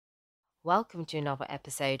Welcome to another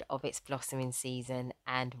episode of It's Blossoming Season.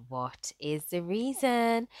 And what is the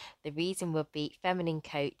reason? The reason will be feminine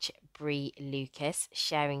coach Brie Lucas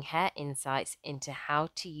sharing her insights into how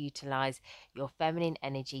to utilize your feminine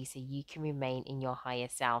energy so you can remain in your higher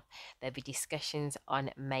self. There'll be discussions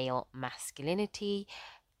on male masculinity,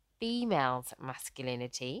 females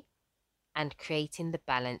masculinity, and creating the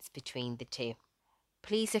balance between the two.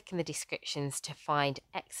 Please look in the descriptions to find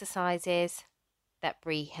exercises that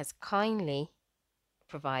Brie has kindly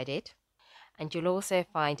provided, and you'll also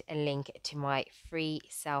find a link to my free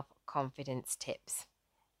self confidence tips.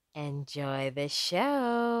 Enjoy the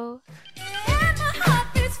show.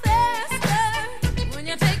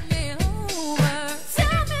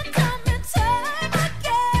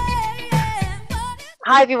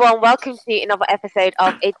 Hi everyone, welcome to another episode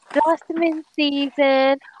of It's Blossoming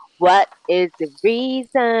Season. What is the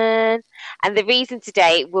reason? And the reason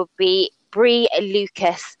today will be Brie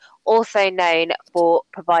Lucas, also known for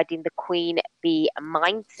providing the Queen Bee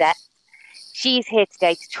mindset. She's here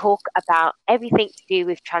today to talk about everything to do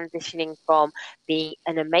with transitioning from being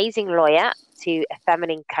an amazing lawyer to a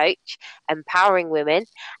feminine coach, empowering women.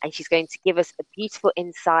 And she's going to give us a beautiful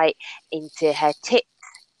insight into her tips,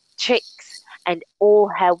 tricks, and all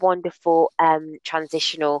her wonderful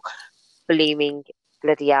transitional blooming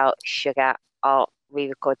bloody hell sugar. I'll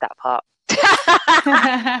re-record that part.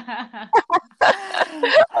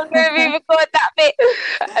 I'm going to re-record that bit,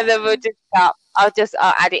 and then we'll just start. I'll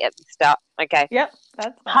add it at the start. Okay. Yep,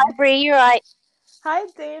 that's Hi, fine. Brie. You right? Hi,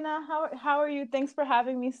 Dana. How are you? Thanks for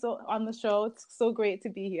having me on the show. It's so great to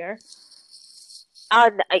be here.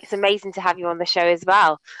 It's amazing to have you on the show as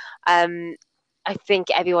well. I think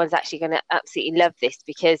everyone's actually going to absolutely love this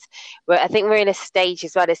because I think we're in a stage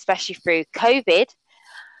as well, especially through COVID,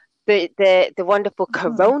 the wonderful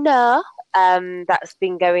corona that's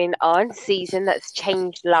been going on season that's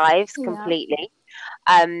changed lives Yeah. completely.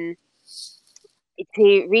 Um,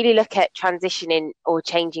 to really look at transitioning or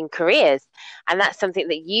changing careers. And that's something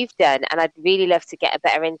that you've done. And I'd really love to get a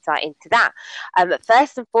better insight into that.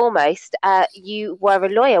 First and foremost, you were a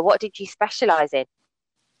lawyer. What did you specialize in?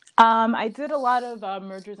 I did a lot of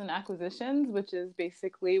mergers and acquisitions, which is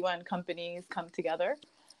basically when companies come together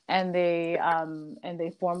and they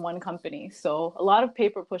form one company. So a lot of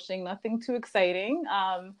paper pushing, nothing too exciting,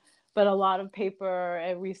 but a lot of paper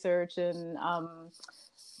and research and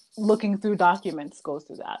looking through documents goes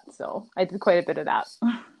through that. So I did quite a bit of that.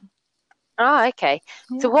 Ah, okay.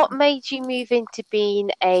 So Yeah. what made you move into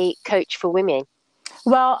being a coach for women?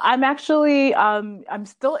 Well, I'm still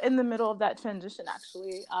in the middle of that transition.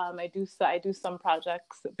 Actually, I do some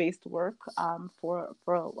projects based work for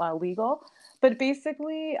legal, but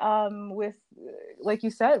basically, with like you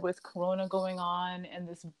said, with Corona going on and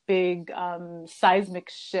this big seismic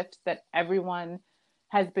shift that everyone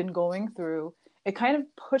has been going through, it kind of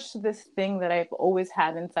pushed this thing that I've always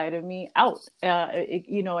had inside of me out.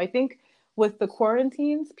 I think with the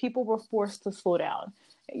quarantines, people were forced to slow down.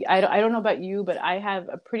 I don't know about you, but I have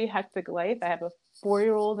a pretty hectic life. I have a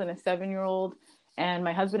 4-year-old and a 7-year-old, and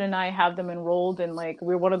my husband and I have them enrolled in, like,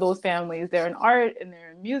 we're one of those families. They're in art and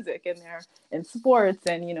they're in music and they're in sports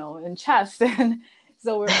and, in chess. And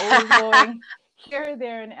so we're always going here,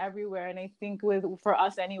 there, and everywhere. And I think for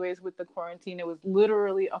us anyways, with the quarantine, it was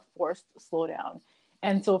literally a forced slowdown.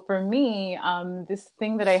 And so for me, this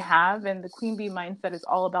thing that I have and the Queen Bee mindset is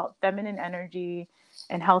all about feminine energy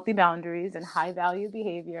and healthy boundaries and high value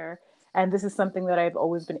behavior. And this is something that I've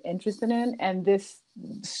always been interested in. And this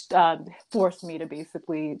forced me to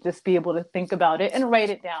basically just be able to think about it and write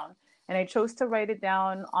it down. And I chose to write it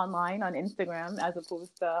down online on Instagram as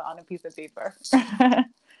opposed to on a piece of paper. So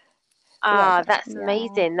Ah, that's yeah,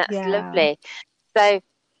 amazing. That's yeah. lovely. So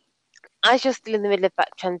as you're still in the middle of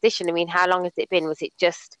that transition, I mean, how long has it been? Was it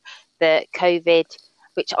just the COVID,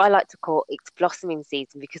 which I like to call its blossoming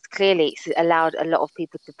season, because clearly it's allowed a lot of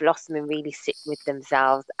people to blossom and really sit with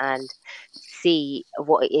themselves and see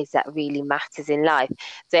what it is that really matters in life.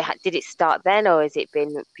 So did it start then, or has it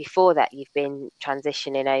been before that you've been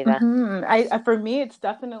transitioning over? For me,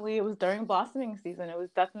 it was during blossoming season. It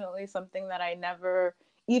was definitely something that I never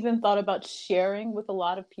even thought about sharing with a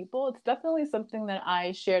lot of people. It's definitely something that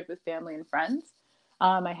I shared with family and friends.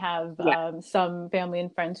 I have Yeah. some family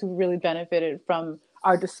and friends who really benefited from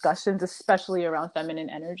our discussions, especially around feminine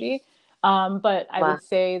energy. But I Wow. would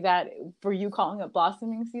say that for you calling it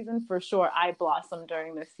blossoming season, for sure, I blossomed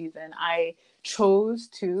during this season. I chose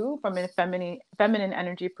to, from a feminine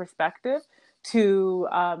energy perspective, to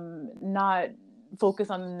not focus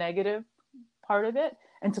on the negative part of it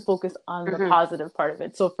and to focus on the Hmm. positive part of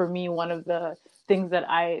it. So for me, one of the things that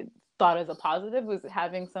I thought as a positive was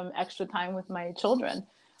having some extra time with my children.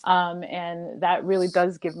 And that really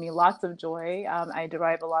does give me lots of joy. I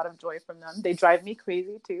derive a lot of joy from them. They drive me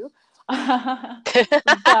crazy too. but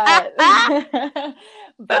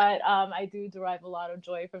I do derive a lot of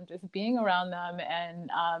joy from just being around them. And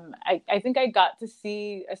I think I got to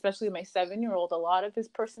see, especially my 7-year-old, a lot of his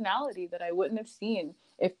personality that I wouldn't have seen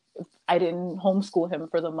if I didn't homeschool him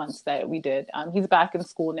for the months that we did. He's back in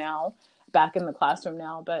school now, back in the classroom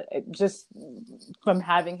now, but just from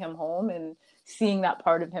having him home and seeing that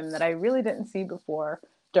part of him that I really didn't see before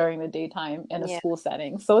during the daytime in a Yeah. school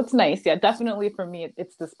setting. So it's nice. Yeah, definitely for me,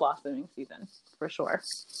 it's this blossoming season for sure.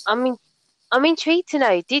 I mean, I'm intrigued to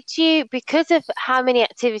know, did you, because of how many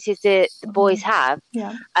activities the boys have,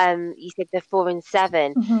 Yeah. you said they're 4 and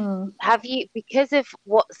 7, Mm-hmm. have you, because of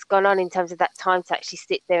what's gone on in terms of that time to actually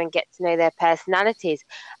sit there and get to know their personalities,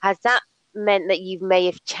 has that meant that you may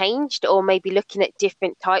have changed or maybe looking at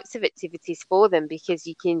different types of activities for them because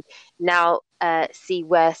you can now see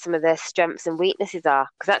where some of their strengths and weaknesses are?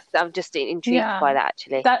 Because I'm just intrigued Yeah, by that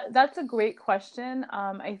actually. that's a great question.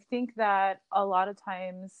 I think that a lot of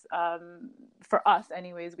times, for us,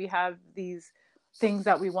 anyways, we have these things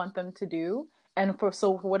that we want them to do, and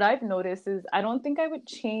so what I've noticed is I don't think I would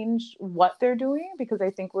change what they're doing because I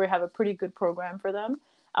think we have a pretty good program for them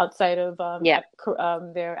outside of Yeah.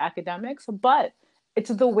 their academics, but it's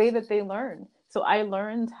the way that they learn. So I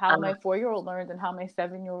learned how my 4-year-old learned and how my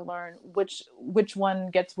 7-year-old learned, which one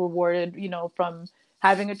gets rewarded, from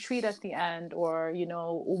having a treat at the end, or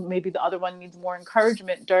maybe the other one needs more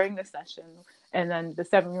encouragement during the session, and then the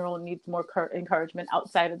 7-year-old needs more encouragement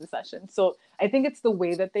outside of the session. So I think it's the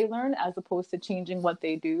way that they learn as opposed to changing what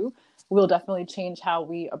they do. We'll definitely change how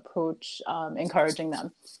we approach encouraging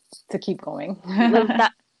them to keep going. Well,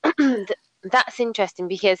 that that's interesting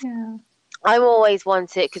because Yeah. I'm always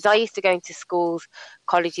wanted, because I used to go into schools,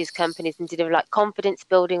 colleges, companies, and did like confidence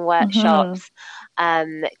building Mm-hmm. workshops,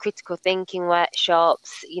 critical thinking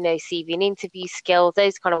workshops, CV and interview skills,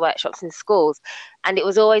 those kind of workshops in schools. And it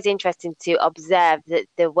was always interesting to observe that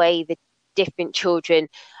the way the different children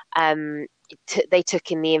they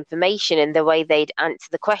took in the information and the way they'd answer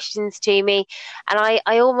the questions to me. And I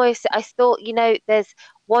thought, there's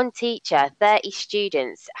one teacher, 30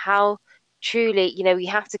 students, how truly, we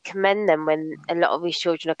have to commend them when a lot of these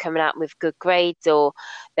children are coming out with good grades or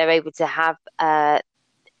they're able to have, a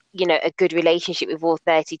good relationship with all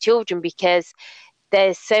 30 children because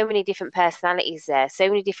there's so many different personalities there, so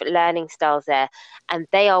many different learning styles there, and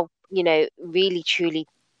they are, really truly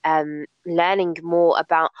learning more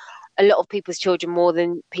about a lot of people's children more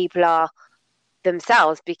than people are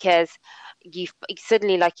themselves because you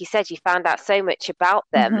suddenly, like you said, you found out so much about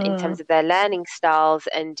them in Mm-hmm. terms of their learning styles,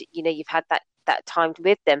 and you've had that time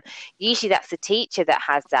with them. Usually that's the teacher that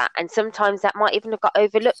has that, and sometimes that might even have got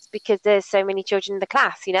overlooked because there's so many children in the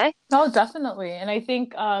class. Oh, definitely. And I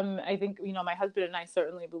think, my husband and I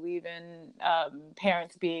certainly believe in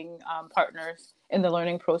parents being partners in the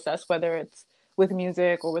learning process, whether it's with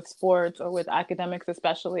music or with sports or with academics,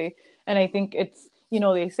 especially. And I think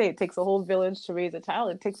they say it takes a whole village to raise a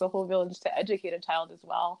child. It takes a whole village to educate a child as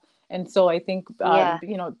well. And so I think, Yeah.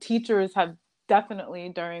 teachers have definitely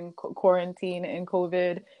during quarantine and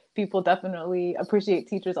COVID, people definitely appreciate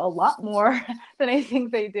teachers a lot more than I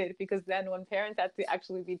think they did, because then when parents had to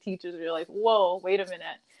actually be teachers, you're like, whoa, wait a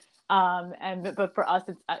minute. But for us,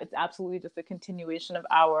 it's absolutely just a continuation of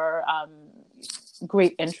our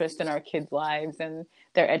great interest in our kids' lives and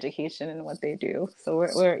their education and what they do. So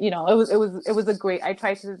we're it was a great. I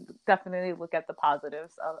try to definitely look at the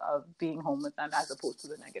positives of being home with them as opposed to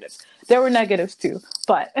the negatives. There were negatives too,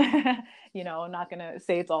 but I'm not gonna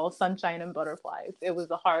say it's all sunshine and butterflies. It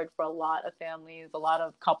was hard for a lot of families, a lot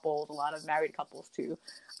of couples, a lot of married couples too.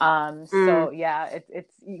 Mm. So yeah,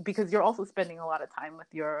 it's because you're also spending a lot of time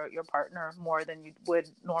with your partner more than you would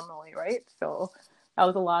normally, right? So that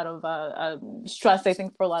was a lot of stress, I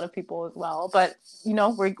think, for a lot of people as well. But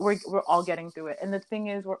we're all getting through it, and the thing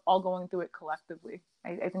is, we're all going through it collectively.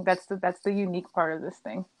 I think that's the unique part of this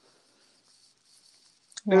thing.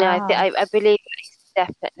 No, Yeah. I believe it's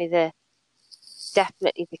definitely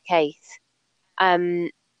the case. Um,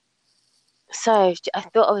 so I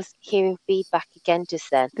thought I was hearing feedback again just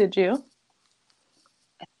then. Did you?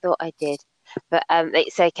 I thought I did, but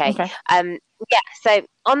it's okay. Okay. Um, yeah. So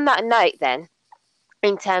on that note, then,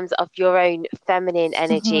 in terms of your own feminine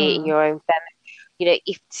energy and Mm-hmm. your own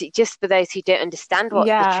if just for those who don't understand what the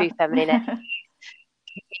Yeah. true feminine energy,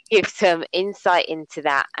 give some insight into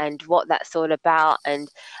that and what that's all about and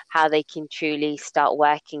how they can truly start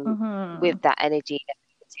working Mm-hmm. with that energy in a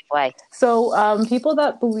positive way. So, people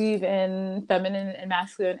that believe in feminine and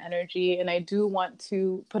masculine energy, and I do want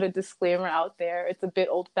to put a disclaimer out there, it's a bit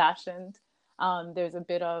old fashioned. There's a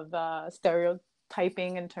bit of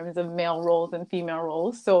stereotyping in terms of male roles and female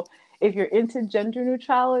roles. So if you're into gender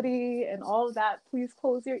neutrality and all of that, please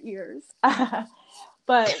close your ears.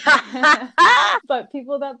 But but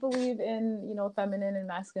people that believe in, you know, feminine and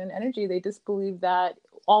masculine energy, they just believe that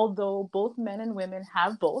although both men and women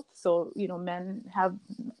have both, so, you know, men have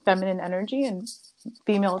feminine energy and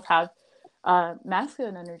females have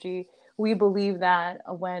masculine energy, we believe that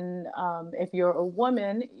when if you're a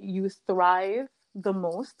woman, you thrive the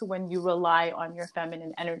most when you rely on your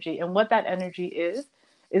feminine energy. And what that energy is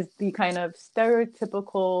the kind of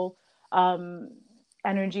stereotypical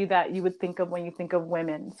energy that you would think of when you think of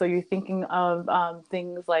women. So you're thinking of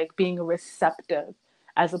things like being receptive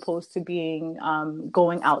as opposed to being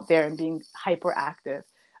going out there and being hyperactive.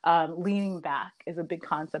 Leaning back is a big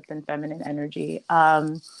concept in feminine energy.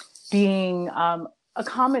 Being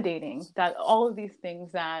accommodating, that all of these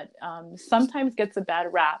things that sometimes gets a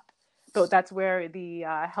bad rap. So that's where the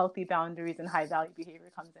healthy boundaries and high value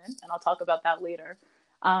behavior comes in. And I'll talk about that later.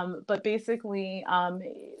 But basically,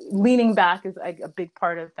 leaning back is like a big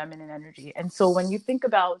part of feminine energy. And so when you think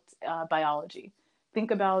about biology,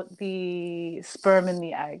 think about the sperm and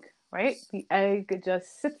the egg, right? The egg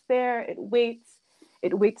just sits there, it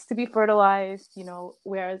waits to be fertilized, you know,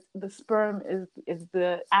 whereas the sperm is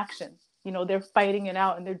the action. You know, they're fighting it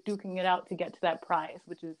out and they're duking it out to get to that prize,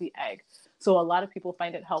 which is the egg. So a lot of people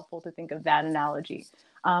find it helpful to think of that analogy.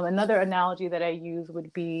 Another analogy that I use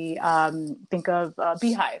would be think of a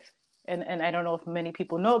beehive. And I don't know if many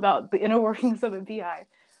people know about the inner workings of a beehive,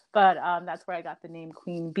 but that's where I got the name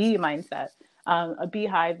queen bee mindset. A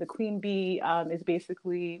beehive, the queen bee is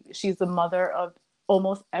basically, she's the mother of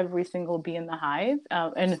almost every single bee in the hive.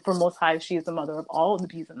 And for most hives, she is the mother of all of the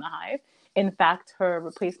bees in the hive. In fact, her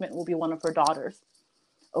replacement will be one of her daughters.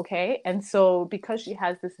 Okay. And so because she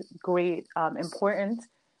has this great importance,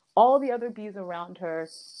 all the other bees around her,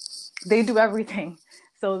 they do everything.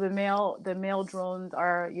 So the male drones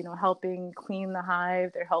are, you know, helping clean the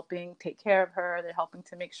hive. They're helping take care of her. They're helping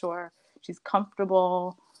to make sure she's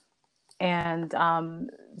comfortable. And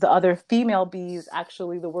the other female bees,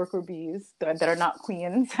 actually the worker bees that are not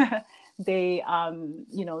queens, they,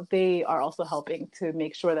 you know, they are also helping to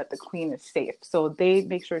make sure that the queen is safe. So they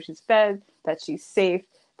make sure she's fed, that she's safe,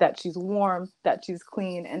 that she's warm, that she's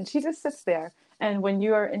clean, and she just sits there. And when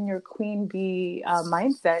you are in your queen bee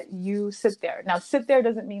mindset, you sit there. Now, sit there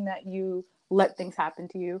doesn't mean that you let things happen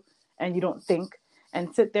to you and you don't think.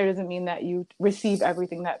 And sit there doesn't mean that you receive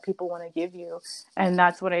everything that people want to give you. And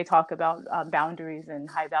that's what I talk about, boundaries and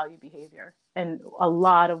high value behavior. And a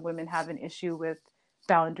lot of women have an issue with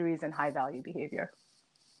boundaries and high value behavior.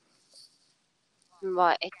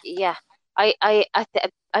 Right. Yeah. I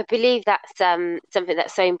believe that's something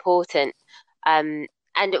that's so important. And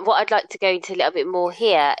what I'd like to go into a little bit more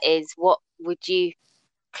here is what would you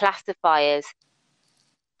classify as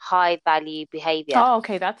high value behavior? Oh,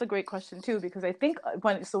 okay, that's a great question too, because I think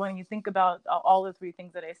when you think about all the three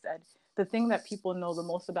things that I said, the thing that people know the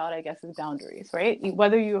most about, I guess, is boundaries, right?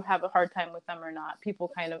 Whether you have a hard time with them or not,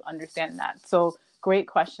 people kind of understand that. So great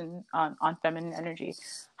question on feminine energy.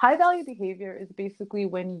 High value behavior is basically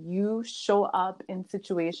when you show up in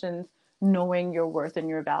situations knowing your worth and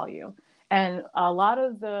your value. And a lot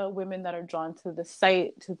of the women that are drawn to the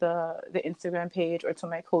site, to the Instagram page, or to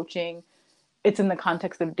my coaching, it's in the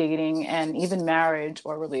context of dating and even marriage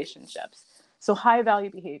or relationships. So high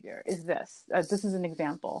value behavior is this. This is an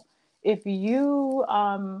example. If you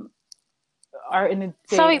are in a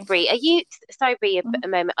Sorry, dating... Bree. Sorry, Bree, a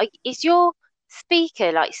moment. Is your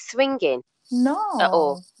speaker like swinging at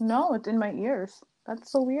all? No, it's in my ears. That's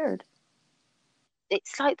so weird.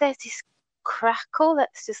 It's like there's this crackle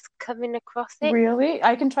that's just coming across it. Really?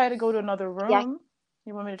 I can try to go to another Yeah, room.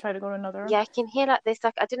 You want me to try to go to another room? yeah, I can hear like this.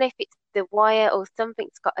 Like I don't know if it's the wire or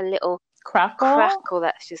something's got a little Crackle? crackle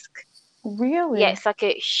that's just. Yeah, Really? it's like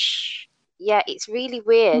a shh. Yeah, it's really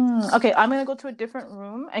weird. Okay, I'm gonna go to a different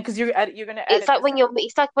room, and because you're gonna It's edit like this when out.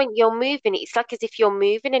 it's like when you're moving. It's like as if you're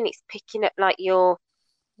moving and it's picking up like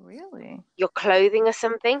Really? your clothing or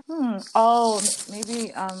something. Oh,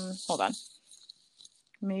 maybe hold on.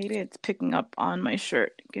 Maybe it's picking up on my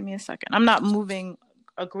shirt. Give me a second. I'm not moving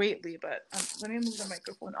greatly, but let me move the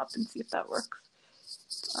microphone up and see if that works.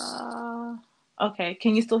 Okay,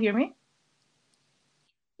 can you still hear me?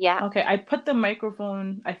 Yeah. Okay, I put the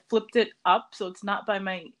microphone, I flipped it up so it's not by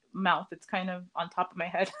my mouth. It's kind of on top of my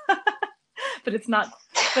head. But it's not.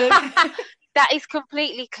 That is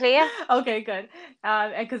completely clear. Okay, good.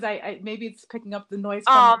 Because I maybe it's picking up the noise.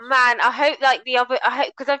 Oh man, I hope like the other. I hope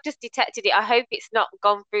because I've just detected it. I hope it's not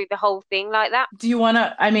gone through the whole thing like that. Do you want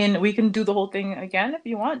to? I mean, we can do the whole thing again if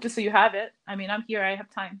you want, just so you have it. I mean, I'm here. I have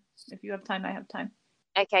time. If you have time, I have time.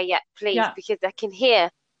 Okay, yeah, please, Yeah. because I can hear.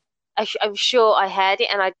 I'm sure I heard it,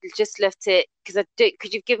 and I'd just love to because I do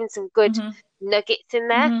because you've given some good Mm-hmm. nuggets in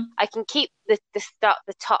there. Mm-hmm. I can keep the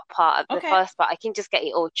top part of the Okay. first part. I can just get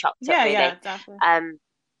it all chopped up Yeah, yeah, really, exactly. um,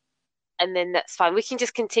 and then that's fine. We can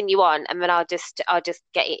just continue on, and then I'll just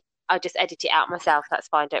get it. I'll just edit it out myself. That's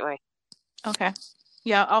fine. Don't worry. Okay.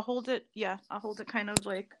 Yeah, I'll hold it. Yeah, I'll hold it kind of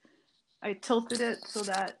like I tilted it so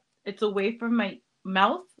that it's away from my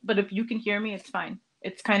mouth, but if you can hear me, it's fine.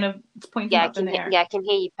 It's pointing Yeah, I up in can. the air. Yeah, I can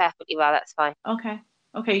hear you perfectly well. That's fine. Okay.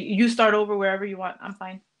 Okay, you start over wherever you want. I'm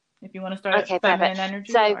fine. If you want to start Okay, at perfect. feminine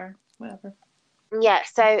energy So or whatever. yeah,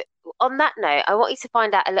 so on that note, I want you to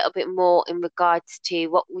find out a little bit more in regards to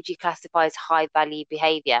what would you classify as high value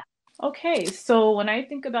behavior. Okay, so when I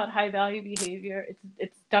think about high value behavior,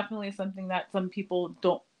 it's definitely something that some people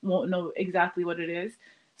don't won't know exactly what it is.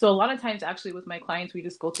 So a lot of times, actually, with my clients, we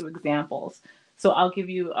just go through examples. So I'll give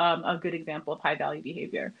you a good example of high value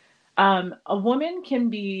behavior. A woman can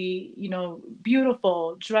be,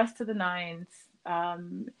 beautiful, dressed to the nines.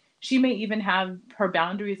 Um, she may even have her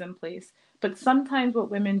boundaries in place. But sometimes what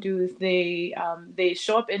women do is they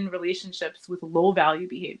show up in relationships with low value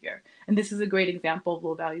behavior, and this is a great example of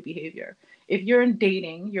low value behavior. If you're in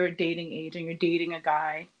dating, you're a dating age and you're dating a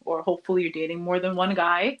guy, or hopefully you're dating more than one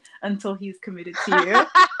guy until he's committed to you.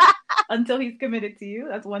 Until he's committed to you.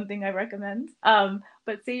 That's one thing I recommend.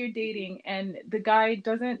 But say you're dating and the guy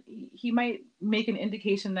doesn't, he might make an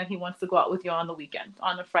indication that he wants to go out with you on the weekend,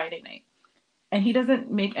 on a Friday night. And he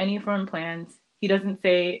doesn't make any firm plans. He doesn't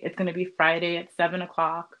say it's going to be Friday at 7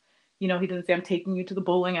 o'clock. He doesn't say I'm taking you to the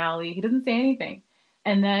bowling alley. He doesn't say anything.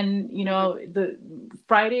 And then, Mhm. the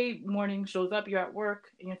Friday morning shows up, you're at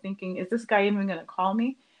work and you're thinking, is this guy even going to call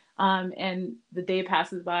me? And the day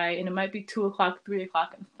passes by and it might be 2 o'clock, 3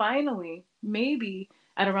 o'clock. And finally, maybe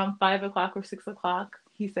at around 5 o'clock or 6 o'clock,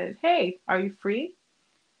 he says, hey, are you free?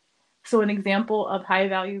 So an example of high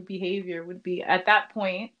value behavior would be at that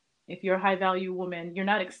point, if you're a high value woman, you're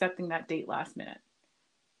not accepting that date last minute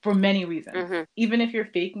for many reasons. Mhm. Even if you're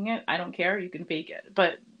faking it, I don't care, you can fake it.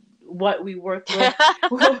 But what we work with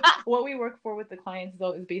what we work for with the clients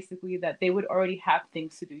though is basically that they would already have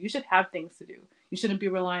things to do. You should have things to do. You shouldn't be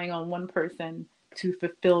relying on one person to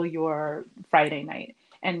fulfill your Friday night.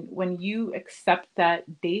 And when you accept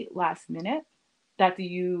that date last minute, that's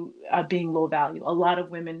you being low value. A lot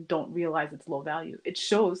of women don't realize it's low value. It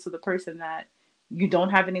shows to the person that you don't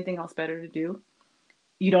have anything else better to do.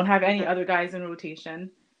 You don't have any Mhm. other guys in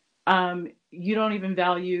rotation. You don't even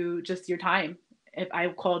value just your time. If I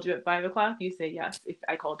called you at 5 o'clock, you say yes. If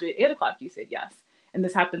I called you at 8 o'clock, you said yes. And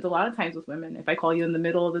this happens a lot of times with women. If I call you in the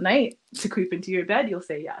middle of the night to creep into your bed, you'll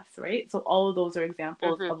say yes, right? So all of those are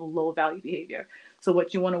examples Mhm. of low value behavior. So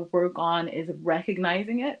what you want to work on is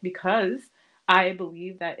recognizing it, because I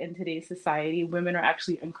believe that in today's society, women are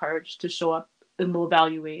actually encouraged to show up in low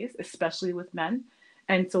value ways, especially with men.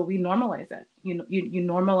 And so we normalize it. You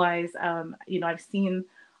normalize. I've seen.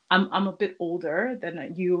 I'm a bit older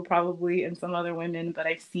than you probably and some other women, but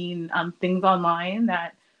I've seen things online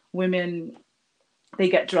that women, they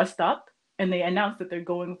get dressed up and they announce that they're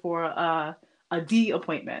going for a D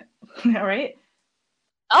appointment. All right.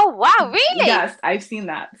 Oh wow, really? Yes, I've seen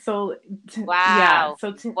that. So yeah. Wow.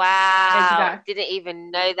 So Wow. exact. Didn't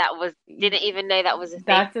even know that was a thing.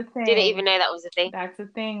 That's a Didn't even thing. know that was a thing. That's a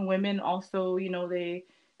thing. Women also, the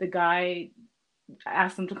guy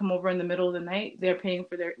ask them to come over in the middle of the night. They're paying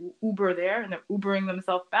for their Uber there, and they're Ubering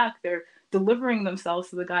themselves back. They're delivering themselves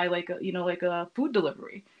to the guy like a food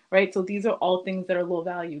delivery, right? So these are all things that are low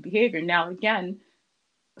value behavior. Now again,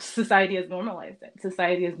 society has normalized it.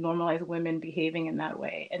 Society has normalized women behaving in that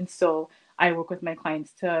way, and so I work with my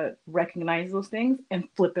clients to recognize those things and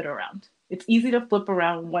flip it around. It's easy to flip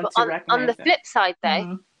around But once you on the recognize it. flip side though,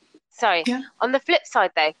 Mm-hmm. sorry, Yeah. on the flip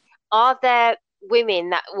side though, are there women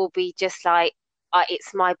that will be just like,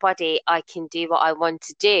 it's my body, I can do what I want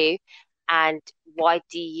to do, and why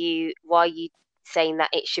are you saying that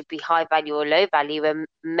it should be high value or low value when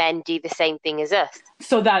men do the same thing as us?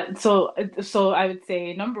 So I would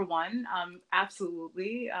say number one,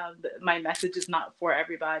 absolutely, my message is not for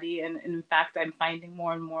everybody, and in fact, I'm finding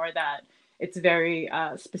more and more that it's a very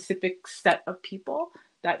specific set of people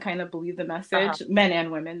that kind of believe the Uh-huh. message, men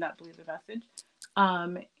and women that believe the message,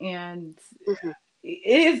 and Hmm.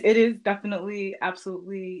 it is definitely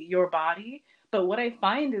absolutely your body. But what I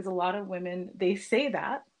find is a lot of women, they say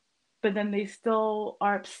that, but then they still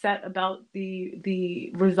are upset about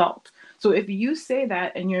the result. So if you say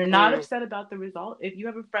that and you're not Mm. upset about the result, if you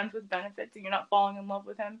have a friend with benefits and you're not falling in love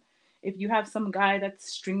with him, if you have some guy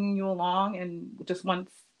that's stringing you along and just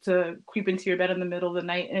wants to creep into your bed in the middle of the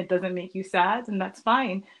night and it doesn't make you sad, and that's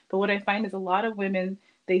fine. But what I find is a lot of women,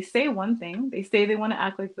 they say one thing, they say they want to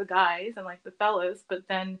act like the guys and like the fellas, but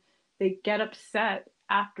then they get upset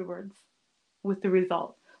afterwards with the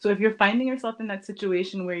result. So if you're finding yourself in that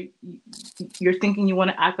situation where you're thinking you want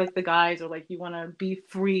to act like the guys, or like you want to be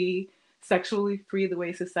free, sexually free the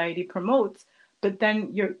way society promotes, but then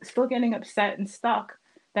you're still getting upset and stuck,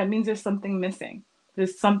 that means there's something missing.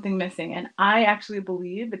 There's something missing. And I actually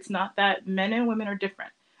believe it's not that men and women are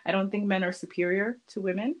different. I don't think men are superior to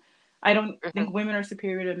women. I don't Mhm. think women are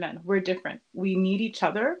superior to men. We're different. We need each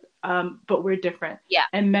other, but we're different. Yeah.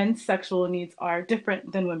 And men's sexual needs are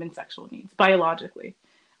different than women's sexual needs biologically.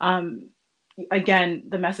 Um, Again,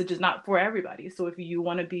 the message is not for everybody. So if you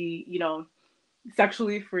want to be,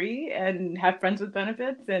 sexually free and have friends with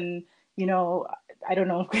benefits and, you know, I don't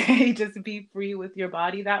know, just be free with your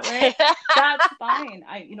body that way, that's fine.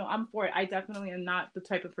 I'm for it. I definitely am not the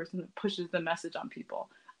type of person that pushes the message on people.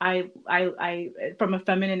 From a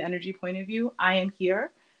feminine energy point of view, I am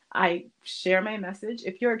here. I share my message.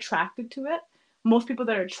 If you're attracted to it, most people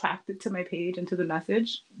that are attracted to my page and to the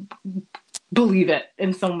message believe it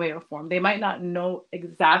in some way or form. They might not know Uh-huh.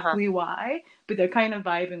 exactly why, but they're kind of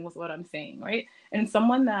vibing with what I'm saying, right? And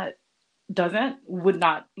someone that doesn't would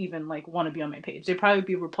not even like want to be on my page. They'd probably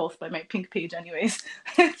be repulsed by my pink page anyways.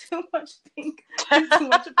 Too much pink and too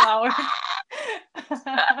much flowers.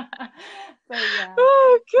 So yeah.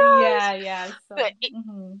 Oh gosh. Yeah. So But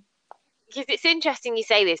because it's interesting you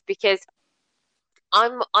say this, because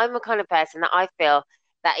I'm a kind of person that I feel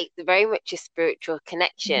that it's very much a spiritual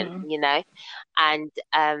connection, mhm. and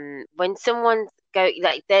when someone go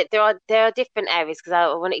like there are different areas, because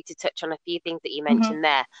I wanted to touch on a few things that you Mhm. mentioned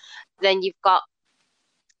there. Then you've got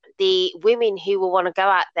the women who will want to go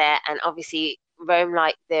out there and obviously roam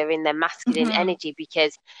like they're in their masculine Mhm. energy,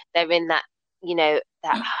 because they're in that,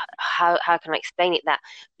 that, how can I explain it, that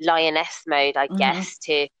lioness mode, I Mhm. guess,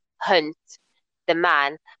 to hunt the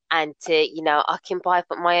man, and to, I can buy up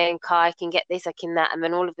my own car, I can get this, I can that, and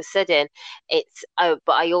then all of a sudden it's, oh,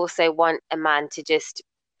 but I also want a man to just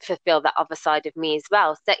fulfill that other side of me as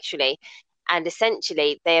well sexually. And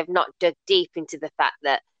essentially they have not dug deep into the fact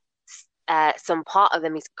that some part of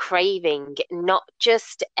them is craving not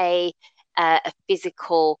just a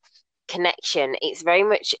physical connection. It's very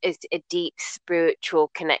much a deep spiritual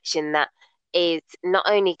connection that is not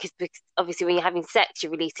only because obviously when you're having sex,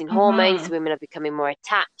 you're releasing hormones, so Mhm. women are becoming more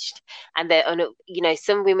attached, and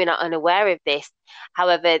some women are unaware of this.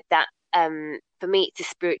 However, that for me, it's a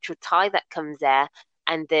spiritual tie that comes there,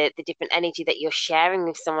 and the different energy that you're sharing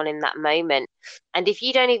with someone in that moment. And if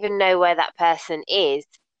you don't even know where that person is,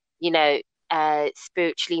 you know,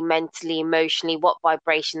 spiritually, mentally, emotionally, what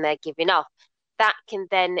vibration they're giving off, that can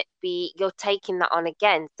then be, you're taking that on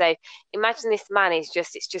again. So imagine this man it's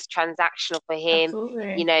just transactional for him.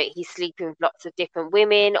 Absolutely. He's sleeping with lots of different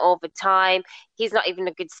women all the time. He's not even in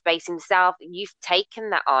a good space himself. You've taken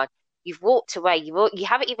that on. You've walked away. You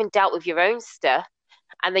haven't even dealt with your own stuff,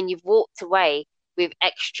 and then you've walked away with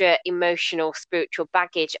extra emotional, spiritual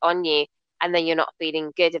baggage on you, and then you're not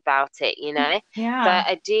feeling good about it. So Yeah.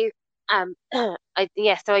 I do,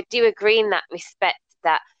 so I do agree in that respect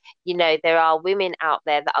that, there are women out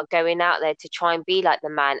there that are going out there to try and be like the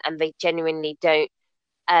man, and they genuinely don't,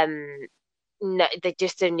 um, no, they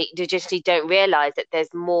just don't realize that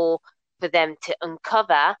there's more for them to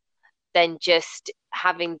uncover than just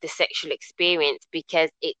having the sexual experience, because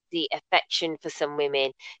it's the affection for some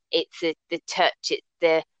women, it's the touch, it's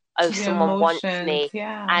the, oh, The someone wants emotions. me,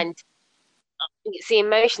 Yeah. and it's the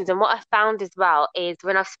emotions. And what I found as well is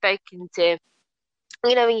when I've spoken to,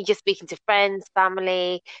 when you're just speaking to friends,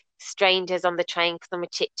 family, strangers on the train, because I'm a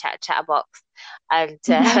chit chatterbox, and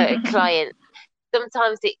clients,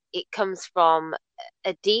 sometimes it comes from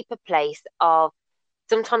a deeper place of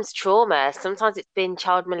sometimes trauma, sometimes it's been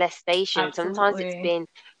child molestation, sometimes it's Absolutely. been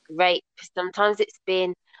rape, sometimes it's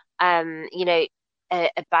been,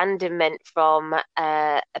 abandonment from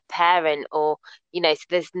a parent, or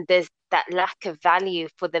so there's that lack of value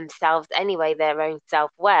for themselves anyway, their own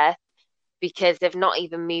self-worth, because they've not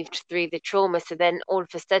even moved through the trauma. So then all of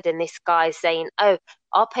a sudden, this guy's saying, "Oh,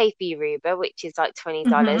 I'll pay for your Uber," which is like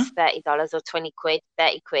 $20, Hmm. $30, or 20 quid,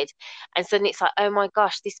 30 quid. And suddenly it's like, oh my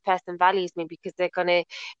gosh, this person values me because they're going to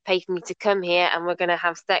pay for me to come here, and we're going to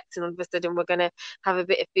have sex, and all of a sudden we're going to have a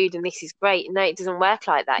bit of food, and this is great. No, it doesn't work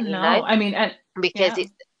like that, No, I mean, and because yeah.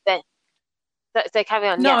 it's, so carry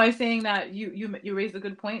on. No, Yeah. I was saying that you raised a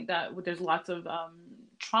good point that there's lots of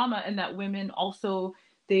trauma, and that women also,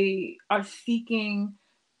 they are seeking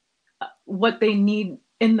what they need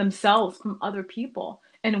in themselves from other people.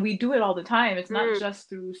 And we do it all the time. It's not Mm, just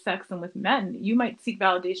through sex and with men. You might seek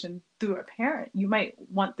validation through a parent. You might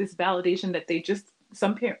want this validation that they just,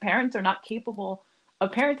 some parents are not capable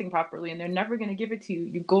of parenting properly and they're never going to give it to you.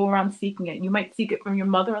 You go around seeking it. You might seek it from your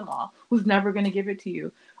mother-in-law who's never going to give it to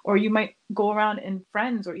you. Or you might go around in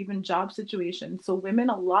friends or even job situations. So women,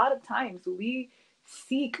 a lot of times we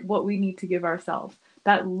seek what we need to give ourselves.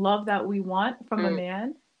 That love that we want from a mm.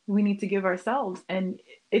 man, we need to give ourselves. And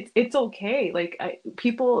it's okay. Like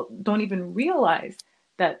people don't even realize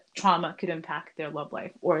that trauma could impact their love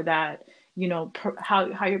life, or that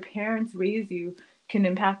how your parents raise you can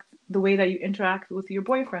impact the way that you interact with your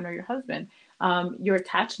boyfriend or your husband, your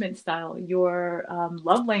attachment style, your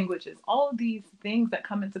love languages, all of these things that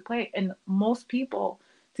come into play. And most people,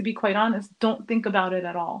 to be quite honest, don't think about it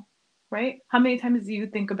at all, right? How many times do you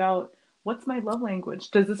think about, what's my love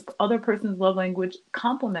language? Does this other person's love language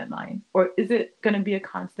complement mine? Or is it going to be a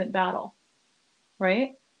constant battle,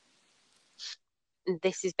 right?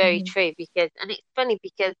 This is very Mm-hmm. true because, and it's funny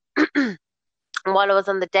because while I was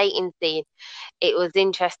on the dating scene, it was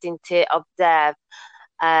interesting to observe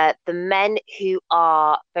the men who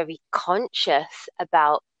are very conscious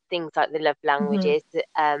about things like the love Mm-hmm. languages,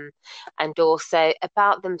 and also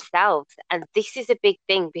about themselves. And this is a big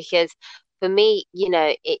thing because for me,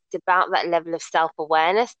 it's about that level of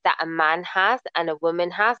self-awareness that a man has and a woman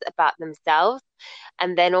has about themselves,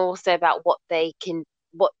 and then also about what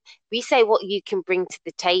we say, what you can bring to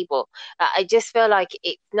the table. I just feel like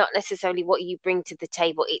it's not necessarily what you bring to the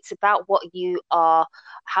table. It's about what you are,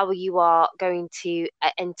 how you are going to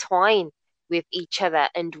entwine with each other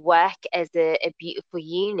and work as a beautiful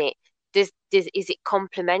unit. Is it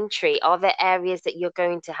complementary? Are there areas that you're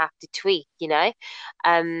going to have to tweak,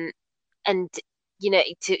 Um, and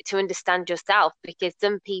to understand yourself, because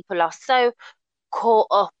some people are so caught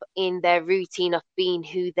up in their routine of being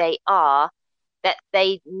who they are that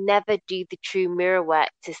they never do the true mirror work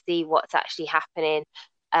to see what's actually happening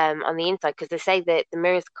on the inside. Because they say that the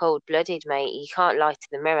mirror's cold-blooded, mate. You can't lie to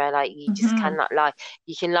the mirror. Like, you just Mm-hmm. cannot lie.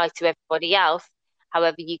 You can lie to everybody else.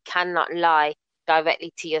 However, you cannot lie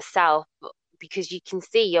directly to yourself, because you can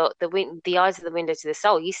see the eyes of the window to the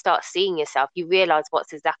soul. You start seeing yourself. You realize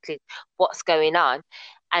what's going on,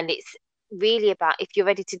 and it's really about if you're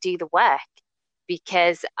ready to do the work.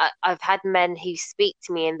 Because I've had men who speak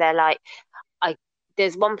to me and they're like, I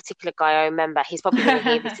there's one particular guy I remember. He's probably going to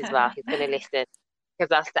hear this as well. He's going to listen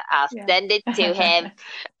because I'll Yeah. send it to him.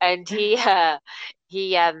 And he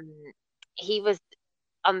he was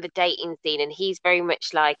on the dating scene, and he's very much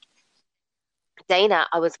like, Dana,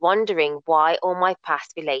 I was wondering why all my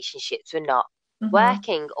past relationships were not Mm-hmm.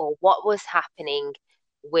 working, or what was happening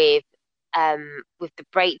with the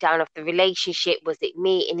breakdown of the relationship. Was it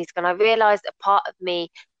me? And he's going, I realized a part of me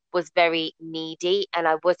was very needy and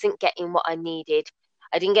I wasn't getting what I needed.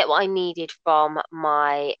 I didn't get what I needed from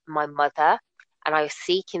my mother, and I was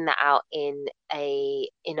seeking that out in a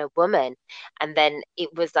woman. And then it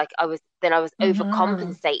was like I was Mm-hmm.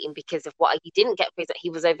 overcompensating because of what he didn't get for his, he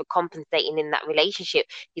was overcompensating in that relationship.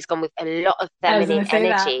 He's gone with a lot of I was feminine gonna say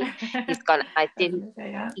that. energy. He's gone, I I was didn't, gonna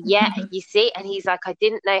say, yeah. yeah, you see, and he's like, I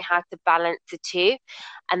didn't know how to balance the two.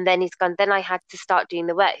 And then he's gone, then I had to start doing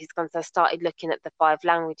the work. He's gone, so I started looking at the five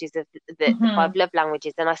languages of the five Mm-hmm. love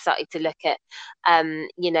languages, and I started to look at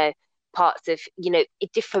parts of,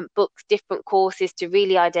 different books, different courses to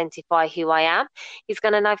really identify who I am. He's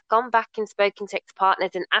gone, and I've gone back and spoken to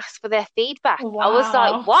ex-partners and asked for their feedback. I was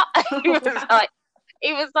like, Wow. what? He was Wow. like,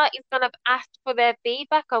 he's gonna have asked for their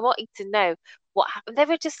feedback. I wanted to know what happened. They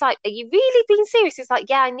were just like, are you really being serious? It's like,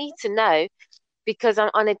 yeah, I need to know because I'm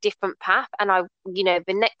on a different path. And the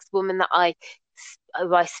next woman that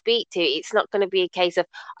who I speak to, it's not going to be a case of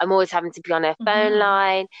I'm always having to be on her phone Mm-hmm.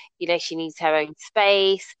 line. She needs her own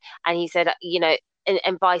space. And he said,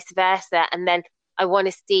 and vice versa. And then I want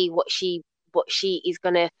to see what she is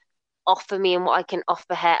going to offer me and what I can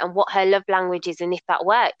offer her and what her love language is and if that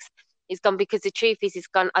works. It's gone because the truth is, it's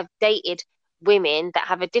gone. I've dated women that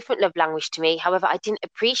have a different love language to me. However, I didn't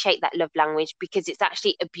appreciate that love language because it's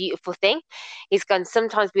actually a beautiful thing. It's gone.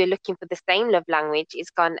 Sometimes we're looking for the same love language.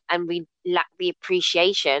 It's gone, and we lack the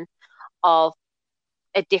appreciation of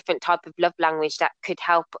a different type of love language that could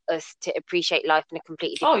help us to appreciate life in a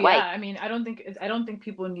completely Oh different yeah, way. I mean, I don't think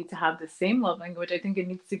people need to have the same love language. I think it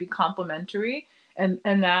needs to be complementary, and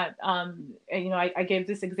that I gave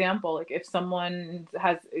this example, like if someone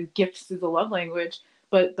has gifts as a love language,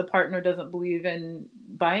 but the partner doesn't believe in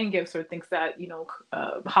buying gifts or thinks that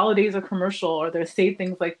holidays are commercial or they say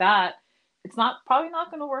things like that, it's not probably not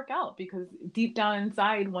going to work out, because deep down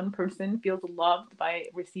inside, one person feels loved by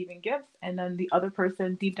receiving gifts, and then the other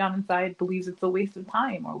person deep down inside believes it's a waste of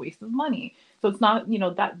time or a waste of money. So it's not,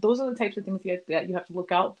 that those are the types of things that you have to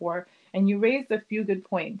look out for. And you raised a few good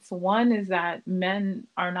points. One is that men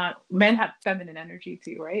have feminine energy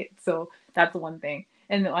too, right? So that's one thing.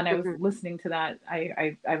 And when I was Mhm. listening to that,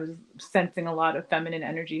 I was sensing a lot of feminine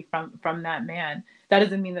energy from that man. That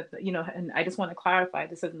doesn't mean that, and I just want to clarify,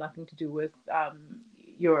 this has nothing to do with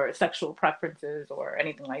your sexual preferences or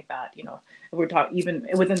anything like that. We're talking even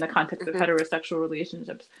within the context of Mhm. heterosexual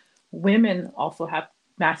relationships, women also have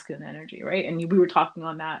masculine energy, right? And we were touching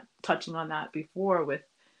on that before, with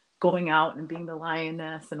going out and being the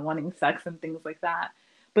lioness and wanting sex and things like that.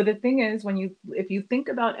 But the thing is, if you think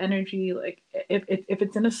about energy, like if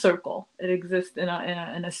it's in a circle, it exists in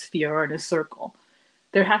a sphere or in a circle.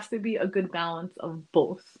 There has to be a good balance of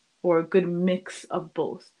both, or a good mix of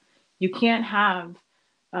both. You can't have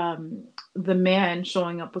um, the man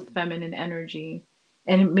showing up with feminine energy,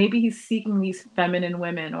 and maybe he's seeking these feminine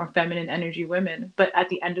women or feminine energy women, but at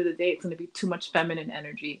the end of the day, it's going to be too much feminine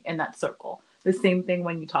energy in that circle. The same thing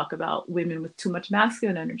when you talk about women with too much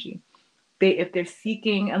masculine energy. If they're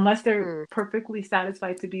seeking, unless they're Mm. perfectly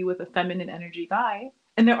satisfied to be with a feminine energy guy,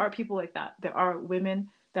 and there are people like that. There are women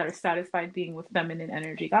that are satisfied being with feminine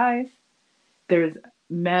energy guys. There's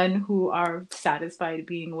men who are satisfied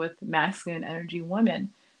being with masculine energy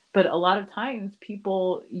women. But a lot of times,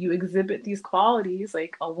 you exhibit these qualities,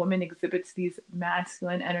 like a woman exhibits these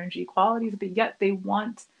masculine energy qualities, but yet they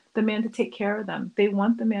want the man to take care of them. They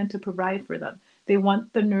want the man to provide for them. They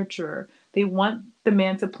want the nurturer. They want the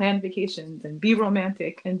man to plan vacations and be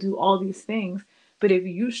romantic and do all these things. But if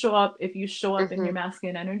you show up in your Mhm.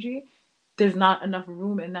 masculine energy, there's not enough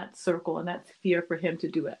room in that circle and that sphere for him to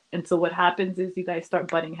do it. And so what happens is you guys start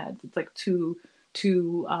butting heads. It's like two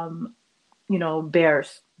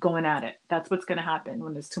bears going at it. That's what's going to happen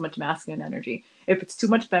when there's too much masculine energy. If it's too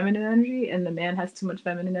much feminine energy and the man has too much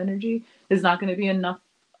feminine energy, there's not going to be enough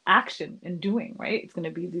action and doing, right? It's going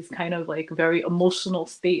to be this kind of like very emotional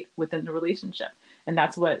state within the relationship. And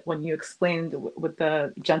that's what, when you explained with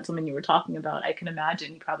the gentleman you were talking about, I can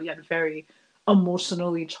imagine he probably had very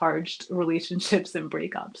emotionally charged relationships and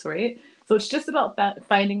breakups, right? So it's just about that,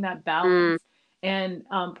 finding that balance. Mm.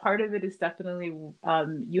 And part of it is definitely,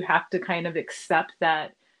 you have to kind of accept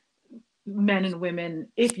that men and women,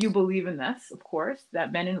 if you believe in this, of course,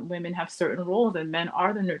 that men and women have certain roles, and men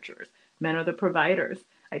are the nurturers, men are the providers.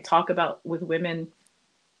 I talk about with women,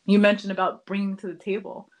 you mentioned about bringing to the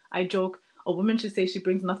table. I joke, a woman should say she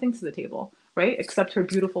brings nothing to the table, right? Except her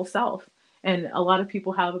beautiful self. And a lot of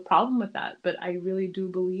people have a problem with that. But I really do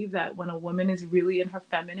believe that when a woman is really in her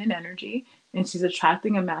feminine energy and she's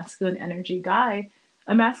attracting a masculine energy guy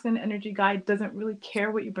doesn't really care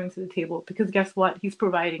what you bring to the table, because guess what? He's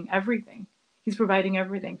providing everything. He's providing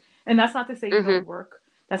everything. And that's not to say you don't Mhm. work.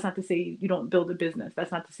 That's not to say you don't build a business.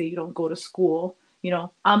 That's not to say you don't go to school.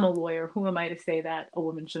 I'm a lawyer. Who am I to say that a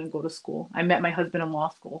woman shouldn't go to school? I met my husband in law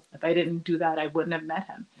school. If I didn't do that, I wouldn't have met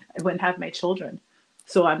him. I wouldn't have my children.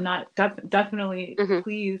 So I'm not definitely, Mhm.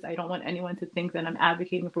 please, I don't want anyone to think that I'm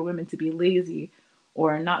advocating for women to be lazy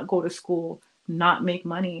or not go to school, not make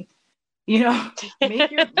money. you know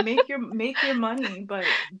make your money, but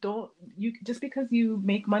don't you just because you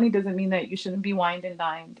make money doesn't mean that you shouldn't be wined and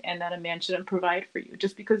dined, and that a man shouldn't provide for you.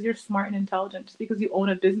 Just because you're smart and intelligent, just because you own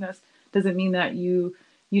a business, doesn't mean that you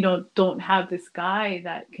don't have this guy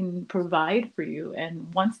that can provide for you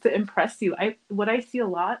and wants to impress you. What I see a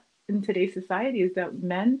lot in today's society is that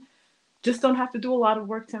men just don't have to do a lot of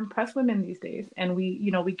work to impress women these days. And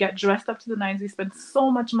we get dressed up to the nines. We spend so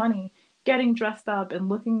much money getting dressed up and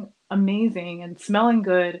looking amazing and smelling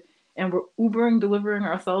good. And we're Ubering, delivering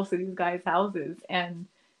ourselves to these guys' houses. And,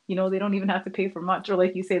 they don't even have to pay for much. Or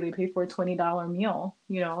like you say, they pay for a $20 meal,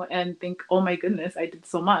 and think, oh my goodness, I did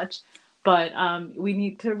so much. But we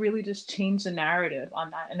need to really just change the narrative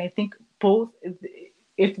on that. And I think both,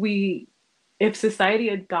 if we, if society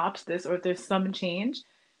adopts this, or if there's some change,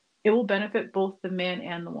 it will benefit both the man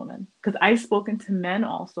and the woman. Because I've spoken to men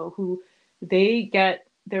also who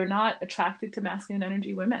they're not attracted to masculine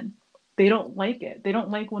energy women. They don't like it. They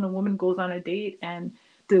don't like when a woman goes on a date and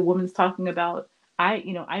the woman's talking about,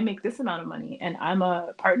 I make this amount of money and I'm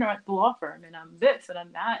a partner at the law firm and I'm this and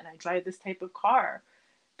I'm that and I drive this type of car.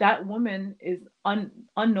 That woman is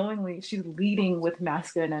unknowingly, she's leading with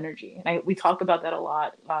masculine energy. And we talk about that a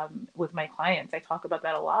lot, with my clients. I talk about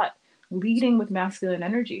that a lot. Leading with masculine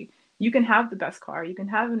energy. You can have the best car, you can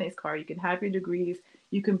have a nice car, you can have your degrees,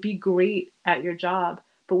 you can be great at your job.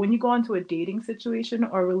 But when you go into a dating situation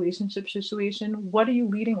or a relationship situation, what are you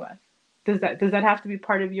leading with? Does that have to be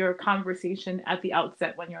part of your conversation at the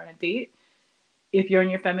outset when you're on a date? If you're in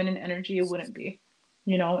your feminine energy, it wouldn't be.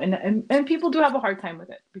 And people do have a hard time with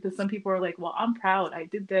it because some people are like, well, I'm proud. I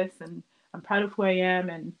did this and I'm proud of who I am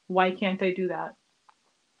and why can't I do that?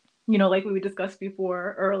 Like we discussed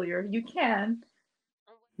before earlier, you can.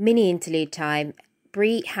 Mini interlude time.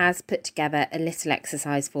 Brie has put together a little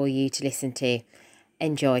exercise for you to listen to.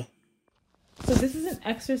 Enjoy. So this is an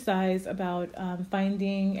exercise about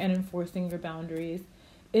finding and enforcing your boundaries.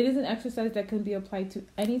 It is an exercise that can be applied to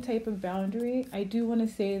any type of boundary. I do want to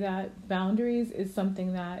say that boundaries is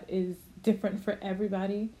something that is different for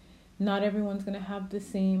everybody. Not everyone's going to have the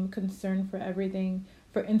same concern for everything.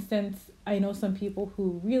 For instance, I know some people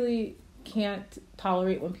who really can't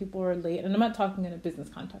tolerate when people are late. And I'm not talking in a business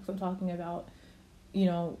context. I'm talking about,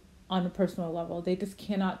 on a personal level. They just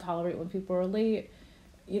cannot tolerate when people are late.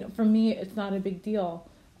 For me, it's not a big deal.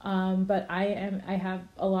 But I have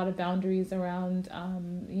a lot of boundaries around,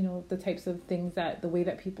 the types of things the way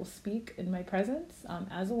that people speak in my presence,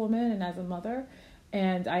 as a woman and as a mother.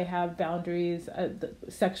 And I have boundaries,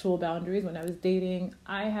 sexual boundaries. When I was dating,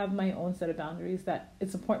 I have my own set of boundaries that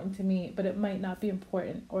it's important to me, but it might not be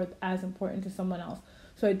important or as important to someone else.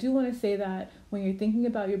 So I do want to say that when you're thinking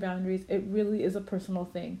about your boundaries, it really is a personal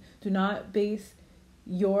thing. Do not base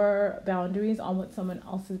your boundaries on what someone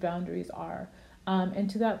else's boundaries are. And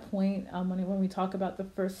to that point, when we talk about the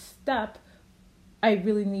first step, I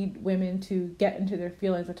really need women to get into their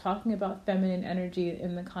feelings. We're talking about feminine energy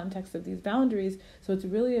in the context of these boundaries. So it's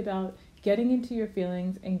really about getting into your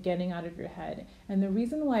feelings and getting out of your head. And the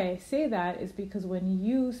reason why I say that is because when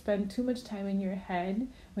you spend too much time in your head,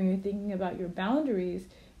 when you're thinking about your boundaries,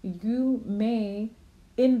 you may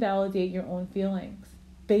invalidate your own feelings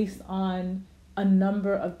based on a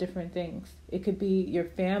number of different things. It could be your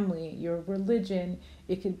family, your religion,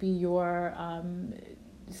 it could be your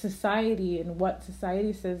society and what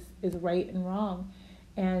society says is right and wrong.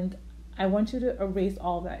 And I want you to erase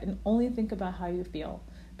all that and only think about how you feel,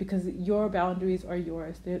 because your boundaries are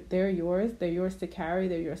yours. They're yours. They're yours to carry.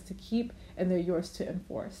 They're yours to keep, and they're yours to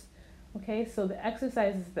enforce. Okay, so the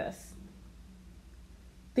exercise is this.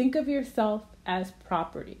 Think of yourself as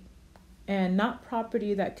property, and not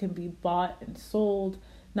property that can be bought and sold,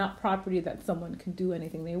 not property that someone can do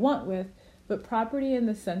anything they want with, but property in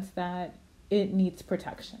the sense that it needs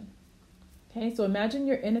protection. Okay, so imagine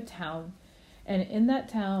you're in a town, and in that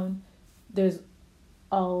town, there's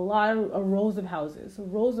a lot of rows of houses,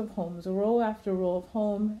 rows of homes, a row after row of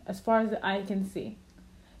home, as far as the eye can see.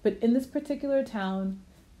 But in this particular town,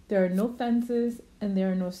 there are no fences and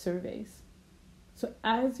there are no surveys. So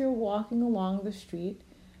as you're walking along the street,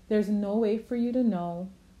 there's no way for you to know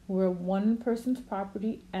where one person's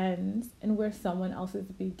property ends and where someone else's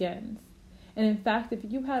begins. And in fact, if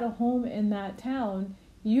you had a home in that town,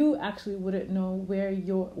 you actually wouldn't know where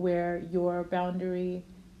your boundary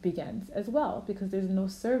begins as well, because there's no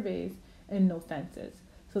surveys and no fences.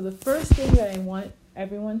 So the first thing that I want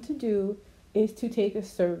everyone to do is to take a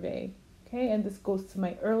survey. Okay, and this goes to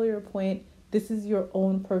my earlier point. This is your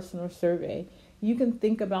own personal survey. You can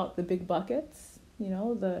think about the big buckets,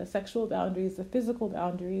 the sexual boundaries, the physical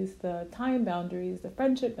boundaries, the time boundaries, the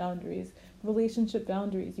friendship boundaries, relationship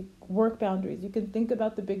boundaries, work boundaries. You can think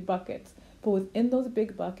about the big buckets, but within those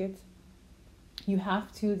big buckets, you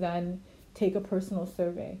have to then take a personal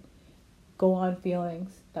survey. Go on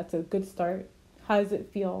feelings. That's a good start. How does it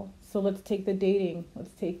feel? So let's take the dating.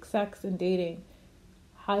 Let's take sex and dating.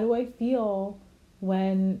 How do I feel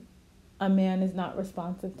when a man is not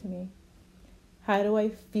responsive to me? How do I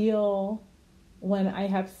feel when I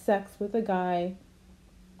have sex with a guy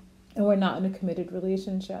and we're not in a committed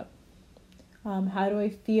relationship? How do I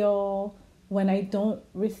feel when I don't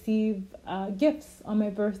receive gifts on my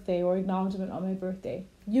birthday or acknowledgement on my birthday?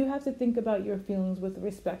 You have to think about your feelings with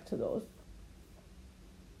respect to those.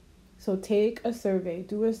 So take a survey,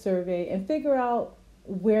 do a survey, and figure out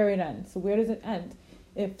where it ends. So where does it end?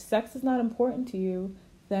 If sex is not important to you,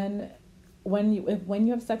 then when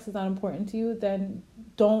you have sex is not important to you, then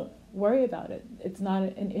don't worry about it. It's not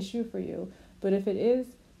an issue for you. But if it is,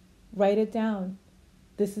 write it down.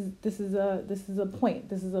 This is a point.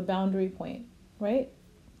 This is a boundary point, right?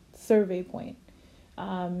 Survey point.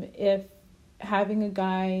 If having a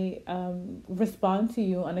guy respond to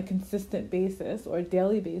you on a consistent basis or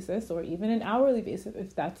daily basis or even an hourly basis,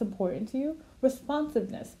 if that's important to you,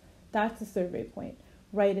 responsiveness, that's a survey point.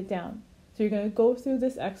 Write it down. So you're going to go through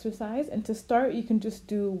this exercise, and to start, you can just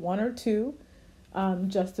do one or two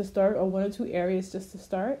just to start, or one or two areas just to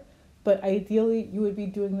start. But ideally, you would be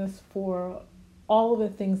doing this for all of the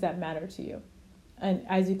things that matter to you. And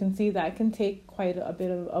as you can see, that can take quite a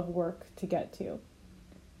bit of work to get to.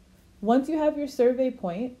 Once you have your survey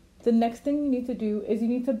point, the next thing you need to do is you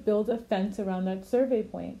need to build a fence around that survey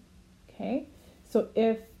point. Okay? So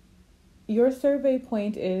if your survey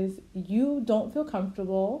point is you don't feel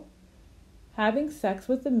comfortable having sex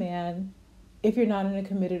with a man if you're not in a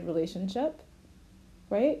committed relationship,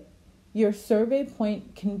 right? Your survey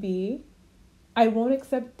point can be I won't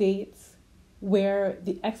accept dates where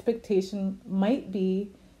the expectation might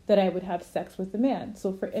be that I would have sex with a man.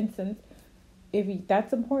 So, for instance, if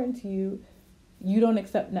that's important to you, you don't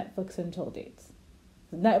accept Netflix and chill dates.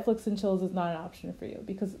 Netflix and chills is not an option for you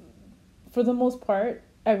because, for the most part,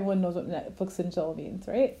 everyone knows what Netflix and chill means,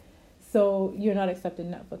 right? So, you're not accepting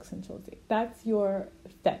Netflix and chill date. That's your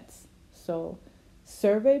fence. So,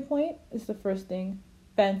 survey point is the first thing,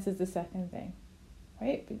 fence is the second thing,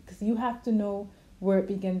 right? Because you have to know where it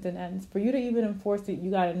begins and ends. For you to even enforce it,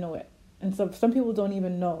 you got to know it. And so some people don't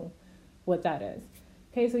even know what that is.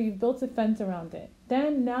 Okay, so you've built a fence around it.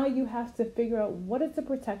 Then now you have to figure out what is the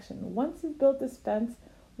protection. Once you've built this fence,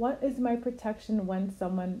 what is my protection when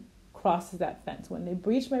someone crosses that fence? When they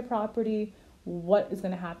breach my property, what is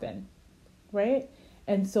going to happen, right?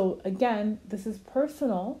 And so again, this is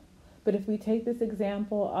personal, but if we take this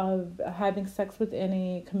example of having sex within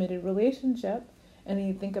a committed relationship, and then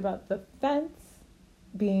you think about the fence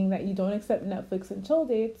being that you don't accept Netflix and chill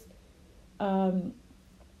dates,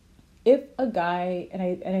 if a guy,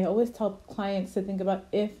 and I always tell clients to think about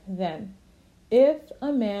if then. If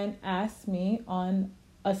a man asks me on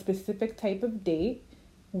a specific type of date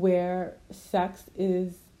where sex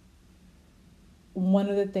is one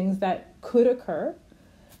of the things that could occur,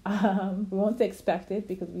 we won't say expected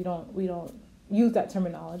because we don't use that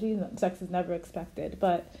terminology. Sex is never expected,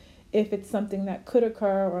 but if it's something that could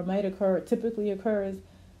occur or might occur or typically occurs,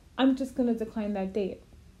 I'm just going to decline that date.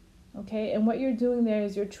 Okay? And what you're doing there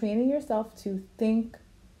is you're training yourself to think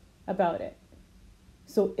about it.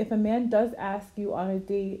 So if a man does ask you on a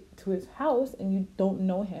date to his house and you don't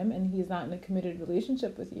know him and he's not in a committed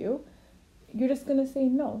relationship with you, you're just going to say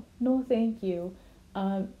no. No, thank you.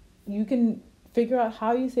 You can figure out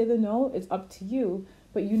how you say the no. It's up to you.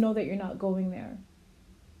 But you know that you're not going there.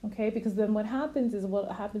 Okay, because then what happens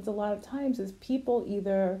a lot of times is people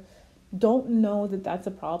either don't know that that's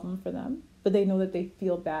a problem for them, but they know that they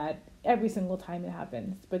feel bad every single time it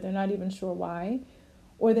happens, but they're not even sure why.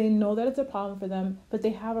 Or they know that it's a problem for them, but they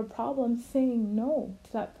have a problem saying no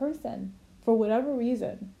to that person for whatever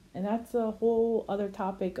reason. And that's a whole other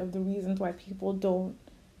topic of the reasons why people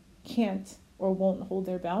can't, or won't hold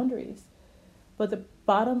their boundaries. But the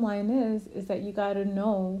bottom line is that you got to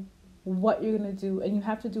know what you're going to do, and you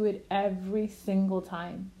have to do it every single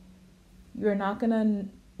time. You're not going to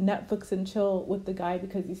Netflix and chill with the guy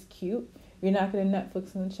because he's cute. You're not going to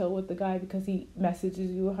Netflix and chill with the guy because he messages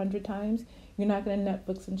you 100 times. You're not going to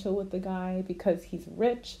Netflix and chill with the guy because he's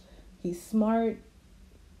rich, he's smart,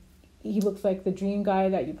 he looks like the dream guy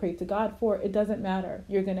that you prayed to God for. It doesn't matter.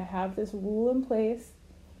 You're going to have this rule in place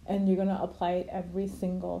and you're going to apply it every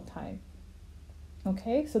single time.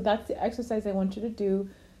 Okay, so that's the exercise I want you to do.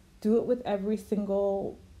 Do it with every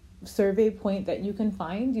single survey point that you can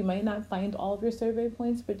find. You might not find all of your survey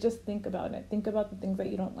points, but just think about it. Think about the things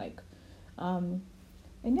that you don't like. And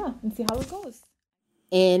see how it goes.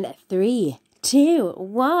 In 3, 2,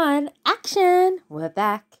 1, action! We're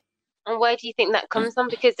back. And where do you think that comes from?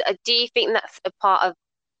 Because do you think that's a part of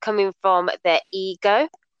coming from their ego,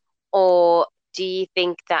 or do you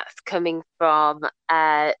think that's coming from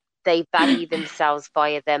they value themselves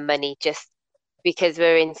via their money, just because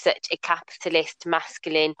we're in such a capitalist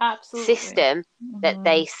masculine system that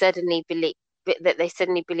they suddenly believe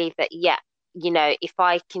that yeah, if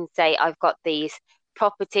I can say I've got these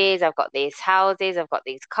properties, I've got these houses, I've got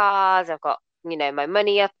these cars, I've got my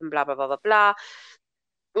money up and blah blah blah blah blah.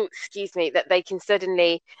 Ooh, excuse me, that they can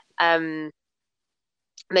suddenly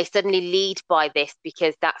lead by this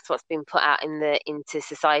because that's what's been put out into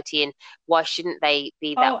society, and why shouldn't they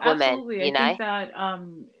be that woman? Absolutely. I think that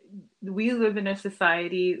we live in a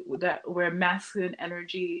society where masculine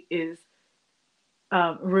energy is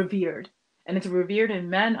revered. And it's revered in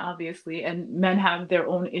men, obviously, and men have their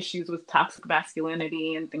own issues with toxic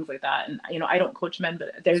masculinity and things like that. And, I don't coach men,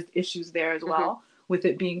 but there's issues there as well with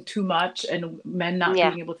it being too much and men not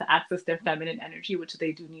being able to access their feminine energy, which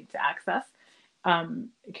they do need to access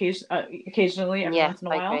occasionally, every once in a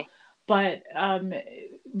while. But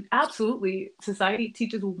absolutely, society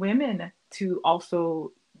teaches women to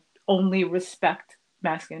also only respect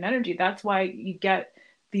masculine energy. That's why you get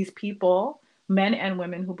these people, men and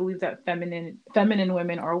women, who believe that feminine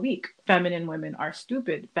women are weak, feminine women are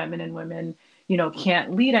stupid, feminine women,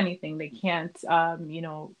 can't lead anything, they can't,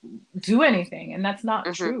 do anything. And that's not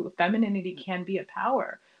true. Femininity can be a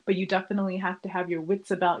power. but you definitely have to have your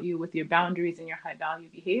wits about you with your boundaries and your high value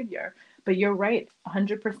behavior. But you're right,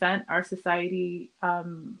 100% our society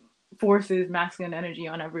forces masculine energy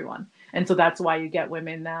on everyone. And so that's why you get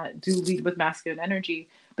women that do lead with masculine energy.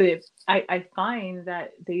 But if, I find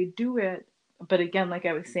that they do it, but again, like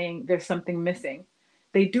I was saying, there's something missing.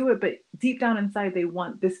 They do it, but deep down inside, they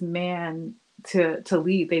want this man to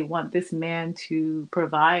lead. They want this man to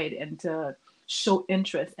provide and to show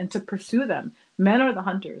interest and to pursue them. Men are the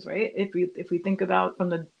hunters, right? If we think about from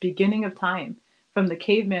the beginning of time, from the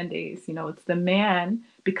caveman days, it's the man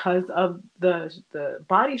because of the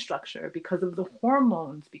body structure, because of the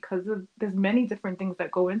hormones, because of there's many different things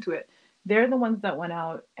that go into it. They're the ones that went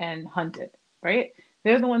out and hunted, right?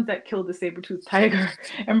 They're the ones that killed the saber-toothed tiger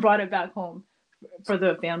and brought it back home for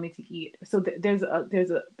the family to eat. So there's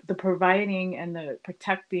the providing and the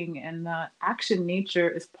protecting and the action nature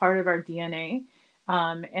is part of our DNA.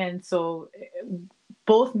 And so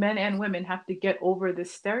both men and women have to get over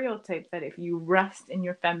this stereotype that if you rest in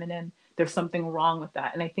your feminine, there's something wrong with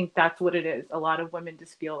that. And I think that's what it is. A lot of women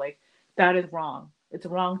just feel like that is wrong. It's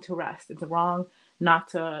wrong to rest. It's wrong not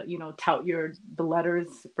to, tout the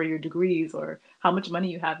letters for your degrees or how much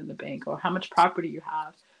money you have in the bank or how much property you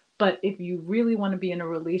have. But if you really want to be in a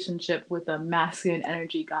relationship with a masculine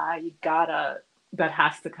energy guy, you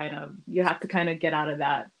have to kind of get out of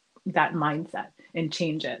that mindset and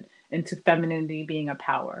change it into femininity being a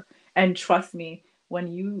power. And trust me, when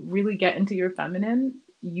you really get into your feminine,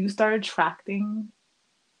 you start attracting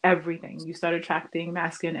everything. You start attracting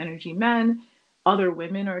masculine energy men. Other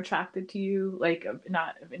women are attracted to you, like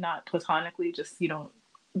not platonically, just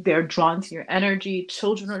they're drawn to your energy.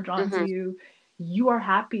 Children are drawn to you. You are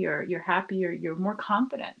happier. You're happier. You're more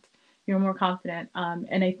confident.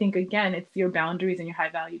 And I think again, it's your boundaries and your high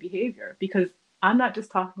value behavior, because I'm not just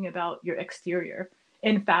talking about your exterior.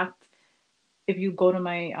 In fact, if you go to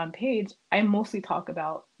my page, I mostly talk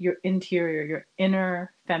about your interior, your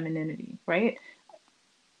inner femininity, right?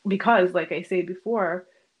 Because like I say before,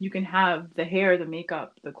 you can have the hair, the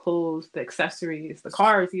makeup, the clothes, the accessories, the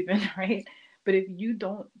cars even, right? But if you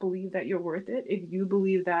don't believe that you're worth it, if you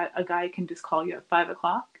believe that a guy can just call you at 5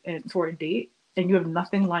 o'clock and for a date and you have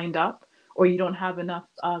nothing lined up, or you don't have enough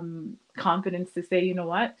confidence to say, you know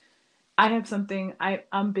what, I have something,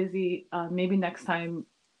 I'm busy, maybe next time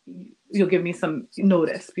you'll give me some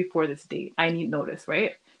notice before this date. I need notice,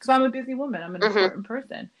 right? Because I'm a busy woman. I'm an important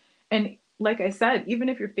person. And like I said, even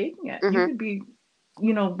if you're faking it, you could be,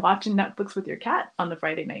 watching Netflix with your cat on the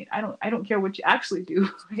Friday night. I don't care what you actually do,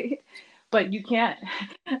 right? But you can't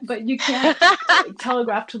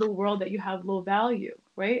telegraph to the world that you have low value,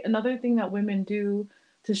 right? Another thing that women do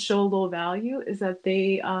to show low value is that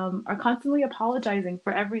they are constantly apologizing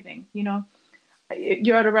for everything.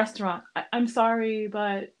 You're at a restaurant. I'm sorry,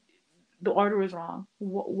 but the order is wrong.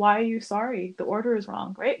 Why are you sorry? The order is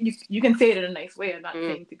wrong, right? You can say it in a nice way. I'm not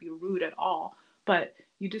saying to be rude at all, but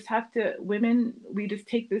you just have to, women, we just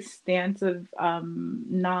take this stance of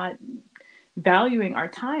not valuing our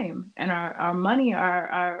time and our money,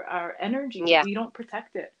 our energy. Yeah. We don't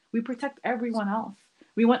protect it. We protect everyone else.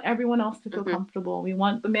 We want everyone else to feel comfortable. We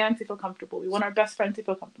want the man to feel comfortable. We want our best friend to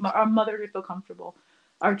feel comfortable, our mother to feel comfortable,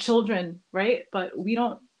 our children, right? But we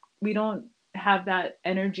don't have that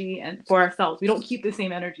energy and for ourselves. We don't keep the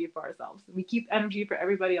same energy for ourselves. We keep energy for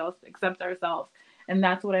everybody else except ourselves. And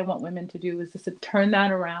that's what I want women to do, is just to turn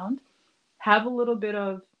that around, have a little bit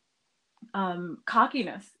of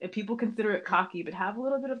cockiness, if people consider it cocky, but have a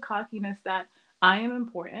little bit of cockiness that I am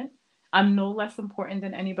important. I'm no less important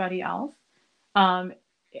than anybody else. I'm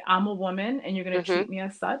a woman and you're going to treat me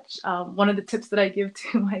as such. One of the tips that I give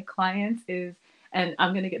to my clients is, and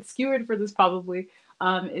I'm going to get skewered for this probably,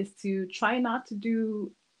 is to try not to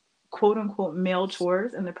do quote unquote male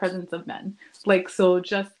chores in the presence of men. Like, so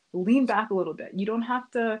just lean back a little bit. You don't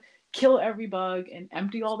have to kill every bug and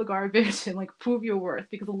empty all the garbage and like prove your worth,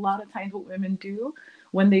 because a lot of times what women do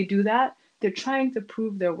when they do that, they're trying to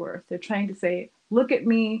prove their worth. They're trying to say, look at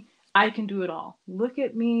me, I can do it all. Look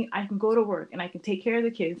at me, I can go to work and I can take care of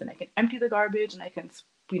the kids and I can empty the garbage and I can,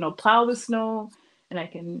 plow the snow and I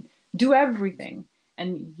can do everything.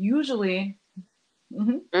 And usually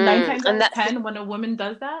 9 times out of 10, when a woman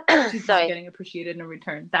does that, she's not getting appreciated in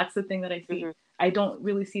return. That's the thing that I see. I don't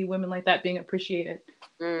really see women like that being appreciated.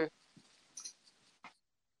 And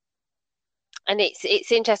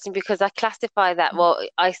it's interesting because I classify that, well,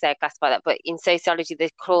 I say I classify that, but in sociology they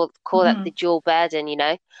call that the dual burden,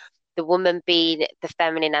 the woman being the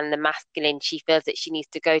feminine and the masculine. She feels that she needs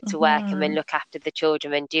to go to work and then look after the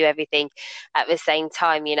children and do everything at the same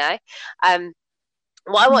time, What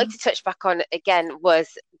I wanted to touch back on again was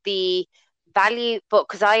the value, but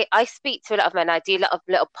because I speak to a lot of men, I do a lot of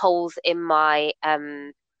little polls in my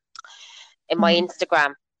Mhm.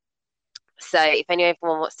 Instagram. So if anyone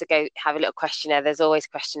wants to go have a little questionnaire, there's always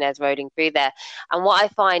questionnaires rolling through there. And what I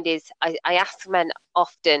find is I ask men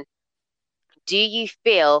often, do you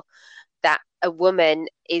feel that a woman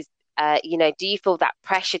is, do you feel that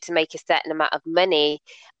pressure to make a certain amount of money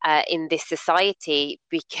in this society?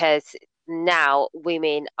 Because now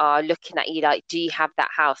women are looking at you like, do you have that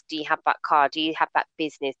house? Do you have that car? Do you have that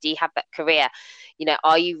business? Do you have that career?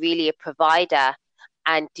 Are you really a provider?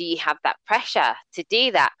 And do you have that pressure to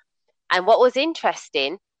do that? And what was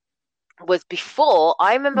interesting was before,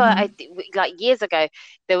 I remember Mhm. like years ago,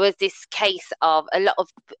 there was this case of a lot of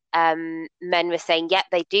men were saying, yeah,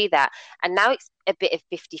 they do that. And now it's a bit of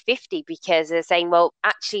 50-50 because they're saying, well,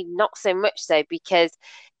 actually, not so much so because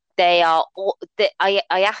they are all, I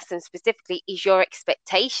asked them specifically, is your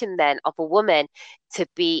expectation then of a woman to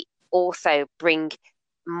be also bring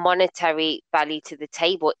monetary value to the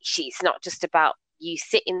table? It's not just about you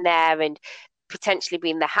sitting there and potentially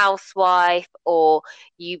being the housewife, or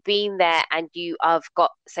you being there and you have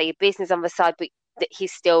got, say, a business on the side, but that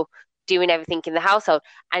he's still doing everything in the household.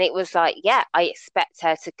 And it was like, yeah, I expect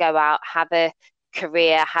her to go out, have a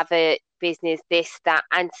career, have a business, this, that,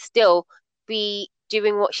 and still be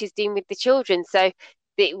doing what she's doing with the children. So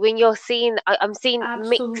when you're seeing, I'm seeing a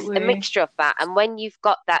Absolutely. mixture of that. And when you've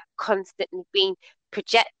got that constantly being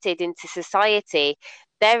projected into society,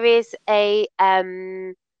 there is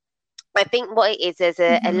I think what it is, there's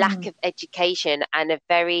a lack Mhm. of education and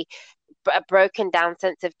a broken down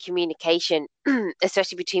sense of communication,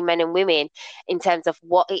 especially between men and women, in terms of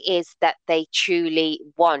what it is that they truly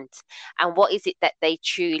want and what is it that they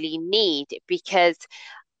truly need. Because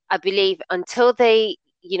I believe until they,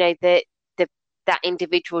 the that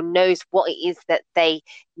individual knows what it is that they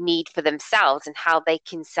need for themselves and how they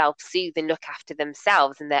can self-soothe and look after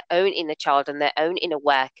themselves and their own inner child and their own inner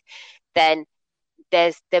work, then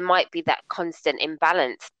there might be that constant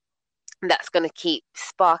imbalance that's going to keep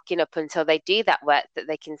sparking up until they do that work, that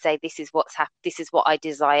they can say, this is this is what I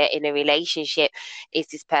desire in a relationship. Is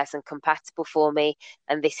this person compatible for me?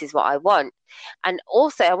 And this is what I want. And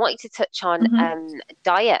also I want you to touch on Mhm.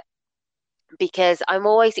 diet, because I'm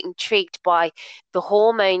always intrigued by the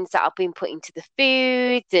hormones that are being put into the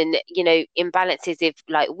foods, and imbalances of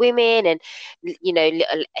like women, and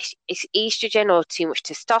little estrogen or too much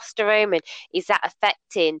testosterone, and is that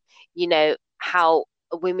affecting how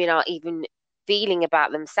women are even feeling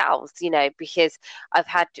about themselves? Because I've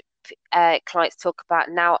had clients talk about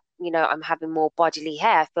now, I'm having more bodily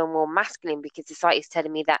hair, I feel more masculine because society is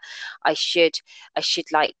telling me that I should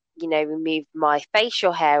like remove my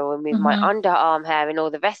facial hair or remove my Mhm. underarm hair and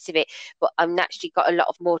all the rest of it. But I've naturally got a lot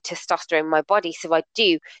of more testosterone in my body, so I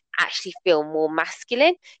do actually feel more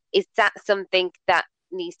masculine. Is that something that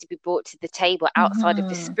needs to be brought to the table outside of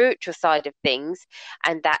the Mhm. spiritual side of things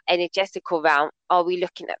and that energetical realm? Are we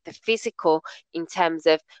looking at the physical in terms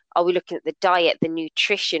of, are we looking at the diet, the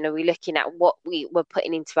nutrition? Are we looking at what we're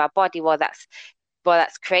putting into our body while that's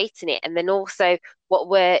creating it, and then also what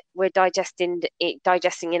we're digesting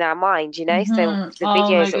in our mind, so Mhm. the Oh my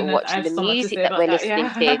videos that we're goodness, I watching, have the so much to music say that about we're that. listening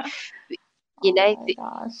to, Yeah. you Oh know my the,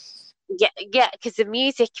 gosh. yeah, yeah, because the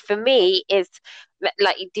music for me is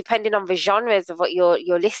like, depending on the genres of what you're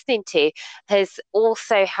listening to, has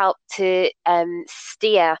also helped to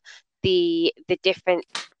steer the different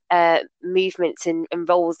movements and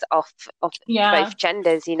roles of Yeah. both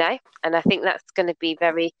genders, and I think that's going to be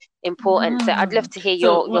very important. So I'd love Mm. to hear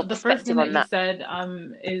So your the first thing perspective that on you that. said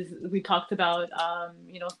is we talked about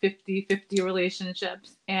 50-50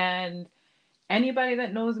 relationships, and anybody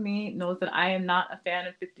that knows me knows that I am not a fan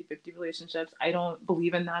of 50-50 relationships. I don't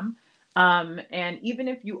believe in them. And even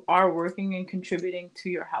if you are working and contributing to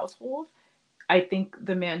your household, I think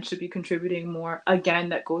the man should be contributing more. Again,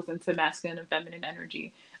 that goes into masculine and feminine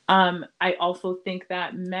energy. I also think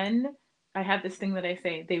that men, I have this thing that I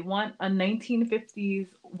say, they want a 1950s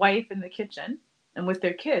wife in the kitchen and with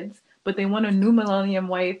their kids, but they want a new millennium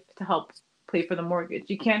wife to help pay for the mortgage.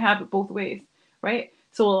 You can't have it both ways, right?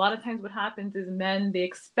 So a lot of times what happens is men, they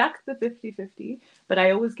expect the 50-50, but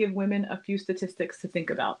I always give women a few statistics to think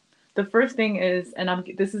about. The first thing is, and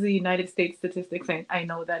this is a United States statistics. I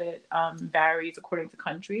know that it varies according to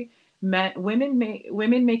country. Women make Okay.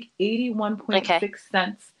 81.6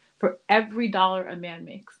 cents for every dollar a man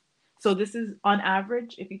makes. So this is on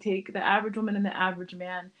average. If you take the average woman and the average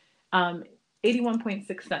man,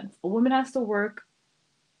 81.6 cents. A woman has to work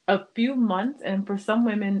a few months, and for some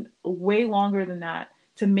women, way longer than that,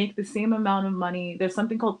 to make the same amount of money. There's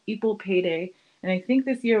something called equal pay day, and I think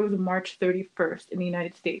this year was March 31st in the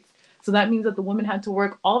United States. So that means that the woman had to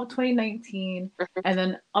work all of 2019 and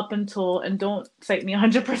then up until, and don't cite me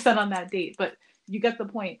 100% on that date, but you get the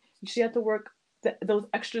point. She had to work those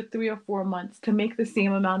extra 3 or 4 months to make the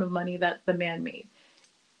same amount of money that the man made.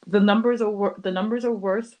 The numbers are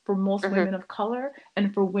worse for most women of color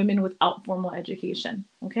and for women without formal education.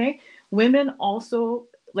 Okay, women also,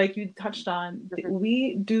 like you touched on,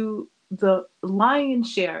 we do the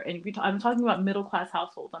lion's share, and I'm talking about middle class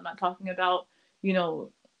households. I'm not talking about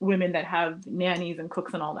women that have nannies and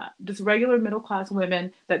cooks and all that. Just regular middle class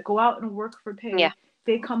women that go out and work for pay. Yeah.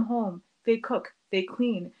 They come home, they cook, they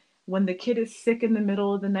clean. When the kid is sick in the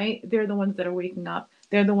middle of the night, they're the ones that are waking up.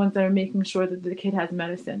 They're the ones that are making sure that the kid has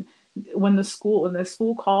medicine. When the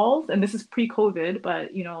school calls, and this is pre-COVID,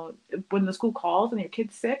 but when the school calls and your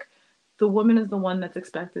kid's sick, the woman is the one that's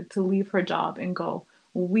expected to leave her job and go.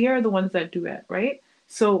 We are the ones that do it, right?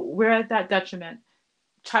 So we're at that detriment.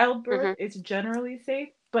 Childbirth is generally safe,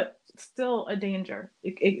 but still a danger.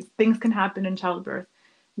 Things can happen in childbirth.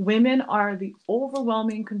 Women are the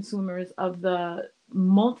overwhelming consumers of the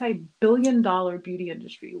multi-billion-dollar beauty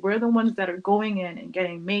industry. We're the ones that are going in and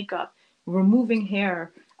getting makeup, removing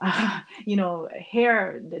hair,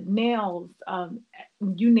 hair, the nails,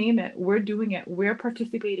 you name it. We're doing it. We're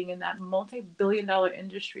participating in that multi-billion-dollar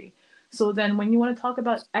industry. So then when you want to talk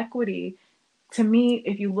about equity, to me,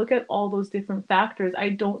 if you look at all those different factors, I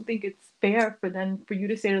don't think it's fair for you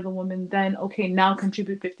to say to the woman, then, okay, now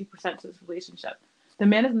contribute 50% to this relationship. The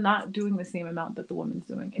man is not doing the same amount that the woman's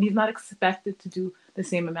doing, and he's not expected to do the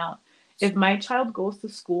same amount. If my child goes to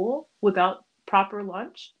school without proper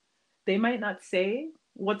lunch, they might not say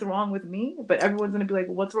what's wrong with me, but everyone's going to be like,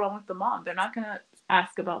 what's wrong with the mom? They're not going to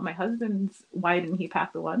ask about my husband's, why didn't he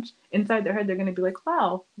pack the lunch? Inside their head, they're going to be like,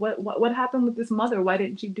 wow, what happened with this mother? Why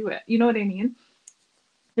didn't she do it? You know what I mean?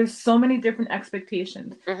 There's so many different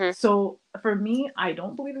expectations. So for me, I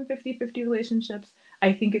don't believe in 50-50 relationships.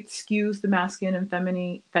 I think it skews the masculine and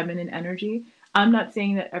feminine energy. I'm not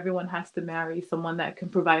saying that everyone has to marry someone that can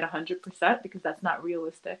provide 100% because that's not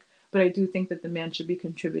realistic. But I do think that the man should be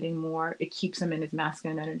contributing more. It keeps him in his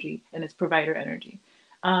masculine energy and his provider energy.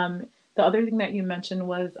 The other thing that you mentioned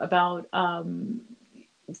was about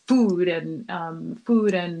food and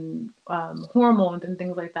hormones and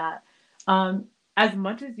things like that. As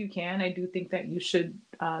much as you can, I do think that you should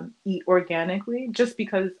eat organically, just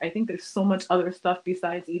because I think there's so much other stuff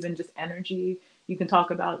besides even just energy. You can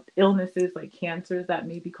talk about illnesses like cancers that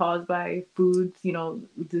may be caused by foods,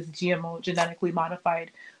 this GMO, genetically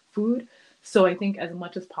modified food. So I think as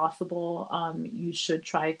much as possible, you should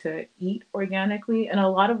try to eat organically. And a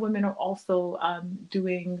lot of women are also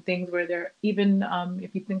doing things where they're even,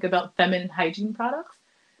 if you think about feminine hygiene products,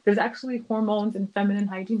 there's actually hormones in feminine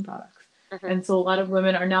hygiene products. And so a lot of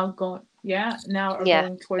women are now going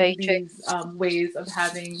towards these ways of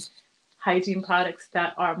having hygiene products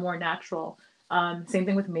that are more natural. Same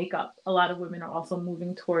thing with makeup. A lot of women are also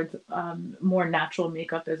moving towards more natural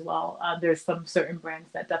makeup as well. There's some certain brands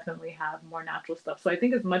that definitely have more natural stuff. So I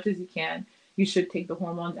think as much as you can, you should take the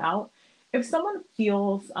hormones out. If someone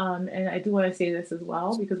feels, and I do want to say this as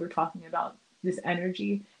well, because we're talking about this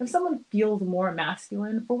energy, if someone feels more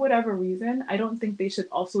masculine for whatever reason, I don't think they should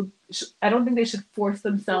force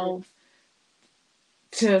themselves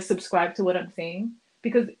to subscribe to what I'm saying,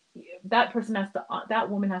 because that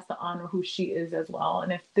woman has to honor who she is as well.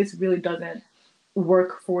 And if this really doesn't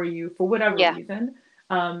work for you for whatever reason,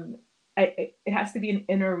 it has to be an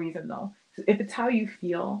inner reason though. So if it's how you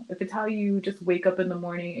feel, if it's how you just wake up in the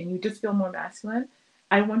morning and you just feel more masculine,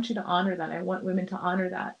 I want you to honor that. I want women to honor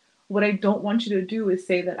that. What I don't want you to do is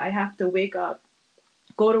say that I have to wake up,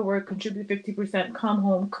 go to work, contribute 50%, come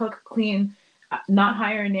home, cook, clean, not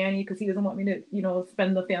hire a nanny because he doesn't want me to,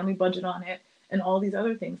 spend the family budget on it and all these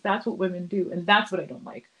other things. That's what women do. And that's what I don't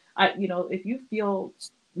like. If you feel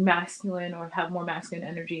masculine or have more masculine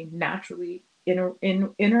energy naturally,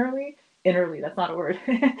 innerly, that's not a word,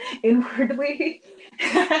 inwardly,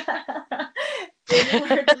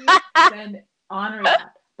 then honor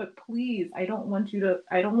that. But please, I don't want you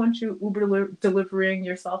Uber delivering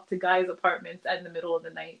yourself to guys' apartments in the middle of the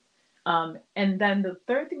night. And then the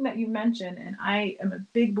third thing that you mentioned, and I am a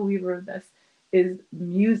big believer of this, is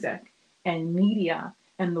music and media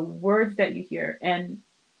and the words that you hear. And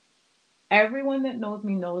everyone that knows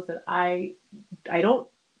me knows that I don't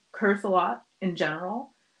curse a lot in general,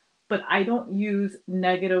 but I don't use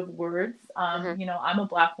negative words. I'm a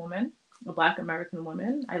Black woman, a Black American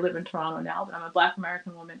woman. I live in Toronto now, but I'm a Black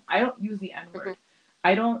American woman. I don't use the N word.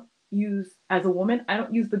 I don't use, as a woman, I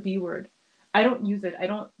don't use the B word. I don't use it. I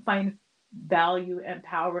don't find value and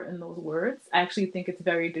power in those words. I actually think it's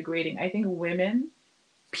very degrading. I think women,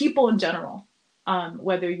 people in general,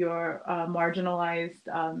 whether you're marginalized,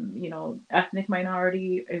 ethnic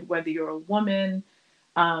minority, whether you're a woman,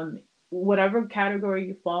 um, whatever category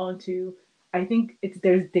you fall into, I think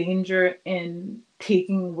there's danger in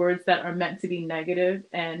taking words that are meant to be negative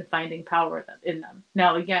and finding power in them.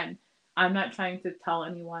 Now, again, I'm not trying to tell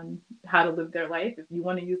anyone how to live their life. If you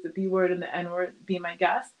want to use the B word and the N word, be my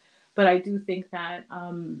guest. But I do think that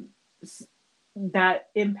that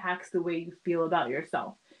impacts the way you feel about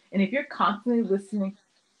yourself. And if you're constantly listening,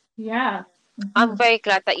 yeah. I'm Hmm. very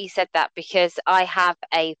glad that you said that because I have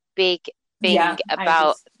a big thing Yeah, I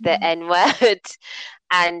about just, the N word.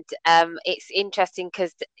 And it's interesting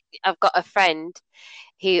because I've got a friend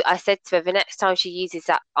who I said to her the next time she uses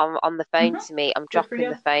that on the phone mhm. to me, I'm Good for dropping you.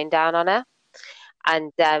 the phone down on her.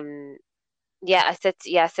 And yeah, I said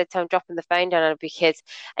to her, I'm dropping the phone down on her because,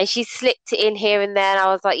 and she slipped it in here and there. And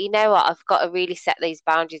I was like, you know what? I've got to really set those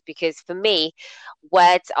boundaries because for me,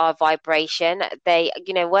 words are vibration.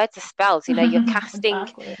 Words are spells. You're casting,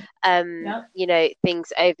 Exactly. Yep.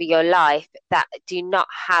 things over your life that do not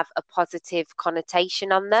have a positive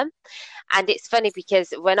connotation on them. And it's funny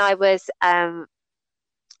because when I was,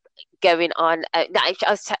 going on, no,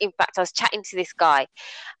 in fact, I was chatting to this guy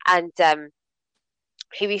and,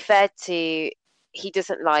 he referred to, he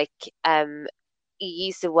doesn't like, he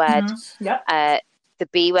used the word, Hmm. Yep. uh, the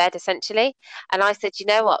B word essentially. And I said, you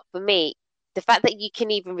know what, for me, the fact that you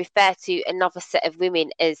can even refer to another set of women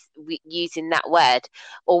as using that word,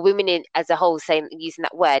 or women as a whole saying using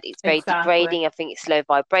that word, it's very Exactly. degrading. I think it's low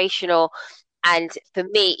vibrational. And for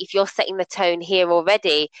me, if you're setting the tone here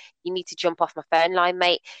already, you need to jump off my phone line,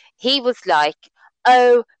 mate. He was like,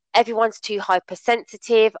 oh, everyone's too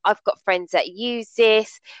hypersensitive. I've got friends that use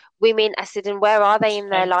this. Women, I said, and where are they in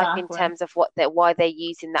their life in Exactly. terms of why they're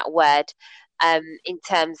using that word, in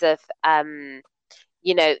terms of,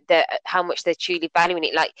 how much they're truly valuing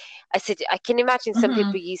it. Like I said, I can imagine some Hmm.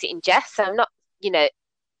 people use it in jest. So I'm not, you know,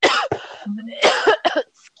 Hmm.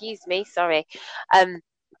 excuse me, sorry. Um,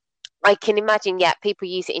 I can imagine, yeah, people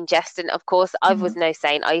use it in jest, and of course, I Hmm. was no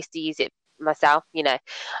saint. I used to use it myself,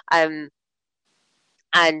 um,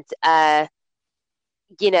 and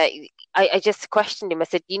you know, I just questioned him. I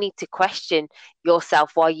said, you need to question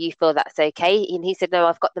yourself why you feel that's okay. And he said, no,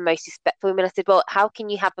 I've got the most respect for women. I said, well, how can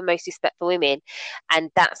you have the most respect for women?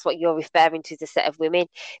 And that's what you're referring to as a set of women.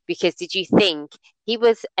 Because did you think he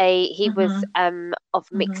was Hmm. of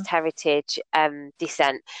Hmm. mixed heritage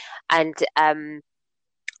descent, and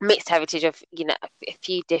mixed heritage of, a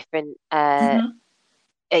few different Hmm.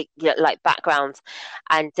 like backgrounds,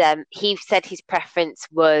 and he said his preference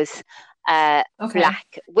was Okay.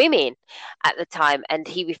 black women at the time, and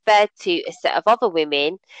he referred to a set of other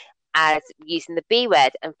women as using the B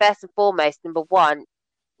word. And first and foremost, number one,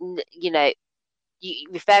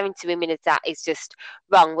 referring to women as that is just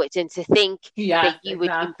wrong. Which, and to think that Yes, you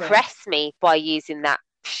would exactly. impress me by using that,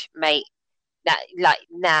 mate, that, like,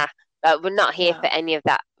 nah, we're not here Yeah. for any of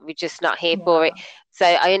that. We're just not here for it. Yeah. So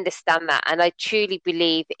I understand that, and I truly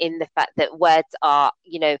believe in the fact that words are,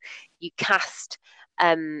 you cast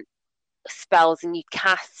spells and you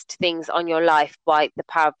cast things on your life by the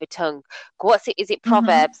power of the tongue. What's it? Is it Hmm.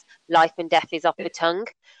 Proverbs? Life and death is of the tongue.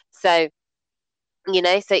 So,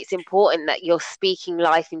 so it's important that you're speaking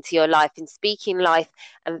life into your life and speaking life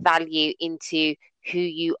and value into who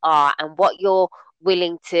you are and what you're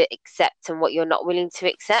willing to accept and what you're not willing to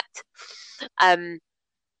accept. Um,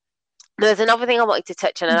 there's another thing I wanted to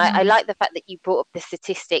touch on, and I Hmm. like the fact that you brought up the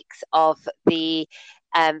statistics of the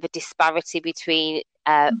disparity between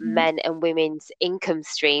Hmm. men and women's income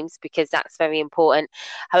streams, because that's very important.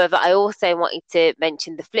 However, I also wanted to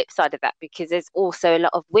mention the flip side of that, because there's also a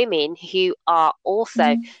lot of women who are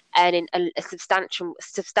also Hmm. earning a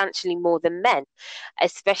substantially more than men,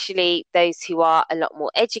 especially those who are a lot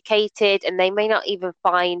more educated, and they may not even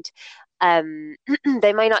find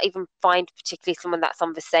they may not even find particularly someone that's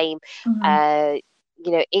on the same Hmm. uh,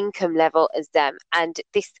 income level as them. And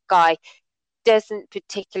this guy doesn't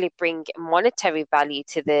particularly bring monetary value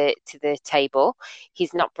to the table.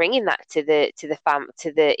 He's not bringing that to the fam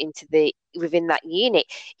to the into the within that unit.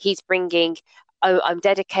 He's bringing, oh, I'm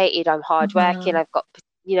dedicated, I'm hardworking, Hmm. I've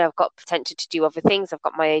got potential to do other things, I've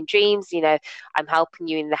got my own dreams, I'm helping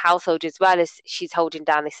you in the household as well as she's holding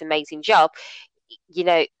down this amazing job.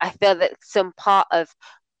 I feel that some part of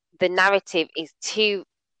the narrative is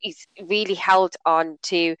really held on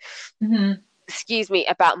to, Hmm. excuse me,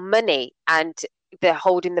 about money and the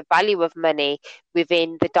holding the value of money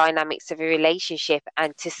within the dynamics of a relationship.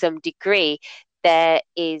 And to some degree,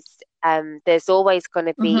 there's always going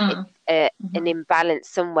to be Hmm. an Hmm. imbalance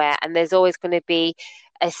somewhere, and there's always going to be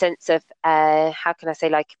a sense of how can I say,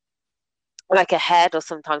 like, like a hurdle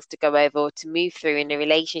sometimes to go over or to move through in a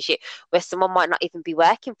relationship, where someone might not even be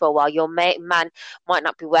working for a while. Your man might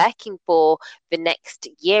not be working for the next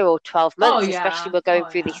year or 12 Oh months, especially yeah. we're going Oh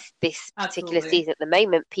through yeah. this particular Absolutely. season at the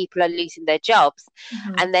moment. People are losing their jobs.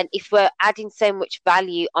 Hmm. And then if we're adding so much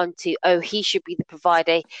value onto, oh, he should be the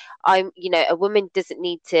provider, a woman doesn't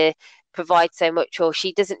need to provide so much, or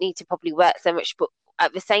she doesn't need to probably work so much, but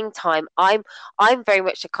at the same time, I'm very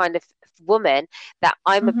much a kind of woman that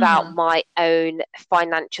I'm about Hmm. my own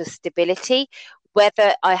financial stability.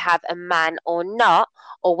 Whether I have a man or not,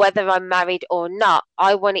 or whether I'm married or not,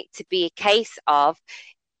 I want it to be a case of,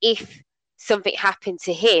 if something happened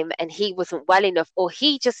to him and he wasn't well enough, or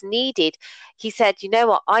he said, you know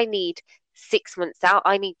what, I need 6 months out,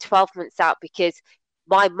 I need 12 months out, because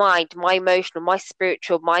my mind, my emotional, my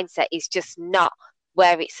spiritual mindset is just not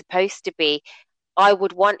where it's supposed to be. I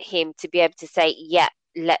would want him to be able to say, yeah,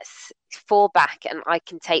 let's fall back and I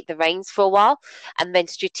can take the reins for a while, and then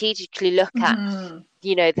strategically look at, Hmm.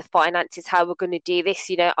 the finances, how we're going to do this.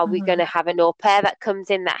 Are we going Hmm. to have an au pair that comes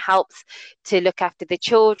in that helps to look after the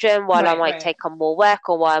children while I Right, might right. take on more work,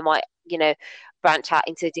 or while I might, branch out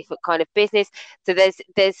into a different kind of business. So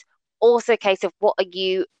there's also a case of, what are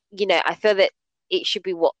you, I feel that it should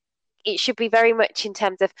be what it should be very much in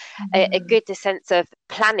terms of a Hmm. good sense of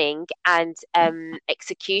planning and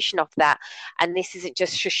execution of that. And this isn't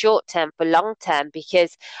just for short term, for long term,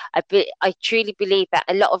 because I truly believe that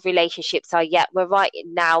a lot of relationships are, yeah, we're right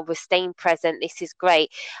now, we're staying present, this is great.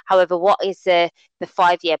 However, what is the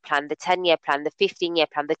 5 year plan, the 10 year plan, the 15 year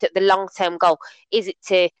plan, the long term goal? Is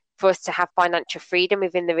it for us to have financial freedom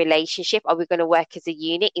within the relationship? Are we going to work as a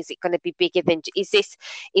unit? Is it going to be bigger than, is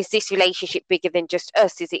this relationship bigger than just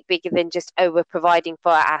us? Is it bigger than just, oh, we're providing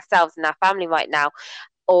for ourselves and our family right now?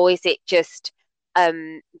 Or is it just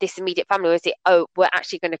this immediate family? Or is it, oh, we're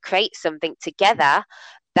actually going to create something together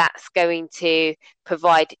that's going to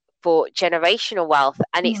provide for generational wealth?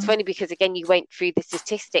 And it's Hmm. funny because, again, you went through the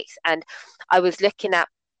statistics, and I was looking at,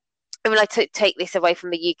 and when I take this away from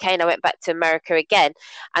the UK and I went back to America again,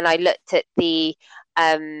 and I looked at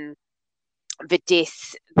um, the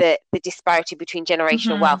disparity between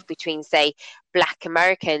generational Hmm. wealth between, say, Black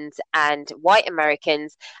Americans and white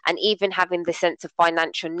Americans, and even having the sense of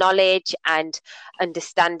financial knowledge and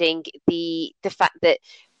understanding the fact that,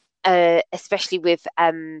 especially with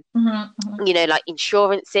Hmm. like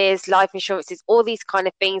insurances, life insurances, all these kind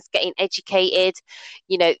of things, getting educated,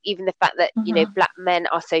 even the fact that, Hmm. black men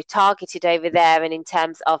are so targeted over there, and in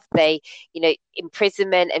terms of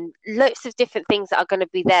imprisonment and lots of different things that are going to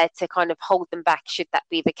be there to kind of hold them back, should that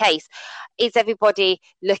be the case. Is everybody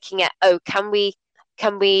looking at, oh, can we how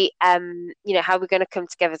are we going to come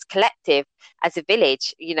together as a collective, as a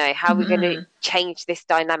village? How are we going to Hmm. change this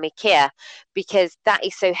dynamic here? Because that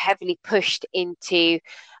is so heavily pushed into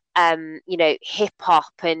hip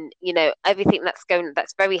hop, and everything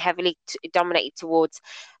that's very heavily dominated towards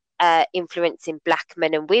influencing black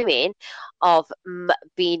men and women, of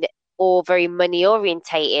being all very money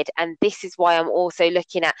orientated. And this is why I'm also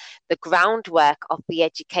looking at the groundwork of the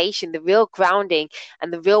education, the real grounding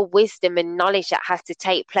and the real wisdom and knowledge that has to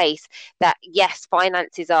take place. That, yes,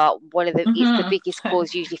 finances are it's the Hmm. biggest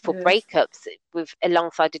cause usually It for is. breakups,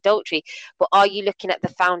 alongside adultery. But are you looking at the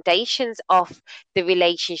foundations of the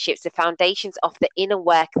relationships, the foundations of the inner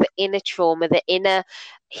work, the inner trauma, the inner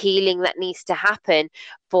healing that needs to happen,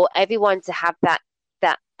 for everyone to have that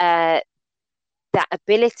uh, that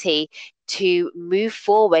ability to move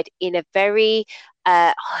forward in a very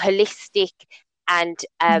holistic and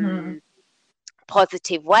Hmm.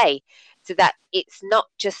 positive way, so that it's not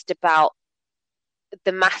just about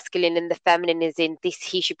the masculine and the feminine, is in this,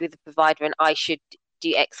 he should be the provider and I should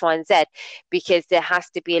do X, Y, and Z, because there has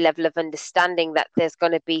to be a level of understanding that there's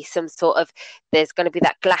going to be there's going to be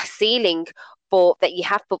that glass ceiling for that you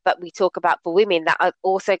have, that we talk about for women, that are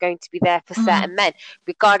also going to be there for Hmm. certain men,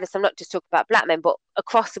 regardless. I'm not just talking about black men, but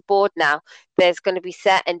across the board now, there's going to be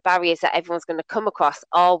certain barriers that everyone's going to come across.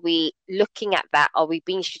 Are we looking at that? Are we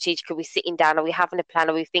being strategic? Are we sitting down? Are we having a plan?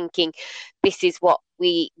 Are we thinking, this is what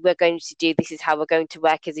we're going to do, this is how we're going to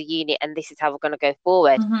work as a unit, and this is how we're going to go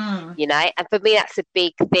forward? Hmm. And for me, that's a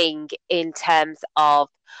big thing in terms of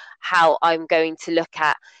how I'm going to look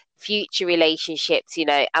at future relationships.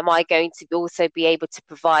 Am I going to also be able to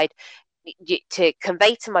provide, to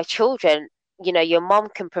convey to my children, your mom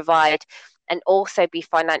can provide and also be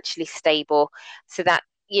financially stable, so that,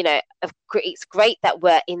 it's great that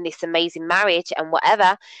we're in this amazing marriage and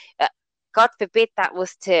whatever, God forbid that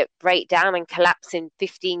was to break down and collapse in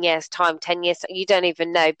 15 years time, 10 years, you don't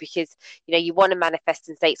even know, because you want to manifest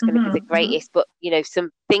and say it's going to be the greatest, but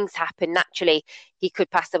some things happen naturally. He could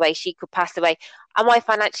pass away, she could pass away. Am I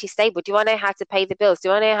financially stable? Do I know how to pay the bills?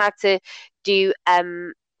 Do I know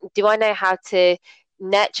how to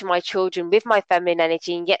nurture my children with my feminine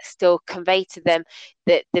energy and yet still convey to them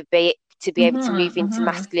to be able to move into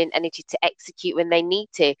masculine energy to execute when they need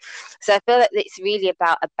to? So I feel that it's really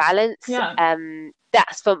about a balance.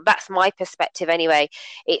 That's my perspective anyway.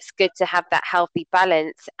 It's good to have that healthy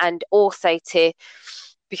balance, and also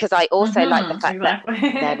because I also like the fact that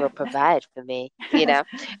men will provide for me,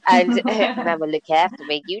 and men will look after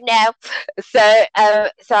me, So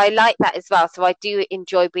I like that as well. So I do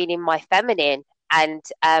enjoy being in my feminine, and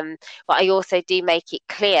but I also do make it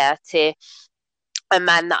clear to a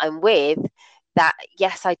man that I'm with that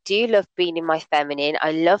yes, I do love being in my feminine.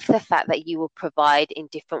 I love the fact that you will provide in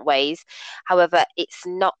different ways. However, it's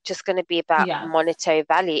not just going to be about monetary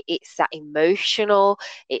value. It's that emotional,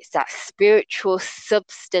 it's that spiritual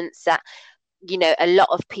substance that a lot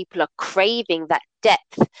of people are craving, that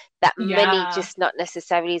depth that money just not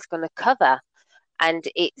necessarily is going to cover. And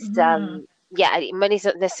it's money's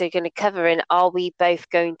not necessarily going to cover. And are we both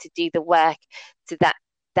going to do the work to that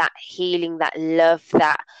healing, that love,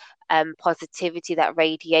 that positivity, that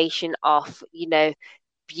radiation of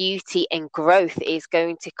beauty and growth is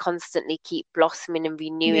going to constantly keep blossoming and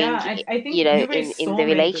renewing I think you raised in so the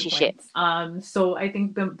many relationship. good points. So I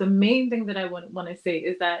think the main thing that I want to say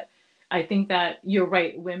is that I think that you're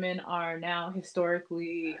right. Women are now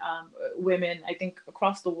historically, women, I think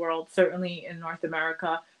across the world, certainly in North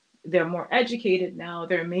America, they're more educated now.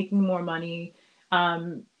 They're making more money.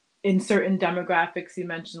 In certain demographics, you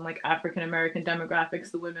mentioned like African American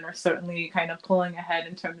demographics, the women are certainly kind of pulling ahead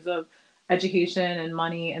in terms of education and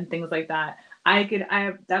money and things like that.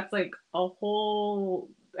 That's like a whole,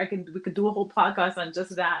 we could do a whole podcast on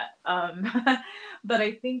just that. But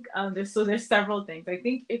I think there's several things. I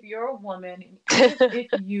think if you're a woman,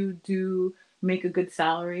 if you do make a good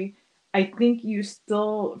salary, I think you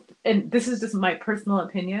still, and this is just my personal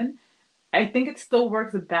opinion, I think it still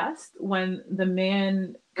works best when the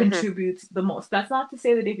man contributes the most. That's not to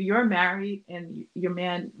say that if you're married and your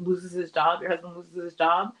man loses his job, your husband loses his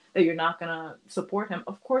job, that you're not going to support him.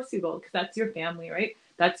 Of course you will, because that's your family, right?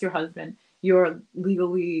 That's your husband. You're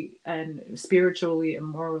legally and spiritually and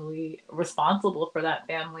morally responsible for that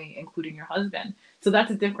family, including your husband. So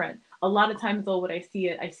that's different. A lot of times, though, I see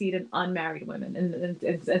it in unmarried women.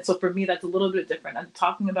 And so for me, that's a little bit different. I'm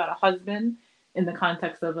talking about a husband in the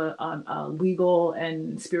context of a legal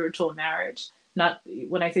and spiritual marriage. Not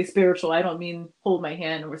when I say spiritual, I don't mean hold my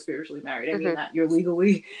hand and we're spiritually married. I mean that you're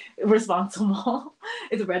legally responsible.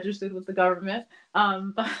 It's registered with the government.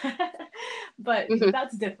 But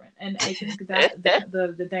that's different. And I think that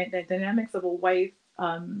the dynamics of a wife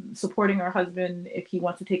supporting her husband if he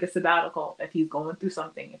wants to take a sabbatical, if he's going through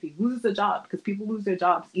something, if he loses a job, because people lose their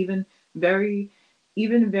jobs, even very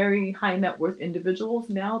high net worth individuals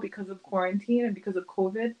now because of quarantine and because of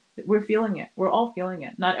COVID, we're feeling it. We're all feeling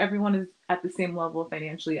it. Not everyone is at the same level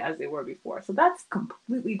financially as they were before. So that's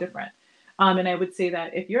completely different. And I would say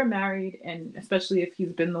that if you're married, and especially if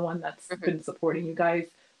he's been the one that's been supporting you guys,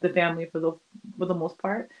 the family for the most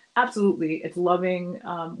part, absolutely, it's loving,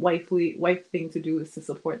 wife thing to do is to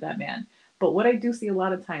support that man. But what I do see a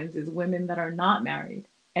lot of times is women that are not married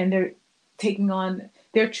and they're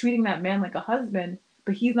treating that man like a husband,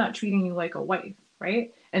 but he's not treating you like a wife,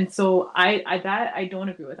 right? And so I don't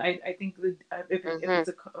agree with. I think that if it's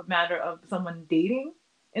a matter of someone dating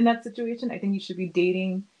in that situation, I think you should be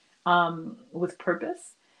dating with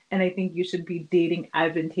purpose, and I think you should be dating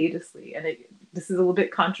advantageously. And this is a little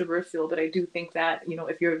bit controversial, but I do think that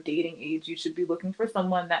if you're of dating age, you should be looking for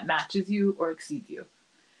someone that matches you or exceeds you.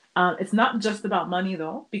 It's not just about money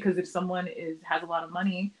though, because if someone has a lot of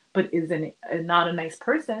money but is not a nice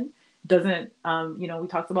person, doesn't we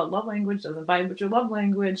talked about love language, doesn't vibe with your love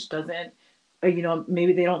language, doesn't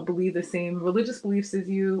maybe they don't believe the same religious beliefs as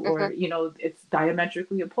you, or it's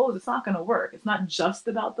diametrically opposed, it's not going to work. It's not just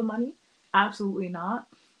about the money, absolutely not.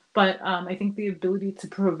 But I think the ability to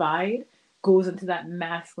provide goes into that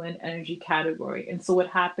masculine energy category. And so what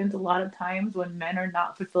happens a lot of times when men are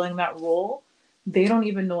not fulfilling that role, they don't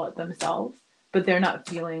even know it themselves, but they're not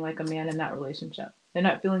feeling like a man in that relationship. They're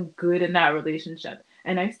not feeling good in that relationship.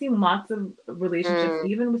 And I've seen lots of relationships,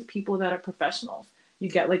 even with people that are professionals. You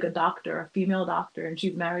get like a doctor, a female doctor, and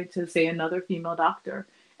she's married to, say, another female doctor.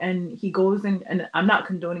 And he goes and I'm not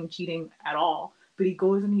condoning cheating at all, but he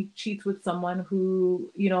goes and he cheats with someone who,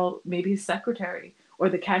 maybe his secretary or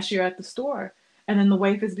the cashier at the store. And then the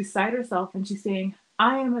wife is beside herself and she's saying,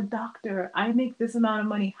 I am a doctor. I make this amount of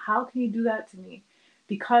money. How can you do that to me?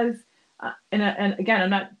 Because, and again, I'm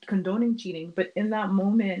not condoning cheating, but in that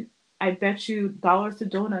moment, I bet you dollars to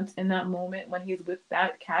donuts in that moment when he's with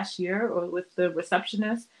that cashier or with the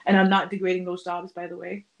receptionist, and I'm not degrading those jobs, by the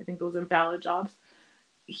way. I think those are valid jobs.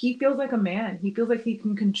 He feels like a man. He feels like he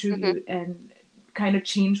can Mm-hmm. contribute and kind of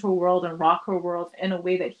change her world and rock her world in a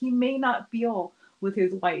way that he may not feel with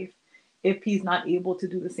his wife if he's not able to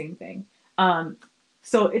do the same thing. Um,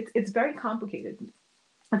 so it's very complicated.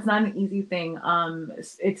 It's not an easy thing.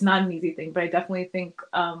 It's not an easy thing, but I definitely think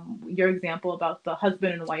your example about the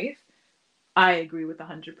husband and wife, I agree with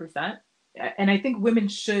 100%. And I think women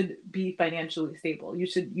should be financially stable. You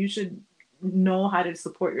should know how to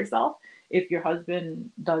support yourself if your husband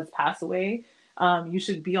does pass away. You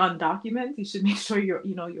should be on documents. You should make sure your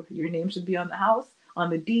name should be on the house, on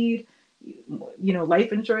the deed,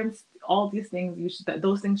 life insurance, all these things.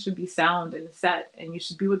 Those things should be sound and set, and you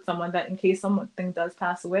should be with someone that in case something does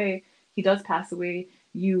pass away, he does pass away,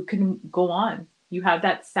 you can go on. You have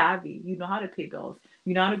that savvy. You know how to pay bills.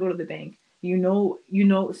 You know how to go to the bank.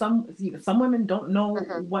 Some women don't know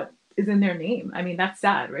Mm-hmm. what is in their name. I mean, that's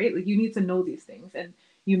sad, right? Like you need to know these things. And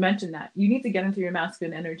you mentioned that you need to get into your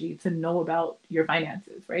masculine energy to know about your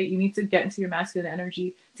finances, right? You need to get into your masculine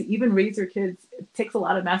energy to even raise your kids. It takes a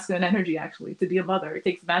lot of masculine energy actually to be a mother. It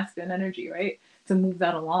takes masculine energy, right, to move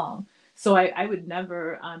that along. So I would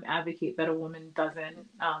never advocate that a woman doesn't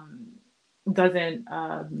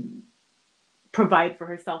provide for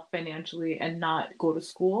herself financially and not go to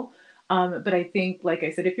school. But I think, like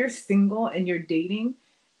I said, if you're single and you're dating,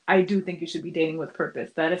 I do think you should be dating with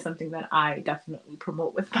purpose. That is something that I definitely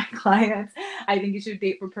promote with my clients. I think you should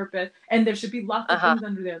date for purpose. And there should be lots of Uh-huh. things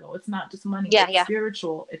under there, though. It's not just money, Yeah, it's yeah.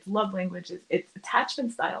 spiritual, it's love languages, it's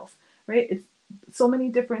attachment styles, right? It's so many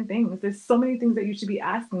different things. There's so many things that you should be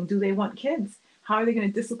asking. Do they want kids? How are they going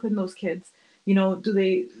to discipline those kids?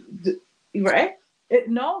 Right?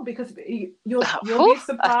 No, because you'll Whew, be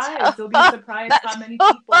surprised. You'll be surprised how many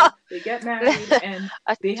people they get married and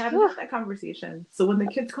they haven't Whew. had that conversation. So when the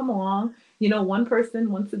kids come along, one person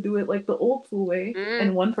wants to do it like the old school way, Mm,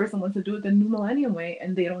 and one person wants to do it the new millennium way,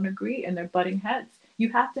 and they don't agree, and they're butting heads. You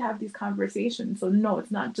have to have these conversations. So no,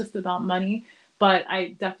 it's not just about money, but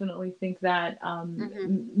I definitely think that mm-hmm.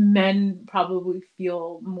 men probably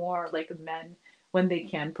feel more like men when they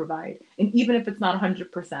can provide. And even if it's not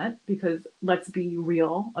 100%, because let's be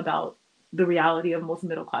real about the reality of most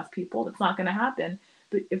middle class people, it's not going to happen.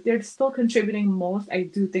 But if they're still contributing most, I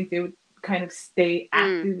do think they would kind of stay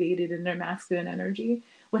Mm, activated in their masculine energy.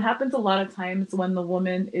 What happens a lot of times when the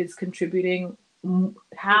woman is contributing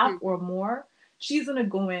half mm-hmm. or more, she's going to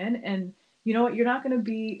go in and you know what, you're not going to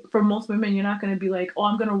be, for most women, you're not going to be like, oh,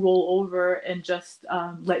 I'm going to roll over and just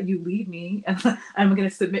let you lead me and I'm going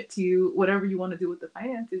to submit to you whatever you want to do with the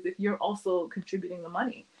finances if you're also contributing the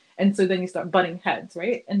money. And so then you start butting heads,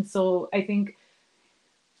 right? And so I think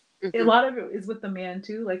a Mm-hmm. lot of it is with the man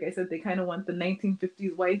too. Like I said, they kind of want the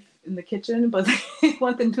 1950s wife in the kitchen, but they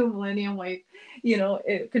want the new millennium wife,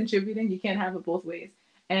 contributing. You can't have it both ways.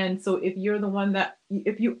 And so if you're the one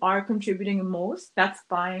if you are contributing most, that's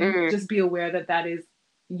fine. Mm. Just be aware that is,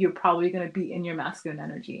 you're probably going to be in your masculine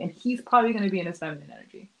energy and he's probably going to be in his feminine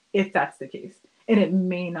energy if that's the case. And it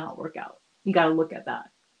may not work out. You got to look at that.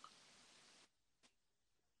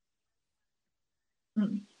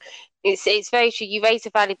 Mm. It's very true. You raise a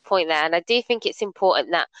valid point there, and I do think it's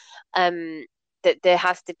important um that there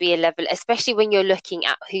has to be a level, especially when you're looking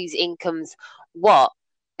at whose income's what,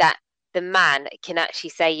 that the man can actually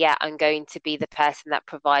say, yeah, I'm going to be the person that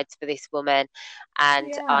provides for this woman,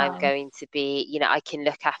 and I'm Yeah. going to be, I can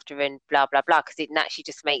look after her and blah blah blah, because it naturally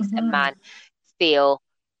just makes a Mm-hmm. man feel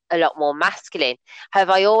a lot more masculine.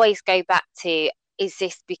 However, I always go back to, is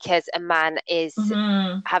this because a man is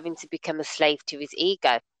Mm-hmm. having to become a slave to his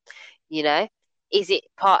ego? you know is it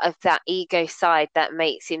part of that ego side that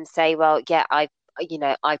makes him say, well, yeah, I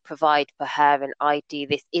provide for her and I do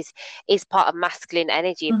this? Is part of masculine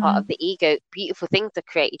energy, part of Mm-hmm. the ego. Beautiful things are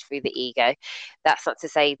created through the ego. That's not to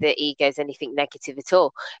say the ego is anything negative at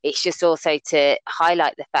all. It's just also to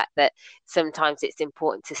highlight the fact that sometimes it's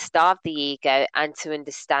important to starve the ego and to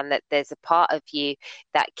understand that there's a part of you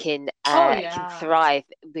that Oh can yeah. thrive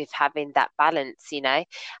with having that balance,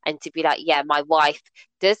 and to be like, yeah, my wife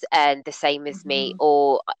does earn the same as me, Mm-hmm.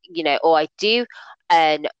 or I do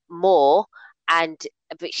earn more, and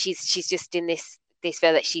but she's just in this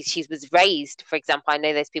feel that she was raised. For example, I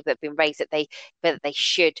know there's people that have been raised that they feel that they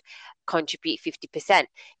should contribute 50%.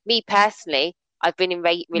 Me personally, I've been in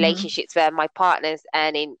Mm-hmm. relationships where my partner's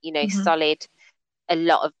earning, Mm-hmm. solid, a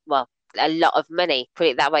lot of, well, a lot of money, put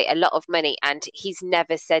it that way, a lot of money, and he's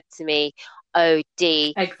never said to me, oh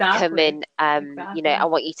D, come Exactly. in, you know, I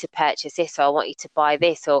want you to purchase this, or I want you to buy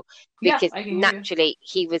this, or Yeah, because I can hear you. naturally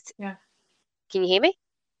he was. Yeah. Can you hear me?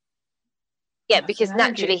 Yeah, because Masculine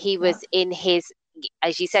naturally energy. he Yeah. was in his,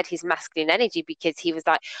 as you said, his masculine energy, because he was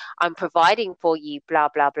like, I'm providing for you, blah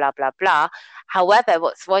blah blah blah blah. However,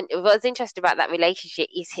 what's interesting about that relationship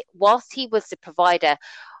is whilst he was the provider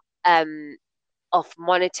of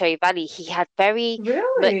monetary value, he had very Really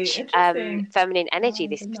much interesting. feminine energy, I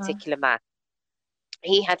this did not. particular man.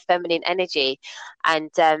 He had feminine energy, and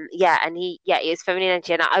it was feminine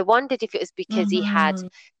energy, and I wondered if it was because he had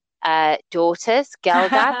Mm-hmm. daughters, girl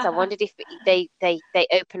dads. I wondered if they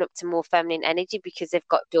open up to more feminine energy because they've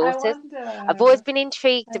got I daughters. I've always wonder. been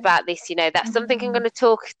intrigued I, about this. You know, that's something I'm mm-hmm. going to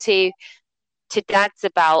talk to dads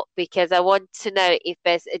about, because I want to know if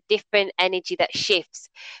there's a different energy that shifts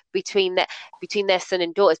between their son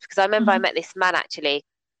and daughters. Because I remember I Mm-hmm. met this man actually.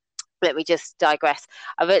 Let me just digress.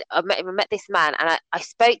 I met this man, and I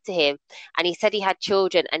spoke to him, and he said he had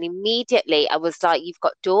children, and immediately I was like, "You've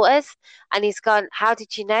got daughters?" And he's gone, "How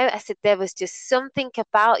did you know?" I said, "There was just something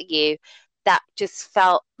about you that just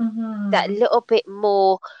felt that Mm-hmm. little bit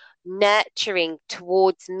more nurturing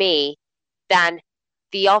towards me than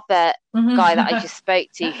the other guy that I Mm-hmm. just spoke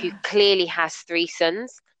to, who clearly has three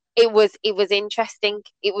sons." It was interesting.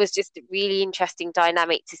 It was just a really interesting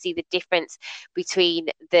dynamic to see the difference between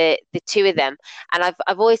the two of them. And I've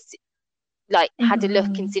always like had a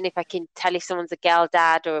look and Mm-hmm. seen if I can tell if someone's a girl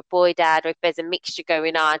dad or a boy dad, or if there's a mixture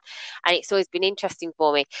going on. And it's always been interesting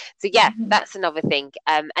for me. So yeah, Mm-hmm. that's another thing.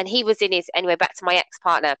 And he was in his, anyway, back to my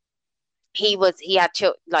ex-partner. He had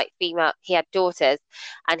like female, he had daughters,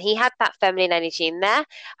 and he had that feminine energy in there.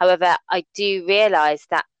 However, I do realize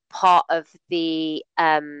that part of him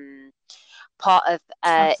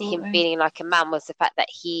Absolutely. feeling like a man was the fact that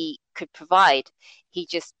he could provide. He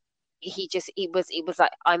just he just it was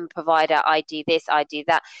like, I'm a provider, I do this, I do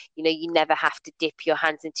that. You know, you never have to dip your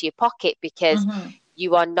hands into your pocket, because Mm-hmm.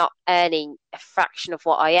 you are not earning a fraction of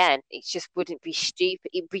what I earn. It just wouldn't be stupid.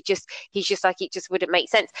 It'd be just, he's just like, it just wouldn't make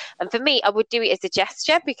sense. And for me, I would do it as a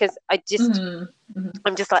gesture, because Mm-hmm. Mm-hmm.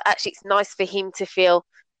 I'm just like, actually, it's nice for him to feel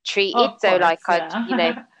treated. Of So like, course, I'd,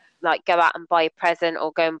 yeah. like go out and buy a present,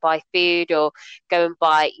 or go and buy food, or go and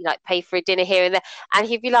buy, like, pay for a dinner here and there. And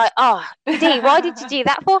he'd be like, "Oh, Dee, why did you do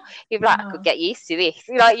that for?" He'd be like, "I could Uh-huh. get used to this."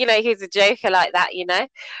 Like, he's a joker like that,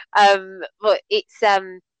 But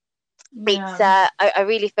Yeah. I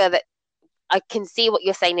really feel that I can see what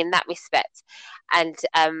you're saying in that respect. And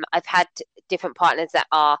I've had different partners that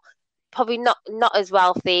are probably not as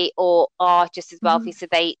wealthy, or are just as wealthy, Mm-hmm. so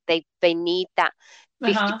they need that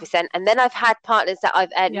Uh-huh. 50%. And then I've had partners that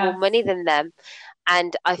I've earned more Yes. money than them,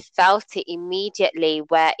 and I felt it immediately,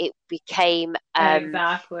 where it became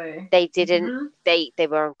Exactly. they didn't Mm-hmm. they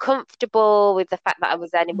were uncomfortable with the fact that I was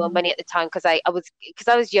earning more Mm-hmm. money at the time, because I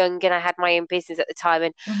was young and I had my own business at the time.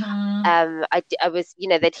 And Mm-hmm. I was,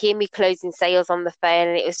 they'd hear me closing sales on the phone,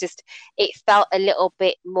 and it felt a little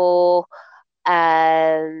bit more,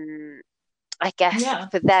 I guess Yeah.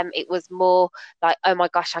 for them, it was more like, oh my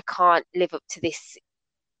gosh, I can't live up to this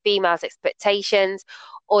female's expectations.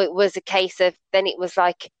 Or it was a case of, then it was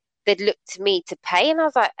like, they'd look to me to pay, and I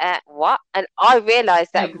was like, what? And I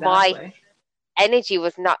realized that my Exactly. energy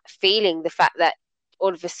was not feeling the fact that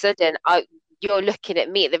all of a sudden you're looking at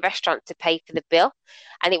me at the restaurant to pay for the bill,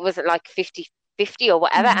 and it wasn't like 50-50 or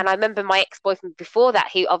whatever. Mm-hmm. And I remember my ex-boyfriend before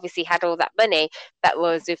that, who obviously had all that money, that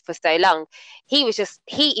was with for so long, he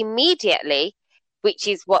immediately, which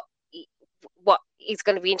is what is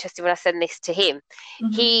going to be interesting when I send this to him.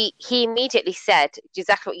 Mm-hmm. He immediately said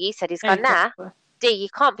exactly what you said. He's gone, nah, Exactly. D, you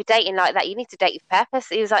can't be dating like that. You need to date with purpose.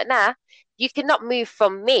 He was like, nah, you cannot move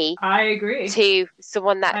from me I agree. to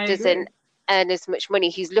someone that I doesn't agree. earn as much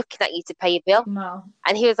money, who's looking at you to pay a bill. No.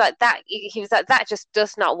 And he was like, that just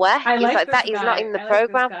does not work. I He was like like, this that is not guy. in the I like this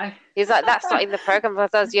program. guy. He was like, that's not in the program.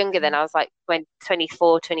 Because I was younger then, I was like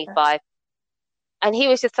 24, 25. And he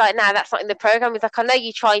was just like, nah, that's not in the program. He's like, I know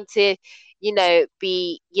you're trying to,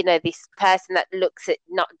 be, this person that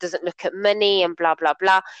doesn't look at money and blah, blah,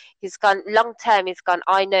 blah. He's gone long term. He's gone,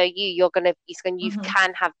 I know you Mm-hmm.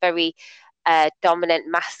 can have very dominant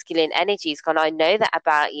masculine energy. He's gone, I know that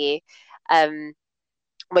about you. Um,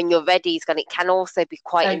 when you're ready, it can also be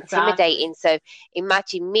quite Exactly. intimidating. So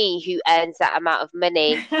imagine me, who earns that amount of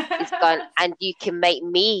money, is gone, and you can make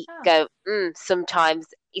me Yeah. go, sometimes.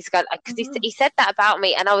 He's gone, because Mm-hmm. he said that about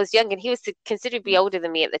me, and I was young, and he was considerably older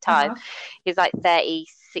than me at the time. Uh-huh. He's like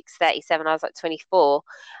 36, 37. I was like 24.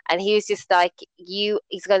 And he was just like,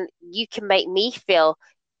 he's gone, you can make me feel,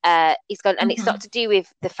 he's gone, and it's Mm-hmm. not to do with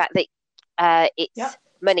the fact that Yep. it's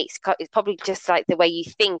money. It's probably just like the way you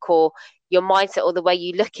think, or your mindset or the way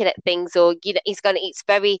you're looking at things, or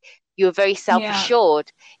you're very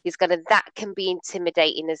self-assured. That can be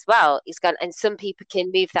intimidating as well. And some people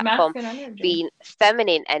can move that from being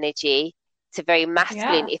feminine energy to very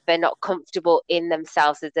masculine if they're not comfortable in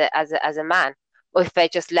themselves as a man, or if they're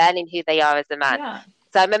just learning who they are as a man.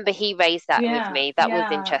 So I remember he raised that with me. That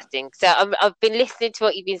was interesting. So I've been listening to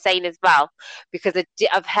what you've been saying as well, because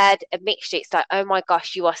I've heard a mixture. It's like, oh my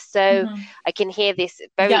gosh, you are so, I can hear this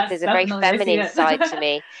there's a very feminine side to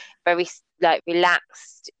me, very like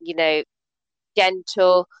relaxed,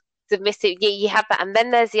 gentle, submissive. You have that. And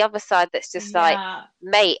then there's the other side that's just like,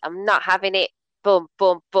 mate, I'm not having it. Boom,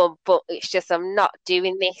 boom, boom, boom. It's just, I'm not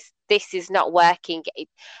doing this. This is not working.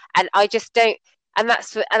 And I just don't, and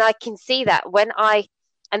I can see that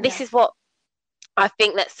and this is what I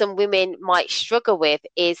think that some women might struggle with,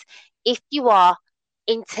 is if you are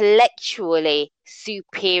intellectually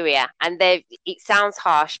superior, and it sounds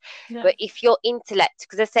harsh, but if your intellect,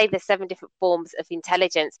 because I say there's 7 different forms of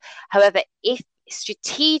intelligence, however, if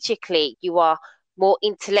strategically you are more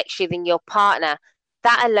intellectually than your partner,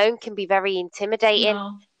 that alone can be very intimidating.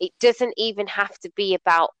 It doesn't even have to be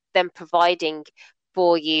about them providing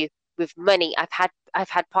for you with money. I've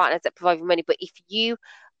had partners that provide money, but if you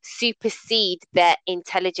supersede their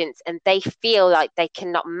intelligence and they feel like they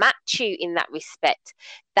cannot match you in that respect,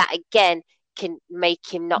 that again can make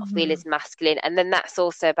him not feel as masculine. And then that's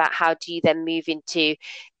also about how do you then move into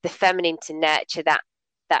the feminine to nurture that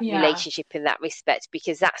relationship in that respect,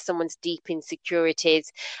 because that's someone's deep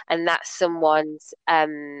insecurities, and that's someone's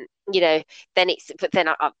then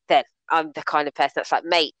I'm the kind of person that's like,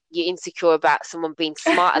 mate, you're insecure about someone being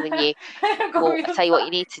smarter than you. Well, I tell you what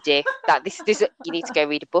you need to do. Like this you need to go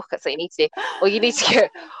read a book. That's what you need to do. Or you need to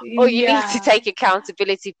need to take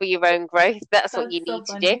accountability for your own growth. That's what you need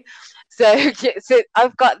to do. So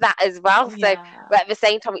I've got that as well. So but at the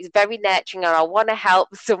same time, it's very nurturing, and I want to help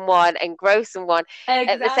someone and grow someone.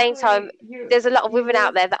 At the same time, there's a lot of women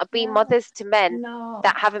out there that are being mothers to men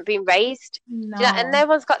that haven't been raised. And no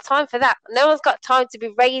one's got time for that. No one's got time to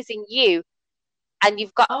be raising you. And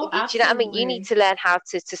you've got, do you know what I mean? You need to learn how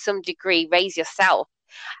to some degree, raise yourself.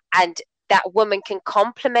 And that woman can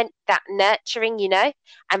complement that nurturing,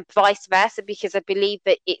 and vice versa, because I believe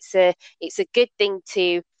that it's a good thing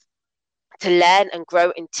to learn and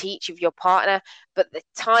grow and teach with your partner. But the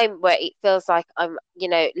time where it feels like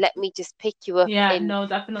let me just pick you up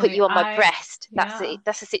and put you on my breast, that's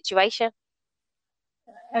a situation.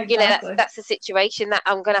 Exactly. That's a situation that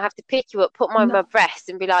I'm gonna have to pick you up, put on my breast,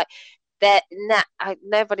 and be like,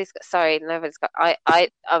 nobody's got.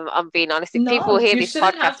 I'm being honest. If people hear this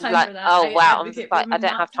podcast, and like, oh wow, I'm just like, I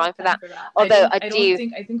don't have time for that. Although I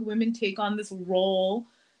think women take on this role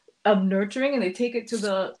of nurturing, and they take it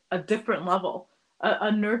to a different level.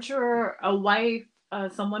 A nurturer, a wife,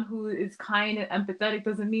 someone who is kind and empathetic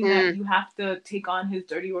doesn't mean that you have to take on his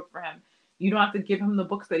dirty work for him. You don't have to give him the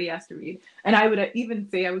books that he has to read. And I would even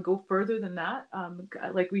say I would go further than that.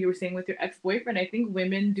 Like we were saying with your ex-boyfriend, I think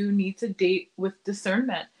women do need to date with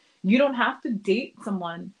discernment. You don't have to date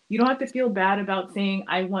someone. You don't have to feel bad about saying,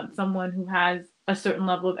 I want someone who has a certain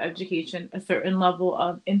level of education, a certain level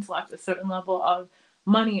of intellect, a certain level of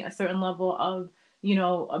money, a certain level of,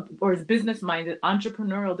 or is business-minded,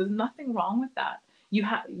 entrepreneurial. There's nothing wrong with that.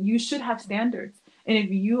 You should have standards. And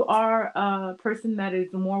if you are a person that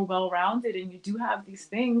is more well-rounded and you do have these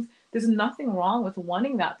things, there's nothing wrong with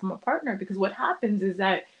wanting that from a partner, because what happens is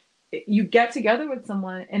that you get together with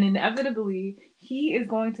someone and inevitably he is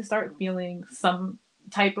going to start feeling some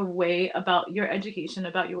type of way about your education,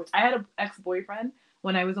 about your... I had an ex-boyfriend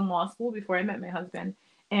when I was in law school before I met my husband,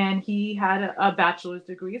 and he had a bachelor's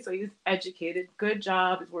degree, so he was educated, good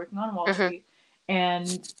job, is working on Wall Street,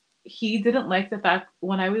 and he didn't like the fact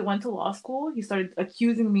when I went to law school, he started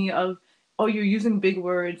accusing me of, oh, you're using big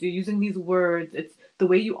words, you're using these words, it's the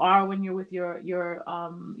way you are when you're with your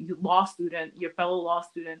law student, your fellow law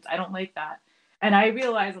students. I don't like that. And I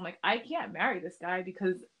realized, I'm like, I can't marry this guy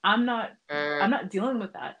because I'm not dealing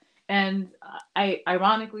with that. And I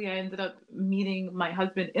ended up meeting my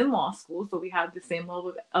husband in law school, so we had the same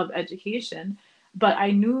level of education, but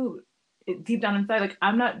I knew deep down inside, like,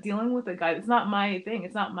 I'm not dealing with a guy. It's not my thing.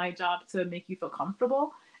 It's not my job to make you feel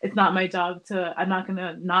comfortable. It's not my job I'm not going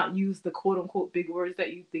to not use the quote unquote big words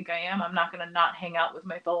that you think I am. I'm not going to not hang out with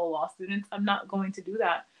my fellow law students. I'm not going to do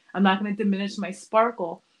that. I'm not going to diminish my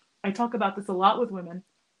sparkle. I talk about this a lot with women.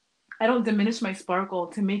 I don't diminish my sparkle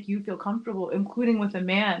to make you feel comfortable, including with a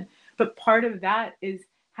man. But part of that is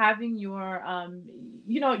having your,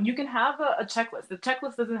 you can have a checklist. The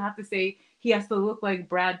checklist doesn't have to say he has to look like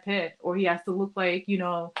Brad Pitt or he has to look like,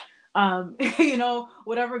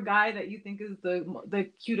 whatever guy that you think is the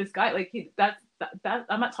cutest guy, like that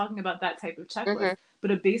I'm not talking about that type of checklist, Mm-hmm.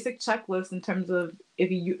 but a basic checklist in terms of if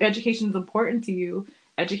education is important to you,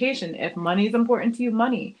 education. If money is important to you,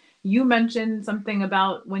 money. You mentioned something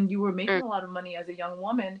about when you were making Mm, a lot of money as a young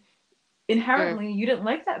woman, mm, inherently you didn't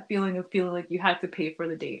like that feeling of feeling like you had to pay for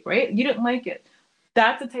the date, right? You didn't like it.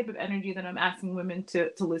 That's the type of energy that I'm asking women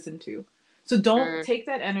to listen to. So don't mm, take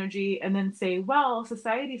that energy and then say, well,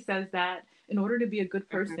 society says that in order to be a good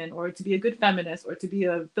mm-hmm. person or to be a good feminist or to be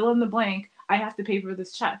a fill in the blank, I have to pay for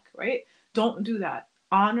this check, right? Don't do that.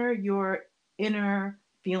 Honor your inner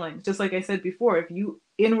feelings. Just like I said before, if you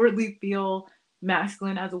inwardly feel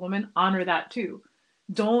masculine as a woman, honor that too.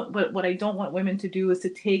 Don't, but what I don't want women to do is to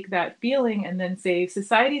take that feeling and then say,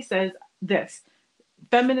 society says this,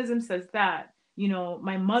 feminism says that,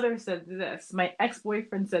 my mother said this, my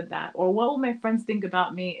ex-boyfriend said that, or what will my friends think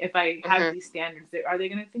about me if I have Mm-hmm. these standards? Are they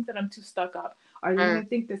going to think that I'm too stuck up? Are they going Mm, to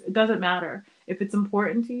think this? It doesn't matter. If it's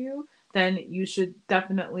important to you, then you should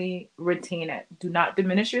definitely retain it. Do not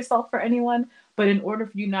diminish yourself for anyone, but in order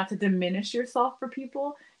for you not to diminish yourself for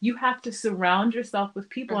people, you have to surround yourself with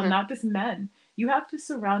people, and mm-hmm. not just men. You have to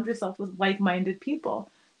surround yourself with like-minded people.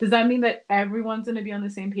 Does that mean that everyone's going to be on the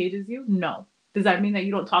same page as you? No. Does that mean that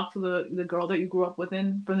you don't talk to the girl that you grew up with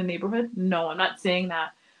from the neighborhood? No, I'm not saying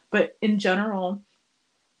that. But in general,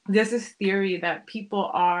 there's this theory that people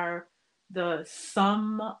are the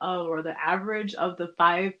sum of, or the average of the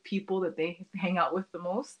 5 people that they hang out with the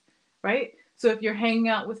most, right? So if you're hanging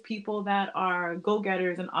out with people that are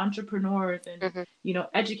go-getters and entrepreneurs and Mm-hmm.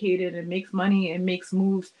 educated and makes money and makes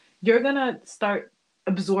moves, you're gonna start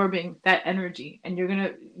absorbing that energy, and you're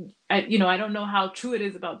gonna, I don't know how true it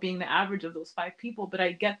is about being the average of those 5 people, but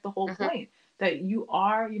I get the whole Mm-hmm. point that you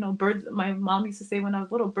are, birds. My mom used to say when I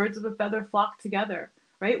was little, birds of a feather flock together,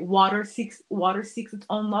 right? Water seeks its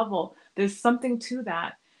own level. There's something to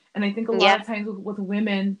that. And I think a lot Yeah. of times with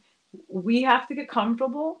women, we have to get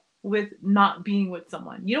comfortable with not being with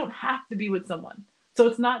someone. You don't have to be with someone. So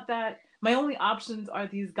it's not that my only options are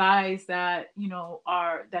these guys that,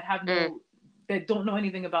 are that have Mm, no that don't know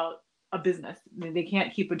anything about a business. I mean, they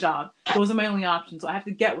can't keep a job. Those are my only options. So I have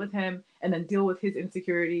to get with him and then deal with his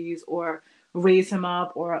insecurities, or raise him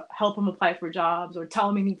up, or help him apply for jobs, or tell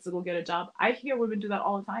him he needs to go get a job. I hear women do that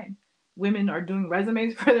all the time. Women are doing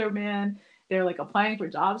resumes for their man. They're like applying for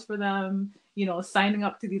jobs for them, signing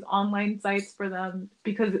up to these online sites for them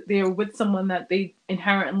because they're with someone that they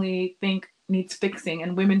inherently think needs fixing.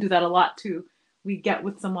 And women do that a lot too. We get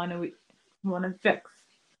with someone and we want to fix.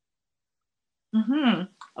 Mm-hmm.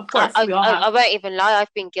 Of I, course, I, we all I have. I won't even lie.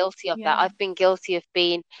 I've been guilty of that. Yeah. I've been guilty of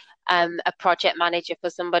being a project manager for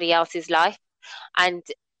somebody else's life, and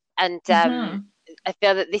and Mm-hmm. I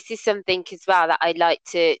feel that this is something as well that I like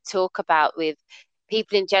to talk about with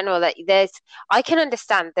people in general. That I can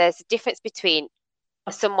understand there's a difference between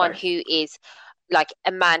Of someone course. who is like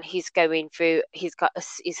a man who's going through a spell of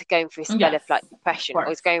Yes. like Of depression, or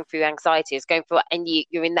he's course. going through anxiety, is going through, and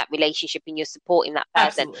you're in that relationship and you're supporting that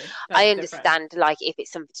person. Absolutely. I That's different. understand, like, if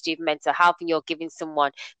it's something to do with mental health and you're giving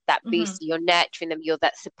someone that Mm-hmm. boost, you're nurturing them, you're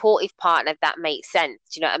that supportive partner, that makes sense.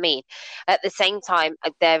 Do you know what I mean? At the same time,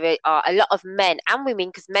 there are a lot of men and women,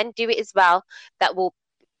 because men do it as well, that will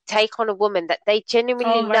take on a woman that they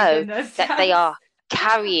genuinely Oh my know goodness. that they Yes. are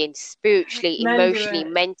carrying spiritually, Men do emotionally,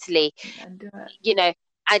 it. mentally, Men do it. you know,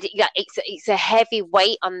 and yeah, it's a heavy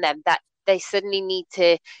weight on them that they suddenly need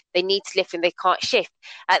to lift, and they can't shift.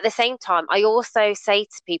 At the same time, I also say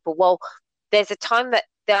to people, well, there's a time that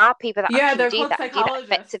there are people that Yeah, actually they're do called that and do that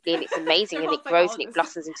psychologists. effectively, and it's amazing, They're and it called grows and it psychologists.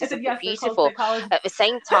 blossoms into I said something yes, they're called beautiful. psychologists. At the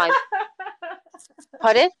same time,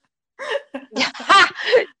 pardon?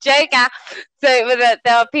 Joker. So but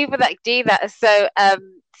there are people that do that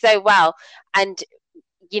so well, and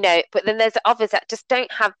but then there's others that just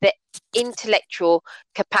don't have the intellectual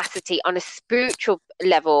capacity on a spiritual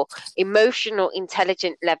level, emotional,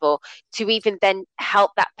 intelligent level, to even then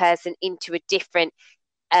help that person into a different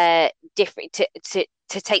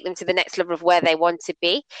to take them to the next level of where they want to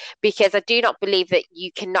be. Because I do not believe that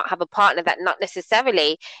you cannot have a partner that not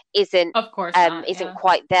necessarily isn't Of course not. isn't Yeah.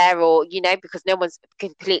 quite there, or because no one's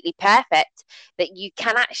completely perfect, that you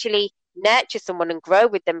can actually nurture someone and grow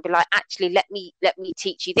with them, be like, actually, let me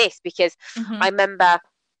teach you this. Because I Mm-hmm. remember,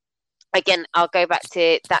 again, I'll go back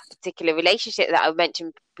to that particular relationship that I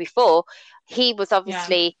mentioned before. He was Yeah.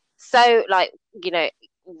 obviously so, like,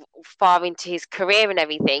 far into his career and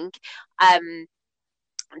everything, um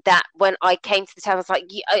that when I came to the table, I was like,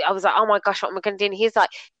 I was like, oh my gosh, what am I going to do? And he's like,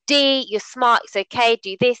 D, you're smart, it's okay,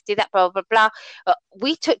 do this, do that, blah blah blah.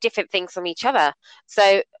 We took different things from each other,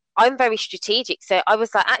 so I'm very strategic. So I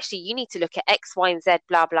was like, actually, you need to look at X, Y, and Z,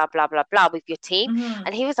 blah, blah, blah, blah, blah, with your team. Mm-hmm.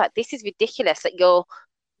 And he was like, this is ridiculous that you're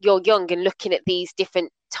young and looking at these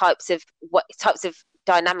different types of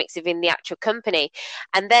dynamics within the actual company.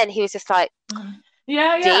 And then he was just like,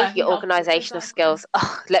 yeah, your organizational skills,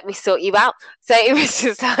 let me sort you out. So it was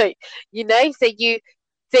just like,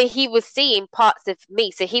 so he was seeing parts of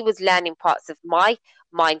me, so he was learning parts of my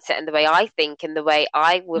mindset and the way I think and the way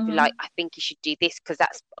I would be like, I think you should do this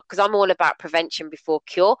because I'm all about prevention before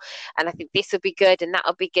cure, and I think this will be good and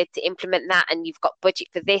that'll be good to implement that, and you've got budget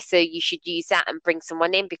for this, so you should use that and bring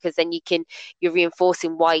someone in, because then you're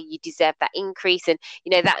reinforcing why you deserve that increase, and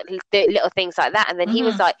that the little things like that. And then he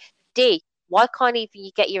was like, D, why can't even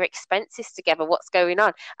you get your expenses together? What's going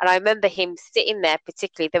on? And I remember him sitting there,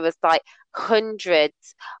 particularly, there was like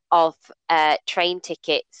hundreds of train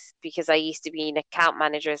tickets, because I used to be an account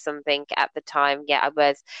manager or something at the time. Yeah, I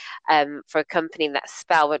was, for a company in that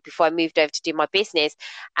spell before I moved over to do my business.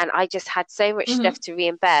 And I just had so much stuff to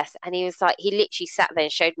reimburse. And he was like, he literally sat there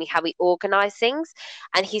and showed me how he organized things.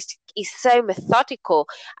 And he's so methodical.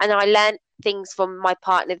 And I learned things from my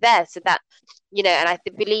partner there, so that and I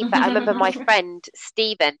believe that. I remember my friend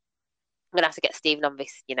Stephen, I'm gonna have to get Stephen on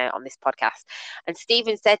this on this podcast, and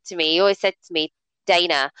Stephen he always said to me,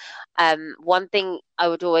 Dana, one thing I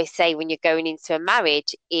would always say when you're going into a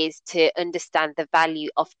marriage is to understand the value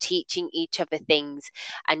of teaching each other things,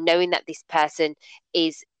 and knowing that this person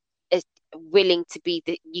is willing to be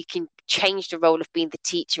you can change the role of being the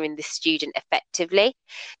teacher and the student effectively,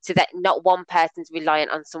 so that not one person's reliant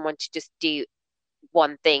on someone to just do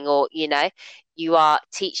one thing, or you are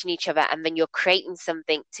teaching each other, and then you're creating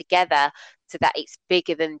something together, so that it's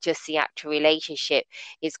bigger than just the actual relationship.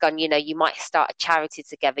 It's gone, you might start a charity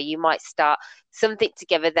together, you might start something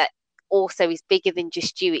together that also is bigger than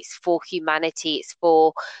just you. It's for humanity, it's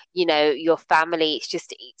for your family. It's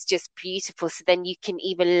just beautiful. So then you can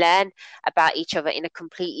even learn about each other in a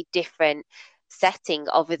completely different setting,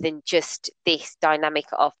 other than just this dynamic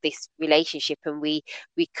of this relationship, and we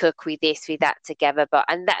cook, we this, we that together.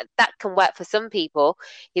 And that can work for some people.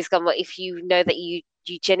 He's gone, well, if you know that you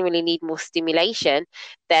genuinely need more stimulation,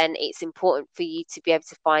 then it's important for you to be able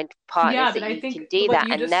to find partners that you can do that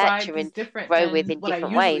and nurture and grow with in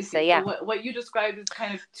different ways. So yeah, what you described is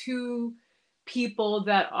kind of two people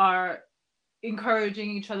that are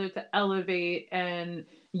encouraging each other to elevate, and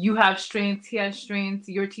you have strengths, he has strengths,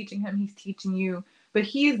 you're teaching him, he's teaching you. But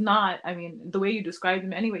he's not, I mean, the way you described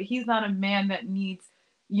him anyway, he's not a man that needs,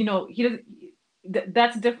 he doesn't,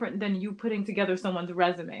 that's different than you putting together someone's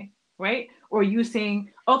resume, right? Or you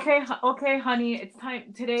saying, okay, honey, it's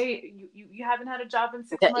time today. You haven't had a job in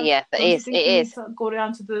 6 months. Yeah, it is. To go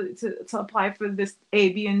down to apply for this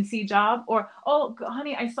A, B, and C job. Or, oh,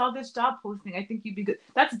 honey, I saw this job posting, I think you'd be good.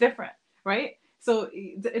 That's different, right? So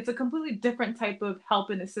it's a completely different type of help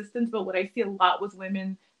and assistance. But what I see a lot with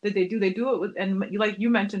women that they do it with, and like you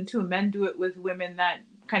mentioned too, men do it with women that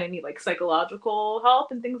kind of need like psychological help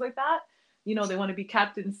and things like that. They want to be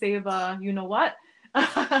Captain Save, what.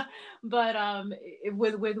 But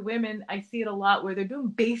with women, I see it a lot where they're doing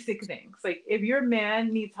basic things. Like if your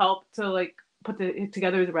man needs help to like put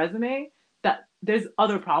together his resume, that there's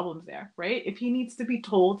other problems there, right? If he needs to be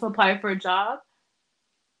told to apply for a job,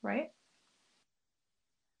 right?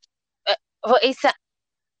 What is that?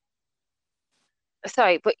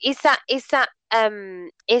 Sorry, but is that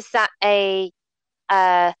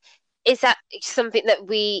something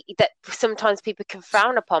that sometimes people can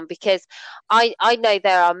frown upon? Because I know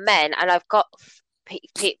there are men, and I've got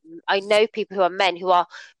I know people who are men who are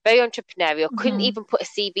very entrepreneurial, couldn't even put a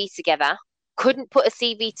CV together,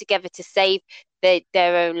 to save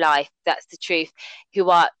their own life. That's the truth. Who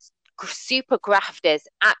are super grafters,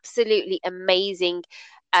 absolutely amazing,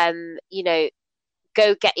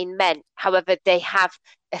 go-getting men. However, they have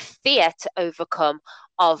a fear to overcome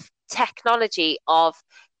of technology,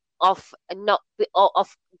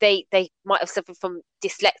 they might have suffered from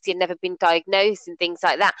dyslexia, never been diagnosed, and things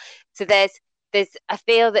like that. So I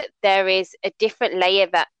feel that there is a different layer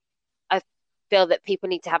that I feel that people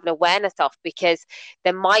need to have an awareness of, because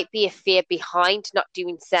there might be a fear behind not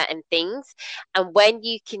doing certain things. And when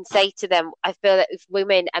you can say to them, I feel that if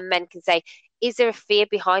women and men can say, is there a fear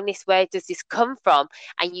behind this? Where does this come from?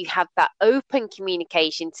 And you have that open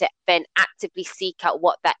communication to then actively seek out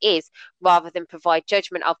what that is, rather than provide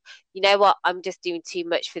judgment of, you know what, I'm just doing too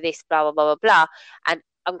much for this, blah, blah, blah, blah, blah, and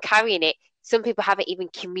I'm carrying it. Some people haven't even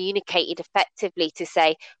communicated effectively to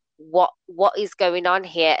say what is going on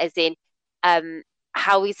here, as in,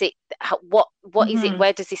 how is it, what is it,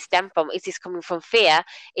 where does this stem from? Is this coming from fear?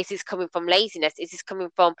 Is this coming from laziness? Is this coming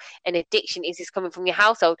from an addiction? Is this coming from your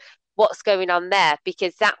household? what's going on there,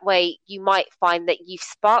 because that way you might find that you've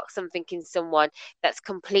sparked something in someone that's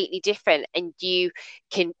completely different, and you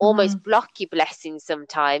can Mm-hmm. almost block your blessings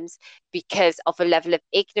sometimes because of a level of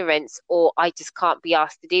ignorance, or I just can't be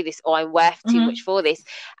asked to do this, or I'm worth too Mm-hmm. much for this,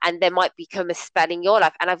 and there might become a spell in your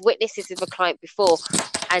life. And I've witnessed this with a client before,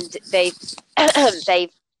 and they've they've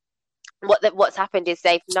what's happened is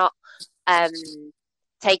they've not um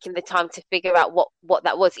taken the time to figure out what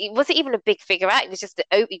that was. It wasn't even a big figure out. It was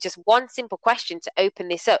just one simple question to open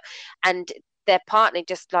this up, and their partner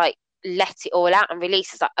just like let it all out and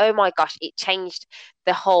release. It's like, oh my gosh, it changed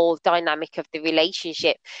the whole dynamic of the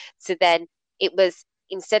relationship. So then it was,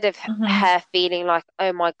 instead of Mm-hmm. her feeling like,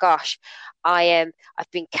 oh my gosh, I've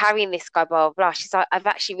been carrying this guy, blah blah blah. She's like, I've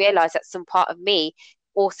actually realized that some part of me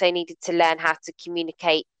also needed to learn how to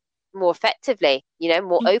communicate more effectively,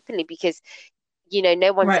 more openly, because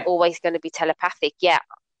no one's Right. always going to be telepathic. Yeah,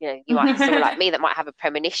 you might have someone like me that might have a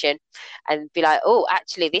premonition and be like, oh,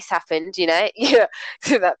 actually this happened, yeah,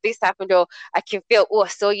 so that this happened, or I can feel, oh, I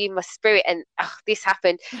saw you in my spirit, and oh, this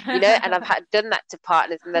happened, and I've done that to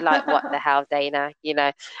partners, and they're like, what the hell, Dana,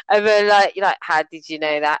 and they're like, you're like, how did you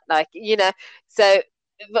know that, like, so.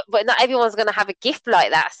 But not everyone's going to have a gift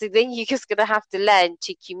like that. So then you're just going to have to learn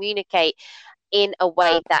to communicate in a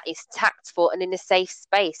way that is tactful and in a safe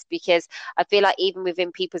space, because I feel like even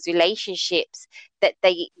within people's relationships, that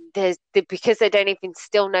because they don't even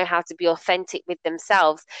still know how to be authentic with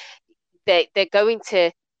themselves, they're going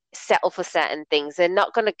to settle for certain things. They're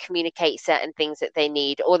not going to communicate certain things that they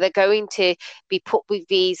need, or they're going to be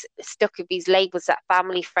stuck with these labels that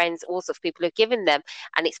family, friends, all sorts of people have given them,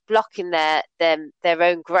 and it's blocking their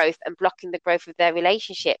own growth and blocking the growth of their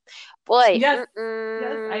relationship. Boy, Yes.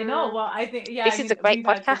 Yes, I know. Well, I think, yeah, I this is mean, a great we've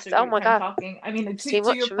had such podcast. a Oh great my time god, talking. I mean, it's too to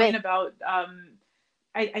much your for point me. about,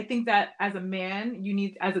 I think that as a man,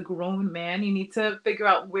 as a grown man, you need to figure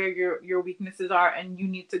out where your weaknesses are, and you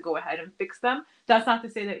need to go ahead and fix them. That's not to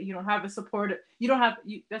say that you don't have a support. You don't have.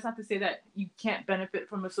 That's not to say that you can't benefit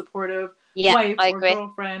from a supportive Yeah, wife I or agree.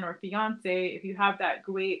 girlfriend or fiance. If you have that,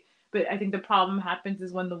 great. But I think the problem happens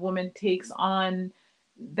is when the woman takes on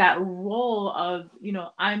that role of,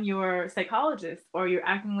 I'm your psychologist, or you're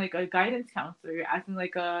acting like a guidance counselor, you're acting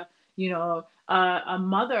like a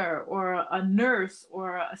mother or a nurse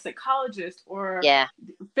or a psychologist, or Yeah,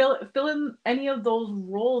 fill in any of those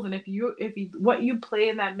roles. And if you what you play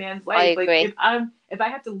in that man's I life, like agree. if I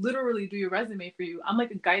have to literally do your resume for you, I'm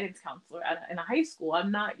like a guidance counselor in a high school.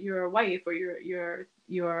 I'm not your wife or your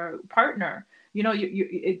partner.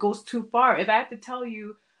 It goes too far. If I have to tell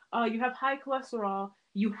you, oh, you have high cholesterol,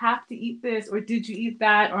 you have to eat this, or did you eat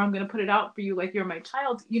that, or I'm going to put it out for you like you're my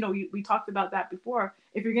child. We talked about that before.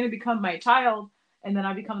 If you're going to become my child and then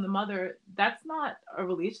I become the mother, that's not a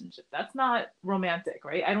relationship. That's not romantic,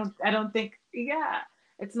 right? I don't think, yeah,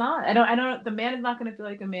 it's not. I don't, the man is not going to feel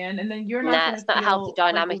like a man, and then you're not Nah, going it's to not a healthy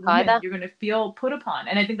feel like a dynamic woman. either. You're going to feel put upon.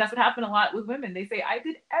 And I think that's what happened a lot with women. They say, I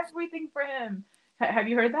did everything for him. Have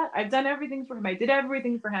you heard that? I've done everything for him. I did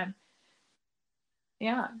everything for him.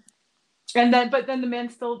 Yeah. But then the man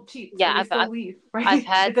still cheats, or Yeah, they still I've leave, I've right?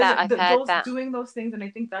 heard It that. doesn't, I've heard those that. doing those things. And I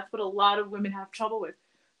think that's what a lot of women have trouble with.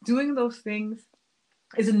 Doing those things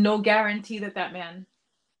is no guarantee that that man.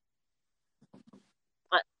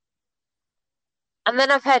 And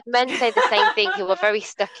then I've heard men say the same thing who are very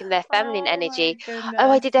stuck in their feminine Oh my energy.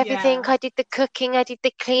 Oh, I goodness. did everything. Yeah. I did the cooking. I did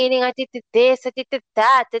the cleaning. I did the this. I did the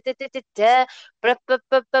that. Da, da, da, da, da, blah, blah,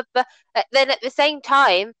 blah, blah, blah. Then at the same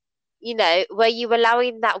time, were you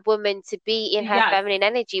allowing that woman to be in her Yes. feminine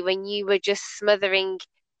energy when you were just smothering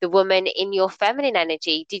the woman in your feminine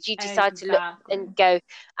energy? Did you decide to look and Exactly. go,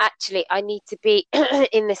 actually, I need to be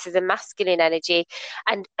in this as a masculine energy?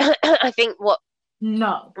 And I think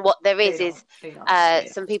No, what there they is don't. They don't. They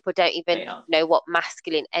some don't. people don't even They don't. know what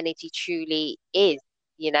masculine energy truly is,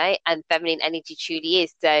 and feminine energy truly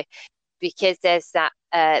is. So because there's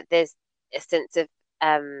a sense of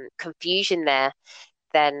confusion there,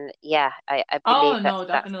 then yeah, I believe Oh that's no,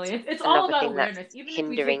 that's definitely. It's all another about thing that's awareness. Even if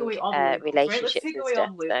we take hindering away all the labels, right? Let's relationships take and away all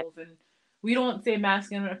stuff. the So labels, and we don't say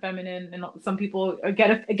masculine or feminine, and some people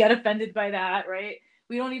get offended by that, right?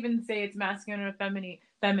 We don't even say it's masculine or feminine.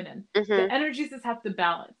 Feminine. The mhm, energies just have to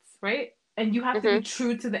balance, right? And you have to be mhm,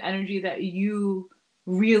 true to the energy that you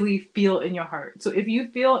really feel in your heart. So if you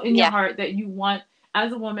feel in your yeah, heart that you want,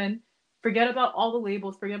 as a woman, forget about all the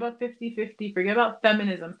labels, forget about 50-50, forget about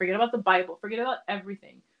feminism, forget about the Bible, forget about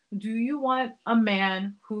everything. Do you want a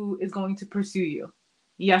man who is going to pursue you?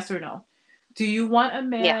 Yes or no? Do you want a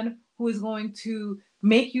yeah, man who is going to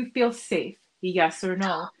make you feel safe? Yes or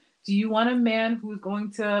no? Do you want a man who's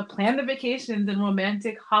going to plan the vacations and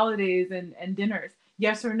romantic holidays and dinners?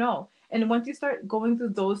 Yes or no? And once you start going through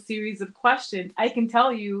those series of questions, I can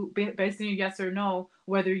tell you based on your yes or no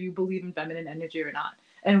whether you believe in feminine energy or not.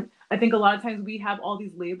 And I think a lot of times we have all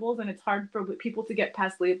these labels and it's hard for people to get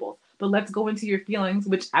past labels. But let's go into your feelings,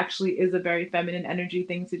 which actually is a very feminine energy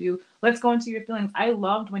thing to do. Let's go into your feelings. I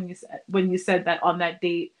loved when you said that on that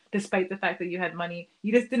date, despite the fact that you had money,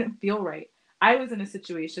 you just didn't feel right. I was in a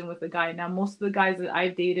situation with a guy. Now, most of the guys that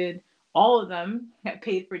I've dated, all of them had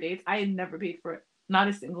paid for dates. I had never paid for it, not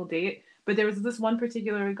a single date. But there was this one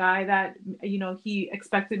particular guy that, he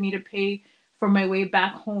expected me to pay for my way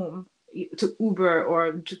back home, to Uber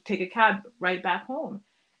or to take a cab right back home.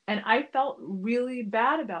 And I felt really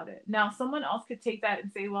bad about it. Now, someone else could take that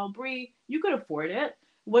and say, well, Bree, you could afford it.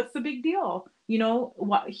 What's the big deal?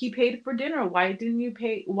 He paid for dinner. Why didn't you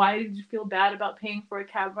pay? Why did you feel bad about paying for a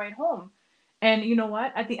cab ride home? And you know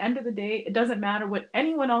what? At the end of the day, it doesn't matter what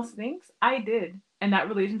anyone else thinks. I did. And that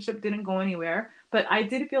relationship didn't go anywhere. But I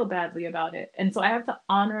did feel badly about it. And so I have to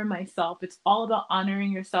honor myself. It's all about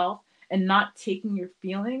honoring yourself and not taking your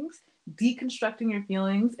feelings, deconstructing your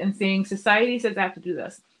feelings and saying, society says I have to do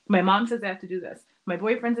this. My mom says I have to do this. My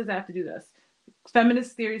boyfriend says I have to do this.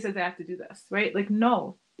 Feminist theory says I have to do this, right? Like,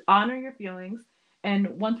 no, honor your feelings.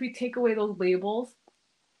 And once we take away those labels,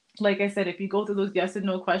 like I said, if you go through those yes and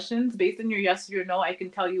no questions, based on your yes or your no, I can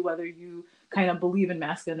tell you whether you kind of believe in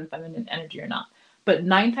masculine and feminine energy or not. But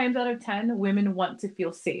 9 times out of 10, women want to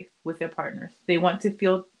feel safe with their partners. They want to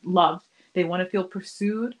feel loved. They want to feel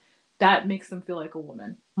pursued. That makes them feel like a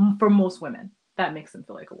woman. For most women, that makes them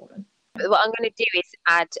feel like a woman. What I'm going to do is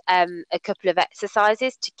add a couple of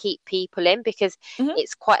exercises to keep people in, because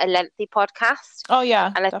it's quite a lengthy podcast. Oh,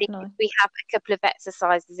 yeah. And I think if we have a couple of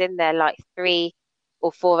exercises in there, like 3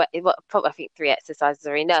 or 4, probably I think 3 exercises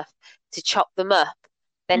are enough to chop them up,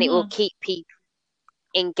 then it will keep people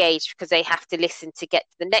engaged, because they have to listen to get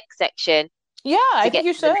to the next section. Yeah, I think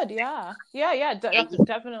you should. Yeah.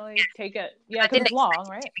 Definitely take it. Yeah, because it's long,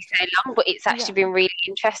 right? To be so long, but it's actually been really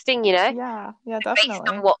interesting, Yeah, definitely. Based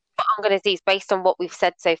on what I'm going to do is based on what we've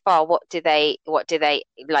said so far. What do they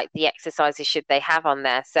like? The exercises should they have on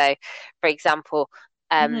there? So, for example,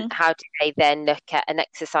 how do they then look at an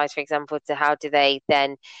exercise? For example, to how do they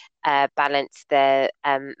then balance their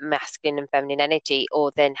masculine and feminine energy,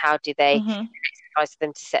 or then how do they exercise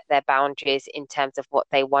them to set their boundaries in terms of what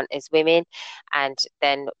they want as women, and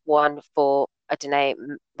then one for, I don't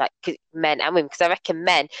know, like men and women, because I reckon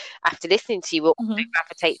men, after listening to you, will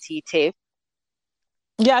gravitate to you too.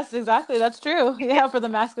 Yes, exactly. That's true. Yeah, for the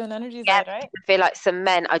masculine energy side, right? I feel like some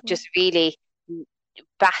men are just really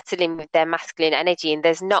battling with their masculine energy, and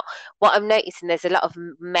there's not, what I'm noticing, there's a lot of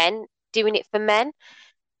men doing it for men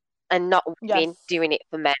and not women doing it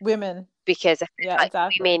for men. Women. Because I feel like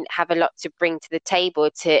women have a lot to bring to the table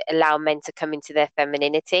to allow men to come into their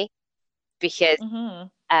femininity, because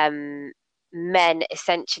men,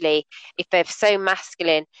 essentially, if they're so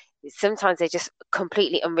masculine, sometimes they're just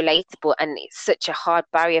completely unrelatable, and it's such a hard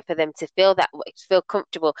barrier for them to feel that way, to feel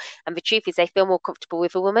comfortable. And the truth is, they feel more comfortable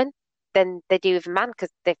with a woman than they do with a man,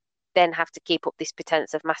 because they then have to keep up this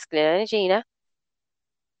pretense of masculine energy,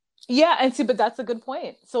 Yeah, and see, but that's a good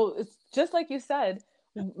point. So it's just like you said,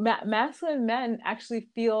 masculine men actually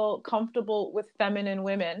feel comfortable with feminine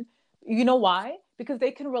women. You know why? Because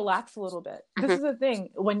they can relax a little bit. This is the thing.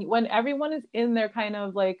 When everyone is in their kind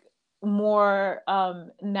of like more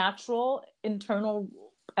natural internal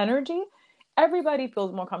energy, everybody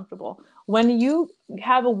feels more comfortable. When you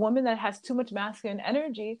have a woman that has too much masculine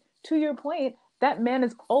energy, to your point, that man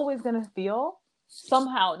is always going to feel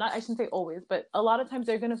somehow, not, I shouldn't say always, but a lot of times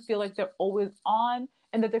they're going to feel like they're always on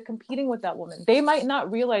and that they're competing with that woman. They might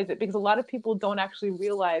not realize it, because a lot of people don't actually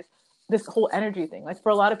realize this whole energy thing. Like, for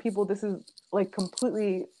a lot of people, this is like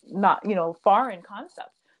completely not, foreign concept.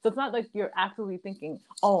 So it's not like you're actively thinking,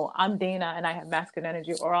 oh, I'm Dana and I have masculine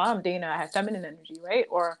energy, or I'm Dana, I have feminine energy, right?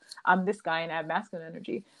 Or I'm this guy and I have masculine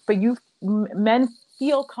energy. But men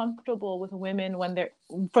feel comfortable with women when they're,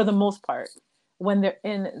 for the most part, when they're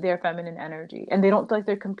in their feminine energy, and they don't feel like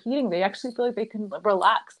they're competing. They actually feel like they can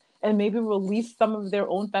relax and maybe release some of their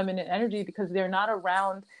own feminine energy, because they're not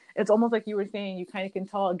around. It's almost like you were saying, you kind of can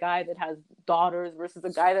tell a guy that has daughters versus a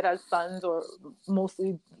guy that has sons, or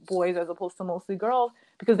mostly boys as opposed to mostly girls,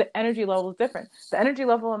 because the energy level is different. The energy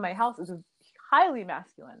level in my house is highly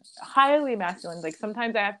masculine. Like,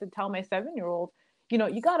 sometimes I have to tell my 7-year-old,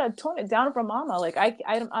 you got to tone it down for mama. Like,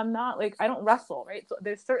 I'm not, like, I don't wrestle, right? So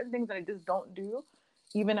there's certain things that I just don't do,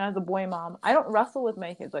 even as a boy mom. I don't wrestle with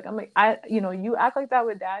my kids. Like, I'm like, you act like that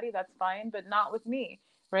with daddy, that's fine, but not with me,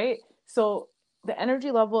 right? So the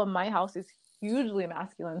energy level in my house is hugely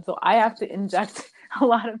masculine. So I have to inject a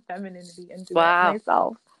lot of femininity into it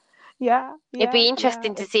myself. Yeah, It'd yeah, be yeah.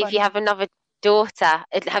 interesting to It's see if you funny. have another daughter,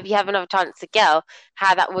 have you have another chance, a girl,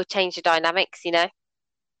 how that will change the dynamics, you know?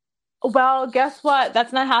 Well, guess what?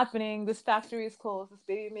 That's not happening. This factory is closed. This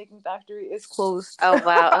baby making factory is closed. Oh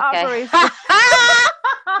wow, okay. Operation.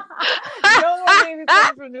 No more babies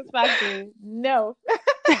coming from this factory. No.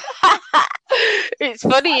 It's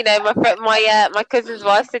funny, you know, my cousin's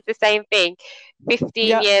wife said the same thing. 15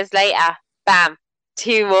 Yep. years later, bam,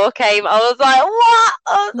 two more came. I was like, what?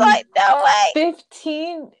 I was like, no way.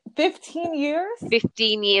 15 years?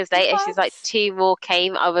 15 years later, she's What? like, two more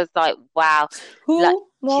came. I was like, wow. Like, Two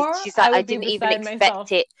more? she's like, I I would be didn't even beside expect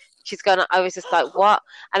myself. it. She's gone, I was just like, what?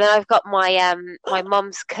 And then I've got my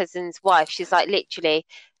mum's cousin's wife. She's like, literally,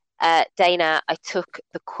 Dana, I took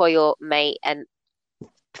the coil, mate, and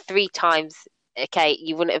 3 times. Okay,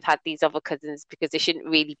 you wouldn't have had these other cousins because they shouldn't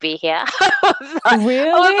really be here. I was like,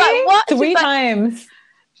 Really? what? Three times.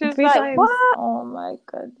 She was Three like, times. what? Oh my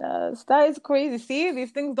goodness. That is crazy. See,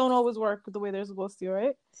 these things don't always work the way they're supposed to,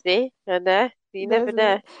 right? See, I know. You never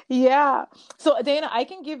know. Yeah. So Dana, I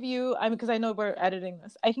can give you, I mean, because I know we're editing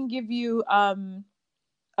this, I can give you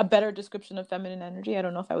a better description of feminine energy. I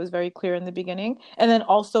don't know if I was very clear in the beginning. And then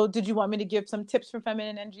also, did you want me to give some tips for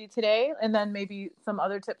feminine energy today? And then maybe some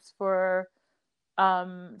other tips for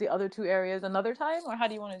the other two areas another time? Or how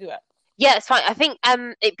do you want to do it? Yeah, it's fine. I think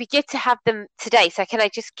it'd be good to have them today. So I can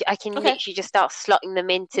Okay. literally just start slotting them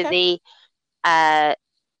Okay.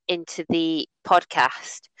 into the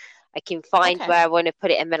podcast. I can find Okay. where I want to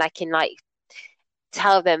put it, and then I can like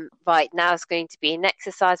tell them, right, now it's going to be an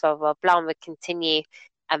exercise, blah blah blah, and we continue,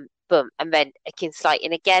 and boom, and then I can slide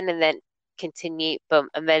in again, and then continue, boom,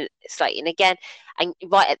 and then slide in again, and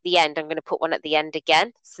right at the end, I'm going to put one at the end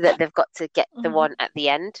again, so that they've got to get the one at the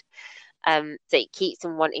end. So it keeps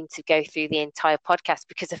them wanting to go through the entire podcast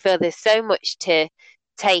because I feel there's so much to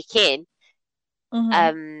take in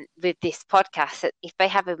with this podcast that if they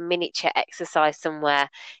have a miniature exercise somewhere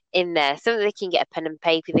in there, something they can get a pen and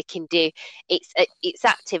paper they can do, it's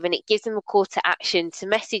active and it gives them a call to action to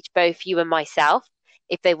message both you and myself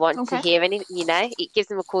if they want to hear any, you know, it gives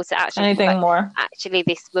them a call to action. Anything like, more? actually,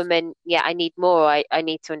 this woman, yeah, I need more. I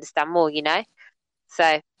need to understand more, you know.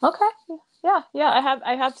 So okay. Yeah.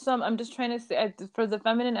 I have some. I'm just trying to say for the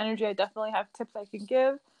feminine energy. I definitely have tips I can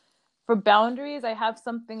give. For boundaries, I have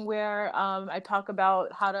something where I talk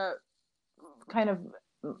about how to kind of.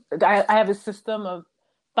 I have a system of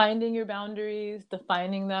finding your boundaries,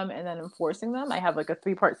 defining them, and then enforcing them. I have like a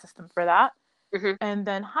 3-part system for that. And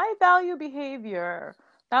then high value behavior.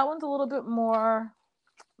 That one's a little bit more.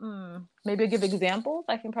 Maybe I'll give examples.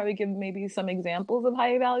 I can probably give maybe some examples of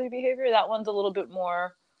high value behavior. That one's a little bit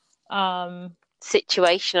more.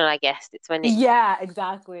 Situational, I guess. It's when it's... Yeah,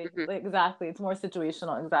 exactly. Exactly. It's more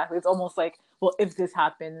situational. Exactly. It's almost like, well, if this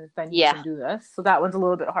happens, then you can do this. So that one's a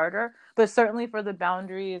little bit harder. But certainly for the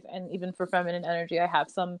boundaries and even for feminine energy, I have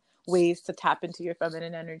some ways to tap into your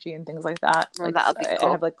feminine energy and things like that. Well, that'll be cool.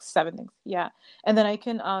 I have like 7 things. Yeah. And then I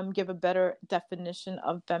can give a better definition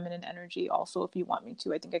of feminine energy also if you want me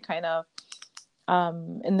to. I think I kind of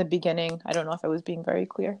in the beginning, I don't know if I was being very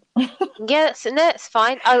clear. Yeah, that's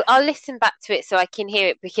fine. I'll listen back to it so I can hear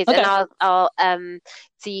it because and I'll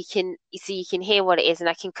so you can hear what it is and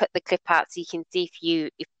I can cut the clip out so you can see if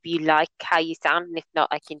you like how you sound, and if not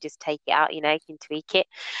I can just take it out, you know, you can tweak it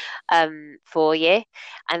for you.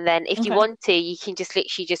 And then if you want to, you can just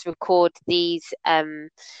literally just record these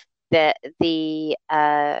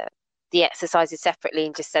the exercises separately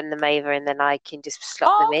and just send them over, and then I can just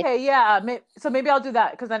slot them in. Okay, yeah. So maybe I'll do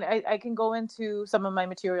that because then I can go into some of my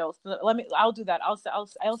materials. I'll do that. I'll send.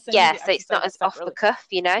 Yeah, you the so it's not as separately. off the cuff,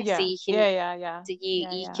 you know. Yeah. So you can. So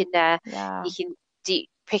you can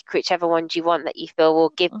pick whichever ones you want that you feel will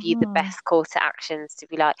give you the best call to actions to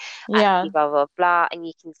be like, blah blah blah, and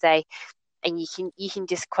you can say. And you can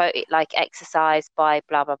just quote it like exercise by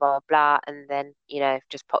blah blah blah blah, and then you know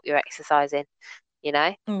just pop your exercise in, you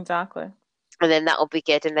know. Exactly. And then that'll be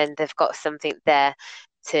good, and then they've got something there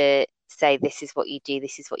to say this is what you do,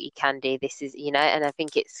 this is what you can do, this is, you know. And I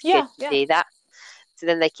think it's good to do that, so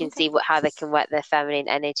then they can see how they can work their feminine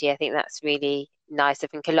energy. I think that's really nice. I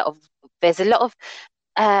think there's a lot of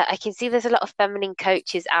I can see there's a lot of feminine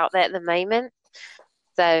coaches out there at the moment.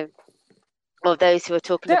 So. Or those who are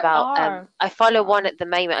talking about, I follow one at the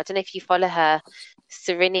moment. I don't know if you follow her,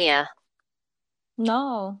 Serenia.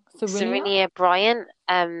 No, Serenia Bryant.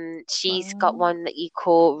 She's got one that you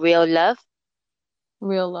call Real Love.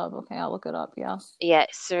 Real Love. Okay, I'll look it up. Yeah. Yeah,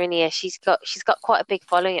 Serenia. She's got quite a big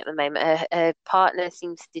following at the moment. Her partner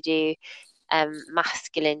seems to do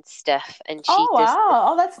masculine stuff, and she does.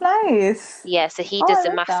 Oh, that's nice. Yeah, so he does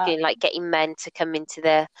the masculine, like getting men to come into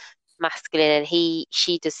the masculine and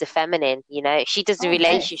she does the feminine, she does the Oh, nice.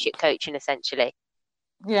 relationship coaching essentially.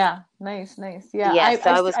 Yeah, nice, nice. Yeah, Yeah,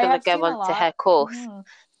 so I was I going to have go seen a on to lot. her course, Hmm.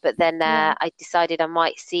 but then Yeah. I decided I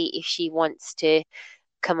might see if she wants to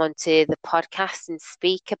come onto the podcast and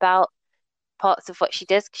speak about parts of what she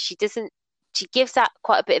does because she gives out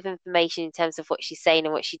quite a bit of information in terms of what she's saying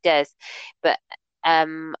and what she does. But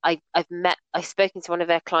I've spoken to one of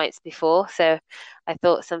her clients before, so I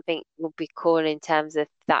thought something would be cool in terms of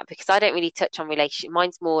that because I don't really touch on relationship.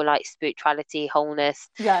 Mine's more like spirituality, wholeness,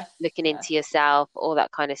 Yes. looking Yes. into yourself, all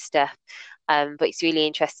that kind of stuff. But it's really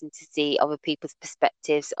interesting to see other people's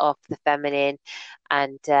perspectives of the feminine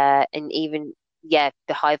and even the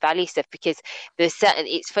high value stuff because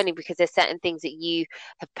it's funny because there's certain things that you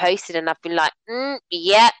have posted and I've been like,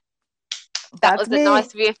 yeah, that That's was a me.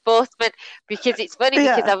 nice reinforcement because it's funny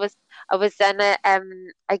because Yeah. I was then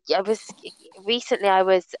I was recently I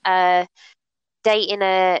was dating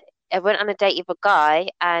I went on a date with a guy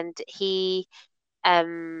and he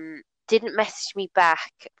didn't message me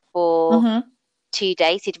back for Mm-hmm. 2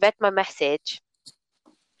 days. He'd read my message,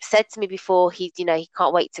 said to me before he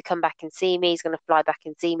can't wait to come back and see me. He's going to fly back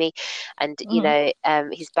and see me, and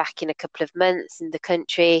Mm-hmm. he's back in a couple of months in the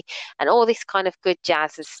country, and all this kind of good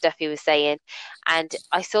jazz and stuff he was saying. And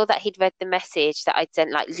I saw that he'd read the message that I'd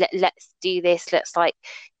sent, like let's do this, let's like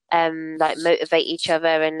motivate each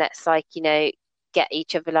other, and let's get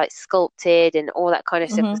each other like sculpted and all that kind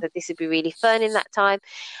of stuff. I Mm-hmm. said this would be really fun in that time.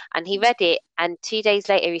 And he read it and 2 days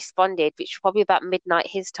later responded, which was probably about midnight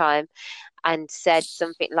his time, and said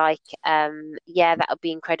something like, yeah, that would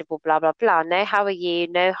be incredible, blah, blah, blah. No, how are you?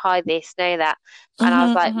 No, hi, this, no, that. And I was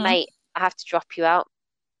Mm-hmm. like, Mm-hmm. mate, I have to drop you out.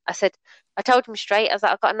 I said, I told him straight, I was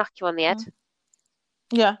like, I've got to knock you on the head.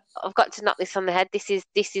 Yeah. I've got to knock this on the head. This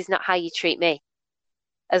is not how you treat me.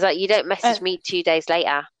 I was like, you don't message And me 2 days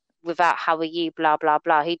later without how are you, blah, blah,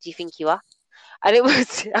 blah. Who do you think you are? And it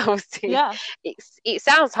was, I was, yeah. it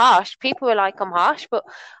sounds harsh. People were like, I'm harsh, but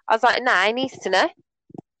I was like, nah, he needs to know.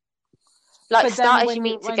 Like, But start then as you when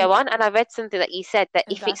you mean to go on. And I read something that you said that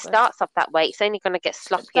if it exactly. starts off that way, it's only going to get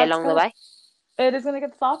sloppy That's along the gonna way. it is gonna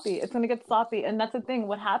get sloppy. It's gonna get sloppy. And that's the thing.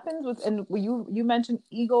 What happens with and you mentioned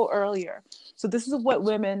ego earlier. So this is what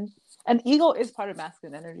women and ego is part of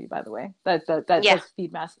masculine energy, by the way. That Yeah. does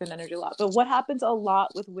feed masculine energy a lot. But what happens a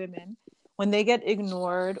lot with women when they get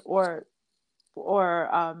ignored or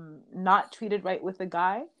not treated right with a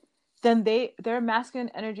guy, then their masculine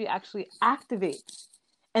energy actually activates.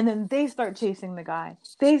 And then they start chasing the guy.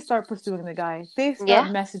 They start pursuing the guy. They start Yeah.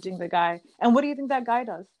 messaging the guy. And what do you think that guy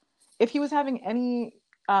does? If he was having any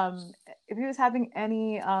um if he was having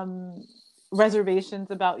any reservations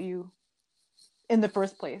about you in the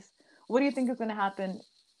first place, what do you think is going to happen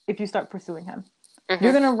if you start pursuing him?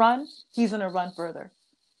 You're Hmm. going to run, he's going to run further.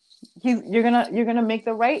 You're gonna make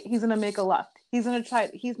the right, he's gonna make a left. He's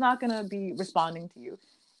not gonna be responding to you.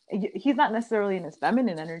 He's not necessarily in his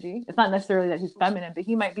feminine energy. It's not necessarily that he's feminine, but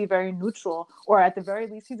he might be very neutral, or at the very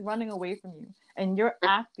least he's running away from you, and you're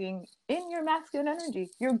acting in your masculine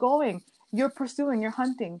energy. You're pursuing, you're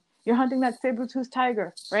hunting that saber-toothed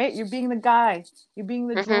tiger, right? You're being the guy, you're being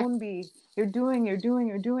the Hmm. drone bee. You're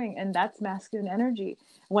doing, and that's masculine energy.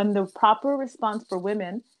 When the proper response for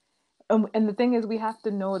women, and the thing is, we have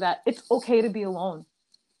to know that it's okay to be alone.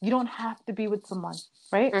 You don't have to be with someone,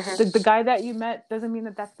 right? Hmm. The guy that you met doesn't mean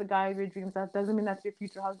that that's the guy of your dreams. That doesn't mean that's your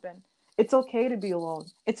future husband. It's okay to be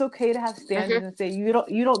alone. It's okay to have Hmm. standards and say you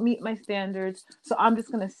don't meet my standards, so I'm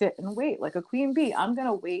just gonna sit and wait like a queen bee. I'm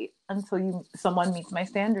gonna wait until someone meets my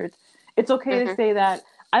standards. It's okay to Hmm. say that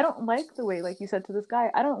I don't like the way, like you said to this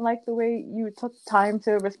guy, I don't like the way you took time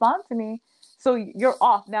to respond to me. So you're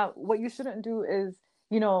off. Now, what you shouldn't do is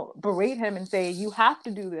berate him and say, you have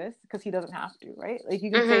to do this, because he doesn't have to, right? Like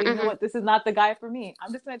you can say, you know Hmm. what, this is not the guy for me.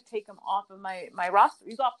 I'm just going to take him off of my roster.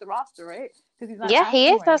 He's off the roster, right? Because he's not Yeah, he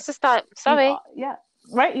acting is. right. That's the start. He's Sorry. yeah,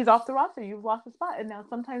 right. He's off the roster. You've lost the spot. And now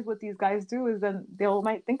sometimes what these guys do is then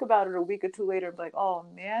might think about it a week or two later and be like, oh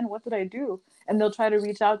man, what did I do? And they'll try to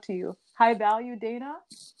reach out to you. High value, Dana?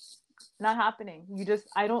 Not happening.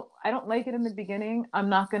 I don't like it in the beginning. I'm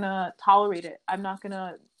not going to tolerate it. I'm not going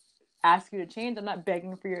to ask you to change. I'm not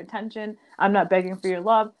begging for your attention. I'm not begging for your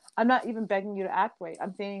love. I'm not even begging you to act right.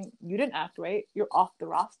 I'm saying you didn't act right. You're off the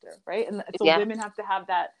roster, right? And so Yeah. women have to have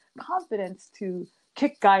that confidence to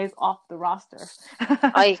kick guys off the roster.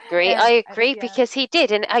 I agree. I and agree yeah, because he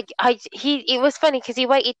did, and it was funny because he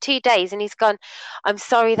waited 2 days and he's gone. I'm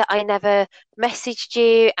sorry that I never messaged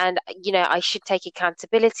you, and I should take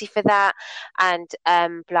accountability for that, and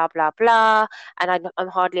blah blah blah, and I'm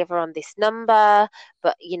hardly ever on this number,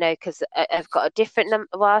 but because I've got a different number.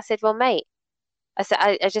 Well, I said, well, mate, I said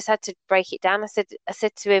I just had to break it down. I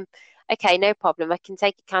said to him, okay, no problem. I can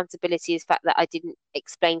take accountability as the fact that I didn't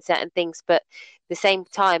explain certain things, but at the same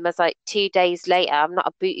time, as like 2 days later, I'm not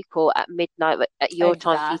a booty call at midnight at your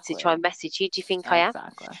time for you to try and Exactly. message. Who do you think I am?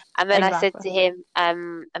 Exactly. And then I said Exactly. to him,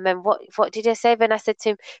 and then what did I say? Then I said to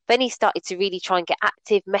him, then he started to really try and get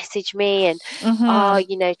active, message me, and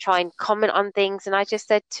Mm-hmm. try and comment on things. And I just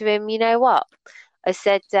said to him, you know what? I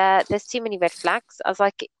said, there's too many red flags. I was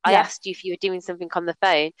like, I Yes. asked you if you were doing something on the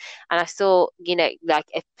phone, and I saw, like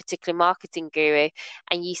a particular marketing guru,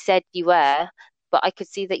 and you said you were, but I could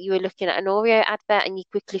see that you were looking at an Oreo advert and you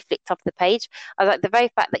quickly flicked off the page. I was like, the very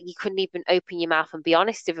fact that you couldn't even open your mouth and be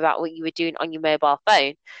honest about what you were doing on your mobile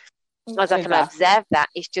phone. I was like, and I Exactly. observed that.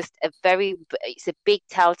 It's just it's a big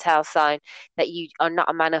telltale sign that you are not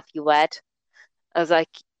a man of your word. I was like,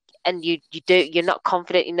 and you're not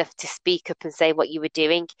confident enough to speak up and say what you were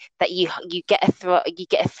doing, that you get a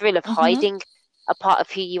thrill of Mm-hmm. hiding a part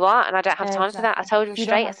of who you are, and I don't have time for that. I Exactly. told him You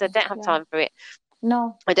don't straight. I have said, to. I don't have Yeah. time for it.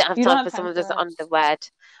 No, I don't have you don't time have for time someone for that's it. on the word.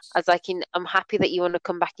 I was like, I'm happy that you want to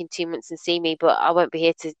come back in 2 months and see me, but I won't be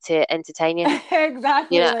here to entertain you. You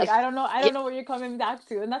Exactly. know, Like I yeah, don't know where you're coming back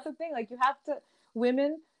to. And that's the thing. Like you have to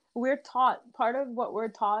women, we're taught part of what we're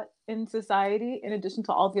taught in society, in addition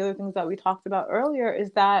to all the other things that we talked about earlier,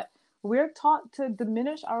 is that we're taught to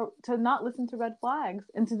not listen to red flags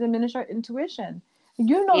and to diminish our intuition.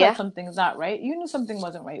 You know that yeah. something's not right. You knew something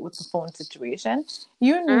wasn't right with the phone situation.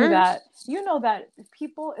 You knew Mm, that you know that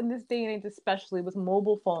people in this day and age, especially with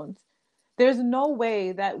mobile phones, there's no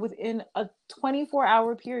way that within a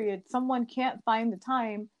 24-hour period, someone can't find the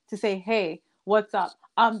time to say, hey, what's up?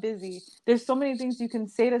 I'm busy. There's so many things you can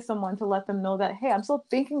say to someone to let them know that, hey, I'm still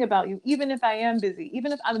thinking about you, even if I am busy,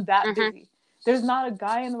 even if I'm that hmm busy. There's not a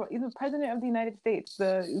guy in the world, even the president of the United States,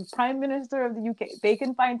 the prime minister of the UK, they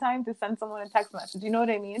can find time to send someone a text message. You know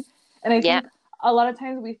what I mean? And I Yeah. think a lot of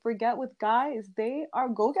times we forget with guys, they are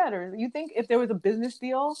go-getters. You think if there was a business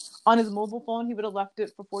deal on his mobile phone, he would have left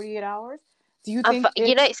it for 48 hours? Do you think it's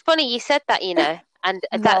It's funny you said that, and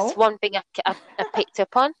that's no? one thing I picked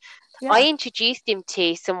up on. I Yeah. introduced him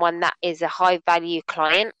to someone that is a high value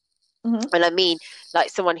client. Mm-hmm. And I mean, like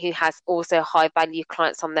someone who has also high value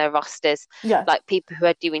clients on their rosters, Yes. like people who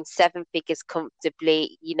are doing 7 figures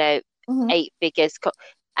comfortably, Mm-hmm. 8 figures.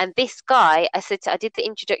 And this guy, I did the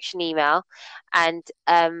introduction email, and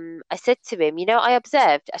I said to him, I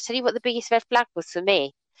observed, I tell you what the biggest red flag was for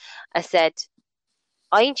me. I said,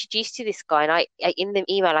 I introduced you to this guy, and in the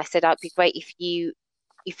email I said, it'd be great if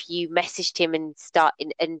you messaged him and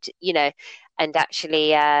and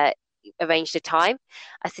actually arranged a time.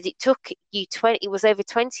 I said it took you 20. It was over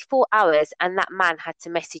 24 hours, and that man had to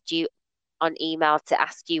message you on email to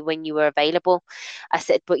ask you when you were available. I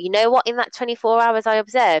said, but you know what? In that 24 hours, I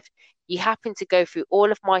observed you happened to go through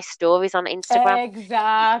all of my stories on Instagram. I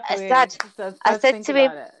Exactly. said, I Let's said think to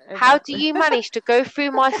him, about it. how do Exactly. you manage to go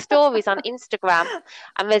through my stories on Instagram?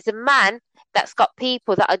 And there's a man that's got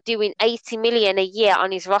people that are doing 80 million a year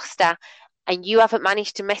on his roster, and you haven't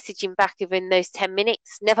managed to message him back within those 10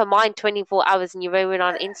 minutes, never mind 24 hours and you're over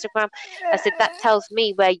on Instagram. I said, that tells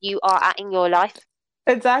me where you are at in your life.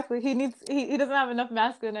 Exactly. He doesn't have enough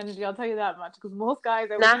masculine energy, I'll tell you that much. Because most guys,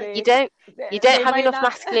 I would Nah, you say, don't. You don't they have might enough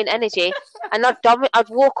not. masculine energy, and I'd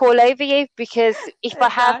walk all over you, because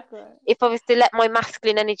Exactly. if I was to let my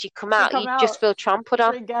masculine energy come To out, come you'd just out, feel trampled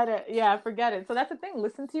on. forget it. Yeah, forget it. So that's the thing.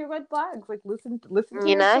 Listen to your red flags. Like listen to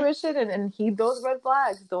You your know, intuition and heed those red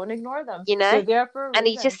flags. Don't ignore them. you know. They're there for a And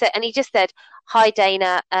he reason. just said, "Hi,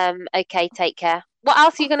 Dana. Okay, take care." What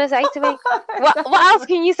else are you gonna say to me? What else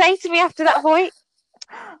Exactly. can you say to me after that point?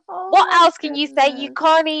 Oh What my else can you say? You goodness.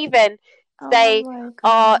 can't even Oh say, my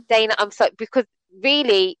 "Oh, goodness. Dana, I'm sorry," because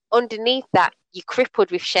really underneath that, you're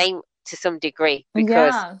crippled with shame to some degree,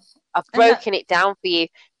 because Yeah. I've And that, broken it down for you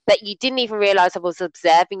that you didn't even realize I was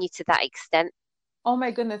observing you to that extent. oh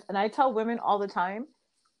my goodness. And I tell women all the time,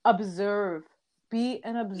 observe. Be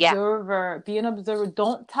an Yeah, observer. Be an observer.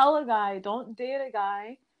 Don't tell a guy, don't date a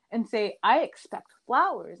guy and say, I expect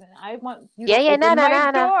flowers and I want you to yeah, yeah. No, open no, my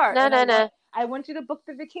no, no, door no, and no, no. I want you to book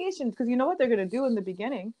the vacations because you know what they're gonna do in the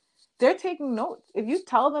beginning? They're taking notes. If you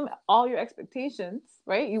tell them all your expectations,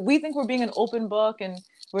 right? We think we're being an open book and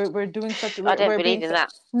we're doing such I don't we're believe being in so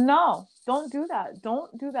that. no, don't do that.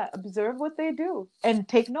 Don't do that. Observe what they do and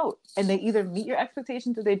take note. And they either meet your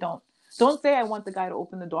expectations or they don't. Don't say I want the guy to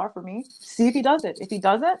open the door for me. See if he does it. If he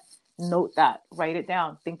doesn't, note that. Write it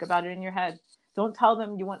down. Think about it in your head. Don't tell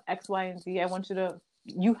them you want X, Y, and Z. I want you to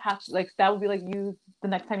you have to like that would be like you the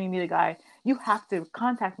next time you meet a guy, you have to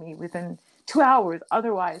contact me within 2 hours.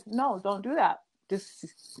 Otherwise, no, don't do that. Just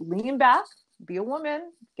lean back, be a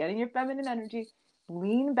woman, get in your feminine energy,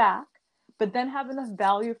 lean back, but then have enough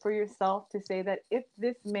value for yourself to say that if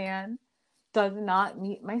this man does not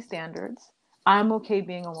meet my standards, I'm okay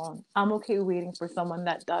being alone. I'm okay waiting for someone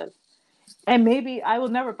that does. And maybe I will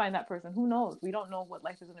never find that person. Who knows? We don't know what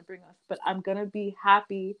life is going to bring us. But I'm going to be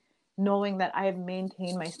happy knowing that I have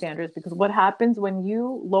maintained my standards, because what happens when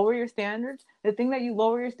you lower your standards, the thing that you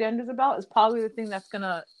lower your standards about is probably the thing that's going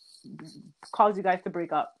to cause you guys to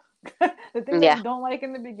break up. The thing that you don't like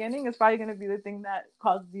in the beginning is probably going to be the thing that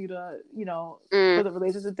causes you to, for the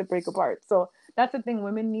relationship to break apart. So that's the thing.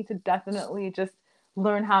 Women need to definitely just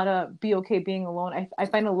learn how to be okay being alone. I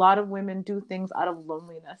find a lot of women do things out of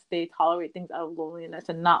loneliness. They tolerate things out of loneliness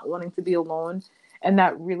and not wanting to be alone. And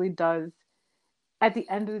that really does, at the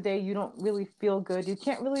end of the day, you don't really feel good. You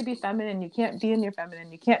can't really be feminine. You can't be in your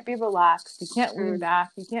feminine. You can't be relaxed. You can't lean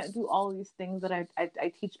back. You can't do all of these things that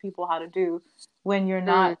I teach people how to do when you're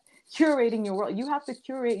not curating your world. You have to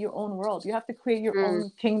curate your own world. You have to create your own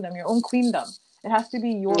kingdom, your own queendom. It has to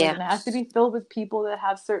be yours, and it has to be filled with people that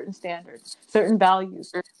have certain standards, certain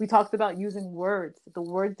values. We talked about using words. The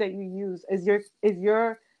words that you use, is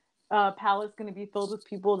your palace going to be filled with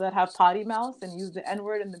people that have potty mouths and use the N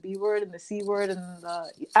word and the B word and the C word and the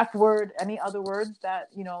F word, any other words that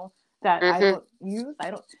that I don't use? I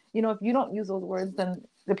don't, if you don't use those words, then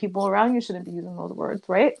the people around you shouldn't be using those words,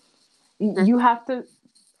 right? You have to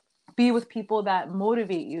be with people that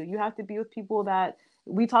motivate you. You have to be with people that,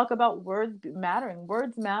 we talk about words mattering.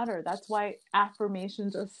 Words matter. That's why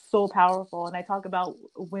affirmations are so powerful. And I talk about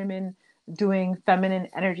women doing feminine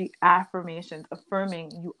energy affirmations, affirming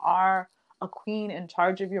you are a queen in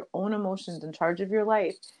charge of your own emotions, in charge of your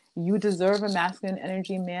life. You deserve a masculine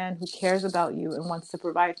energy man who cares about you and wants to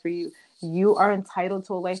provide for you. You are entitled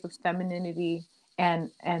to a life of femininity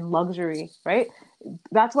and luxury, right?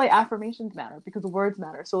 That's why affirmations matter, because words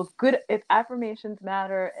matter. So if affirmations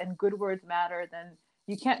matter and good words matter, then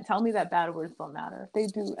you can't tell me that bad words don't matter. They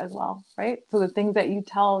do as well, right? So the things that you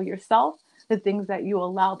tell yourself, the things that you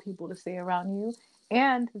allow people to say around you,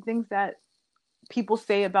 and the things that people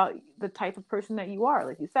say about the type of person that you are,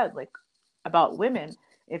 like you said, like about women.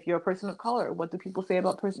 If you're a person of color, what do people say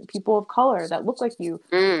about people of color that look like you?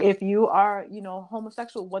 If you are,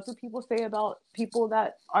 homosexual, what do people say about people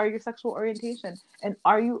that are your sexual orientation? And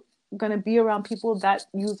are you going to be around people that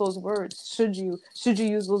use those words? Should you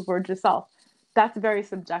use those words yourself? That's very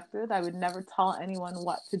subjective. I would never tell anyone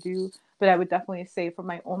what to do, but I would definitely say for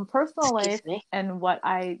my own personal life and what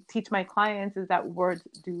I teach my clients is that words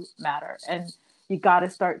do matter. And you got to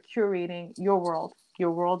start curating your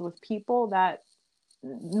world with people that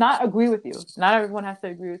not agree with you. Not everyone has to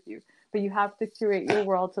agree with you, but you have to curate your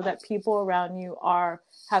world so that people around you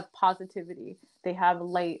have positivity. They have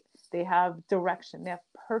light. They have direction. They have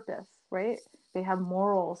purpose, right? They have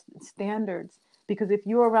morals, standards. Because if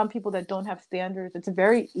you're around people that don't have standards, it's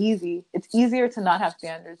easier to not have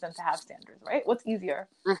standards than to have standards, right? What's easier,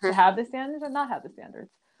 to have the standards or not have the standards?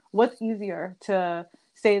 What's easier, to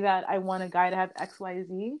say that I want a guy to have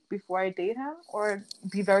XYZ before I date him, or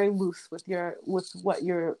be very loose with what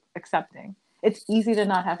you're accepting? It's easy to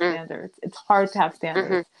not have standards. It's hard to have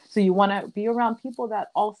standards. So you want to be around people that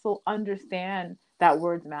also understand that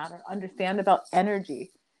words matter, understand about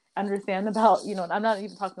energy, understand about, I'm not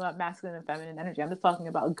even talking about masculine and feminine energy. I'm just talking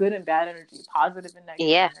about good and bad energy, positive and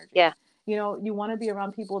negative energy. Yeah. You want to be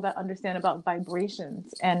around people that understand about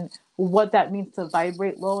vibrations and what that means to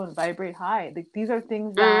vibrate low and vibrate high. Like, these are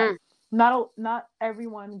things that not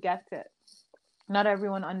everyone gets it. Not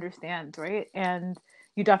everyone understands, right? And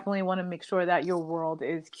you definitely want to make sure that your world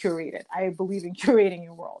is curated. I believe in curating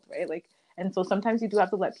your world, right? Like, and so sometimes you do have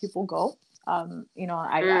to let people go.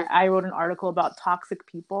 I wrote an article about toxic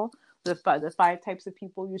people, the 5 types of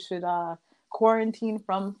people you should quarantine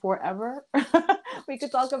from forever. We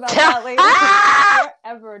could talk about that later.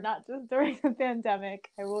 Forever, not just during the pandemic.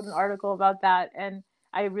 I wrote an article about that, and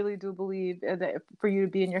I really do believe that for you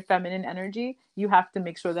to be in your feminine energy, you have to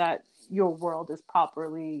make sure that your world is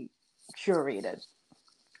properly curated.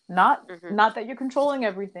 Not that you're controlling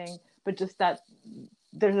everything, but just that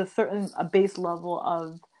there's a base level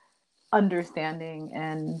of understanding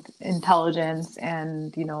and intelligence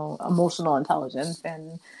and emotional intelligence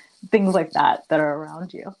and things like that are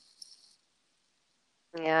around you.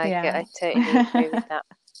 I totally agree with that.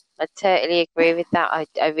 I totally agree with that.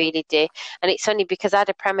 I really do. And it's funny because I had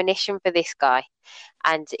a premonition for this guy,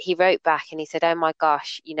 and he wrote back and he said, oh my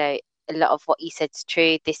gosh, a lot of what you said's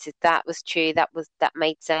true. That was true. That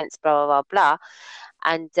made sense, blah, blah, blah, blah.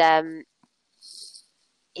 And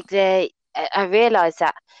I realized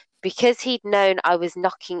that because he'd known I was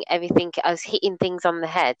knocking everything, I was hitting things on the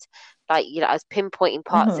head, like, I was pinpointing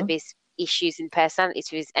parts of his issues in personality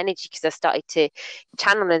to his energy, because I started to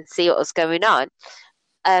channel and see what was going on.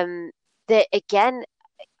 That again,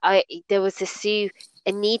 there was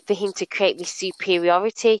a need for him to create this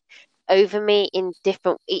superiority over me in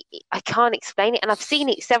different. I can't explain it, and I've seen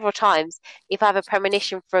it several times. If I have a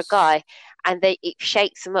premonition for a guy, and it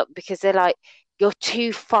shakes them up because they're like, "You're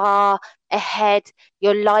too far ahead.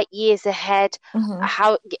 You're light years ahead."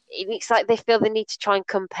 How it's like they feel the need to try and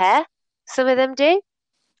compare. Some of them do,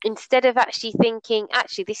 instead of actually thinking,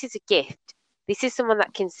 actually, this is a gift. This is someone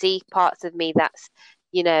that can see parts of me that's,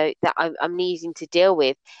 that I'm needing to deal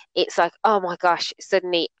with. It's like, oh my gosh,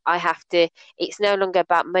 suddenly I have to, it's no longer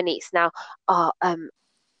about money. It's now,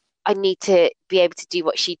 I need to be able to do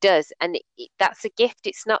what she does. And that's a gift.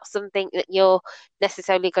 It's not something that you're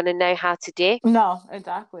necessarily going to know how to do. No,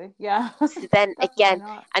 exactly. Yeah. So then again,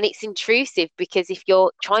 and it's intrusive, because if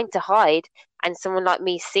you're trying to hide and someone like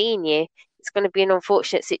me seeing you, it's going to be an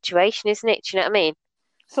unfortunate situation, isn't it? Do you know what I mean?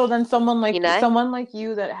 So then someone like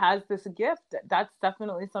you that has this gift, that's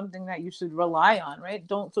definitely something that you should rely on, right?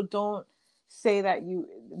 Don't say that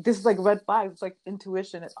this is like red flags. It's like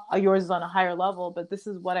intuition. Yours is on a higher level, but this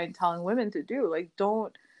is what I'm telling women to do. Like,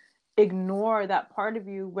 don't ignore that part of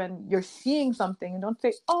you when you're seeing something, and don't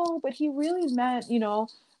say, oh, but he really meant,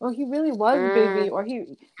 or he really was busy, or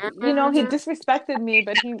he disrespected me,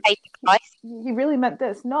 but he really meant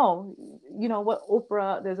this. No, what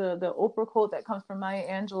Oprah, the Oprah quote that comes from Maya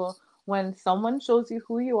Angelou: when someone shows you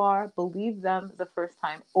who you are, believe them the first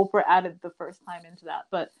time. Oprah added the first time into that,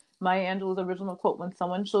 but Maya Angelou's original quote: when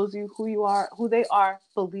someone shows you who they are,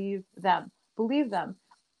 believe them.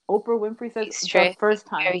 Oprah Winfrey says the first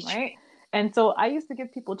time, right? And so I used to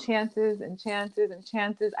give people chances and chances and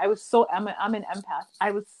chances. I'm an empath.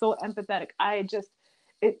 I was so empathetic.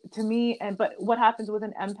 But what happens with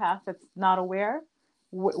an empath that's not aware?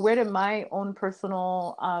 Where did my own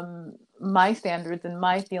personal, my standards and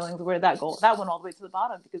my feelings, where did that go? That went all the way to the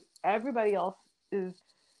bottom, because everybody else is,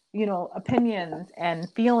 opinions and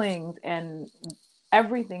feelings and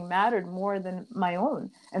everything mattered more than my own.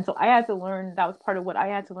 And so I had to learn, that was part of what I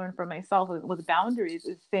had to learn for myself, was boundaries,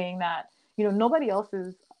 is saying that, nobody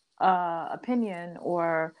else's opinion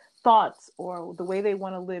or thoughts or the way they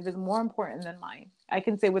want to live is more important than mine. I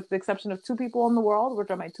can say, with the exception of 2 people in the world, which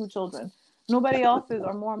are my 2 children, nobody else's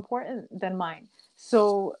are more important than mine.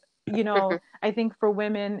 So, I think for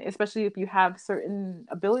women, especially if you have certain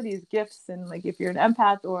abilities, gifts, and like if you're an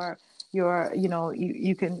empath, or you're,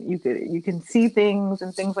 you can see things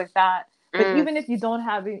and things like that. But even if you don't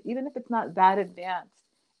have it, even if it's not that advanced,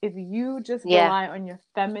 if you just rely on your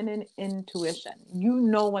feminine intuition,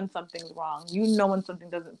 when something's wrong, when something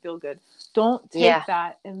doesn't feel good. Don't take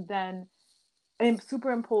that and then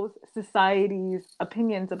superimpose society's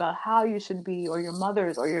opinions about how you should be, or your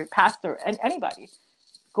mother's, or your pastor, and anybody.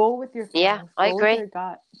 Go with your feelings. Yeah, I agree. With your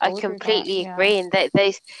gut. I completely agree. And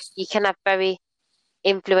you can have very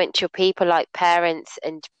influential people like parents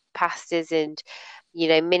and pastors and,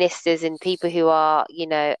 ministers and people who are,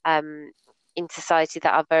 in society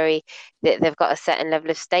that are they've got a certain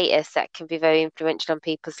level of status that can be very influential on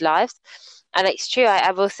people's lives. And it's true.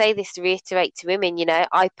 I will say this to reiterate to women,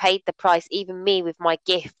 I paid the price, even me with my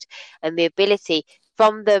gift and the ability.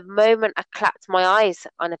 From the moment I clapped my eyes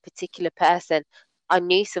on a particular person, I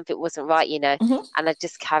knew something wasn't right, and I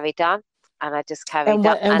just carried on. And I just carried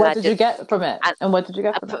on. And what did you get from it?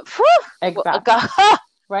 Exactly.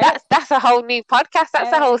 Right? That's a whole new podcast.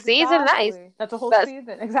 That's a whole season. That's a whole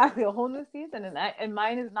season. Exactly, a whole new season. And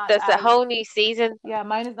mine is not. That's a whole new season. Yeah,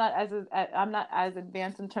 mine is not I'm not as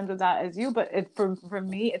advanced in terms of that as you. But for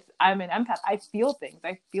me, I'm an empath. I feel things.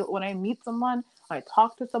 I feel when I meet someone, when I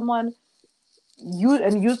talk to someone.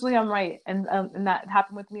 Usually I'm right, and that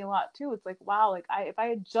happened with me a lot too. It's like, wow, like if I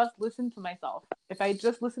had just listened to myself, if I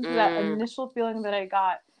just listened to that initial feeling that I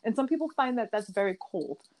got. And some people find that that's very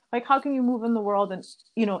cold. Like, how can you move in the world and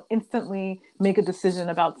instantly make a decision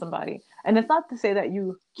about somebody? And it's not to say that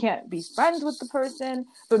you can't be friends with the person,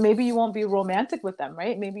 but maybe you won't be romantic with them,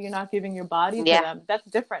 right? Maybe you're not giving your body to them. That's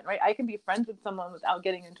different, right? I can be friends with someone without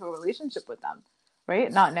getting into a relationship with them.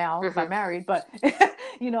 Right? Not now, because I'm married, but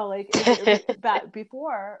back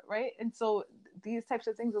before, right? And so these types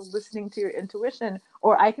of things of listening to your intuition,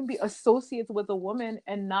 or I can be associates with a woman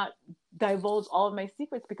and not divulge all of my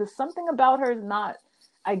secrets because something about her is not.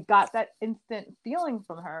 I got that instant feeling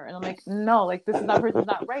from her, and I'm like, no, like that person's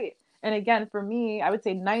not right. And again, for me, I would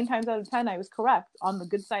say 9 times out of 10, I was correct on the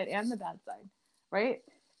good side and the bad side, right?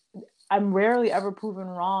 I'm rarely ever proven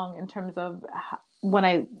wrong in terms of when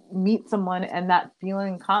I meet someone and that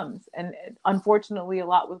feeling comes. And unfortunately, a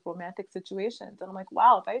lot with romantic situations. And I'm like,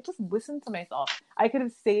 wow, if I just listened to myself, I could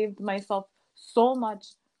have saved myself so much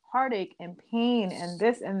heartache and pain and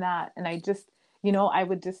this and that. And I just, I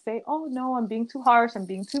would just say, oh no, I'm being too harsh. I'm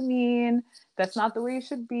being too mean. That's not the way it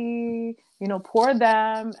should be. Poor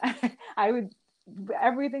them. I would,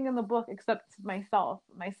 everything in the book except myself.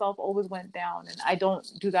 Myself always went down, and I don't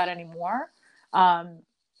do that anymore.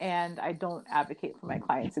 And I don't advocate for my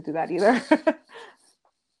clients to do that either.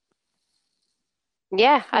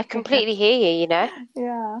 Yeah, I completely hear you,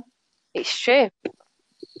 Yeah. It's true.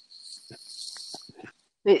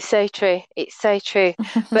 It's so true. It's so true.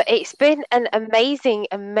 But it's been an amazing,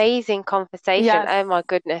 amazing conversation. Yes, oh my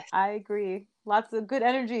goodness. I agree. Lots of good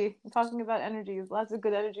energy. I'm talking about energies. Lots of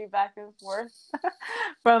good energy back and forth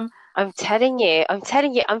I'm telling you.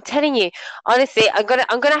 Honestly, I'm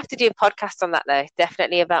gonna have to do a podcast on that though.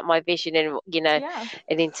 Definitely about my vision and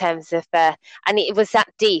and in terms of and it was that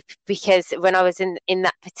deep because when I was in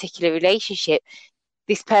that particular relationship,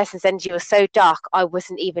 this person's energy was so dark, I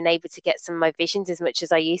wasn't even able to get some of my visions as much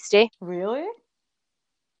as I used to. Really?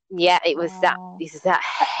 Yeah, it was that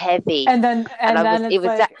heavy. And then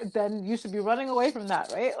then you should be running away from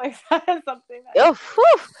that, right? Like that's something that...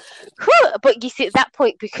 But you see, at that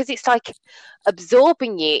point, because it's like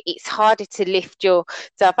absorbing you, it's harder to lift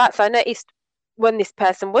yourself out. So I noticed when this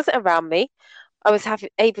person wasn't around me, I was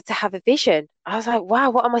able to have a vision. I was like, wow,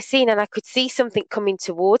 what am I seeing? And I could see something coming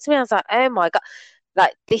towards me. I was like, oh my God,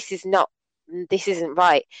 like this isn't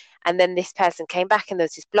right. And then this person came back and there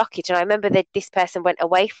was this blockage. And I remember that this person went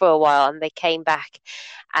away for a while and they came back.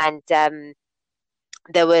 And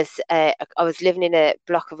there was, I was living in a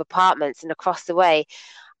block of apartments, and across the way,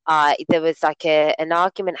 there was like an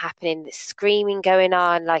argument happening, screaming going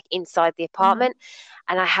on like inside the apartment.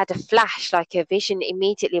 And I had a flash, like a vision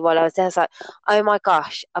immediately while I was there. I was like, oh my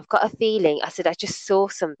gosh, I've got a feeling. I said, I just saw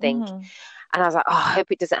something. And I was like, oh, I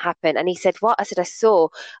hope it doesn't happen. And he said, what? I said, I saw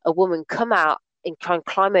a woman come out and try and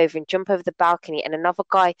climb over and jump over the balcony, and another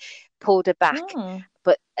guy pulled her back.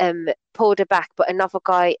 But another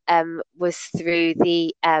guy was through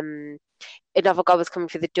the another guy was coming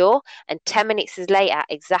through the door, and 10 minutes later,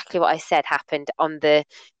 exactly what I said happened on the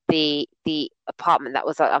apartment that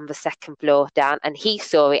was on the second floor down, and he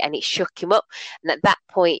saw it and it shook him up. And at that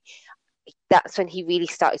point, that's when he really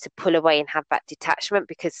started to pull away and have that detachment,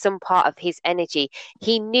 because some part of his energy,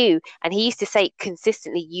 he knew, and he used to say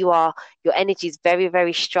consistently, your energy is very,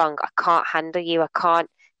 very strong. I can't handle you. I can't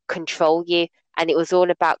control you. And it was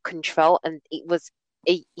all about control, and it was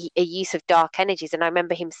a use of dark energies. And I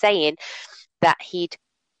remember him saying that I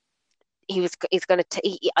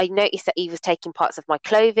noticed that he was taking parts of my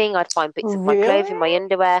clothing. I'd find bits of my clothing, my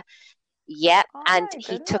underwear. Yeah. And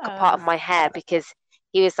he took a part of my hair because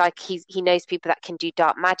he was like, he knows people that can do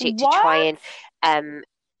dark magic to try and to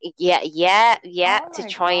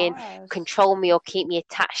try and control me or keep me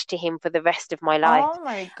attached to him for the rest of my life. Oh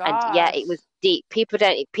my god! And yeah, it was deep. People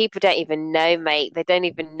don't even know, mate. They don't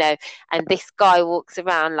even know. And this guy walks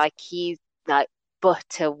around like he's like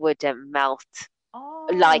butter wouldn't melt. Oh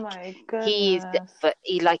like my goodness.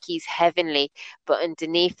 he's heavenly, but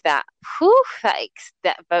underneath that,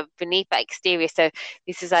 but beneath that exterior. So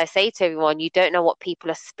this is, I say to everyone, you don't know what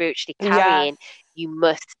people are spiritually carrying.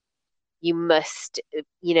 Yes. You must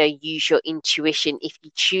use your intuition. If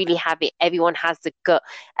you truly have it, everyone has the gut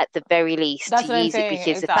at the very least to use it,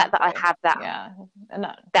 because the fact that I have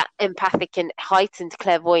that empathic and heightened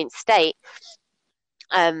clairvoyant state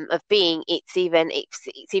of being, it's even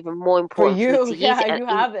more important for you to use it. You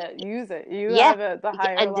have it. Use it. You have it the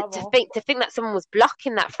higher and level. to think that someone was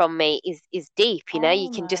blocking that from me is deep.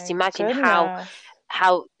 You can just imagine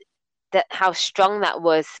how strong that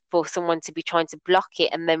was for someone to be trying to block it,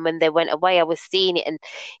 and then when they went away, I was seeing it, and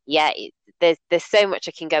there's so much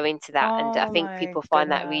I can go into that, and I think people find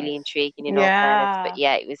that really intriguing in all fairness. But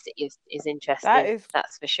it was interesting.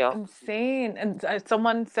 That's for sure. Insane. And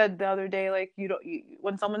someone said the other day, like,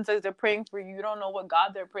 when someone says they're praying for you, you don't know what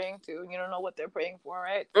God they're praying to, you don't know what they're praying for,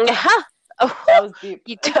 right? Uh-huh. That was deep.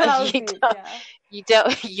 You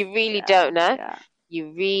really don't know. Yeah.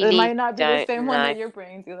 You really it might not be the same know. one that you're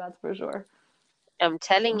praying to, that's for sure. I'm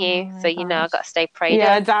telling you. So I got to stay prayed.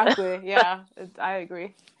 Yeah, exactly. Yeah, I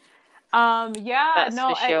agree. That's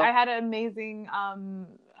for sure. I had an amazing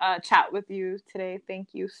chat with you today.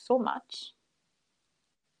 Thank you so much.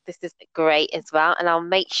 This is great as well, and I'll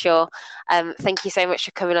make sure. Thank you so much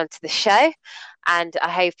for coming on to the show, and I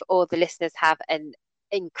hope all the listeners have an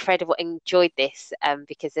incredible enjoyed this,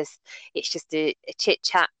 because it's just a chit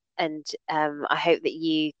chat. And I hope that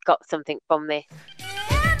you got something from this.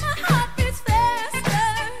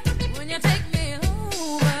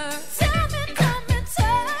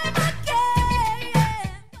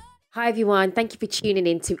 Hi everyone, thank you for tuning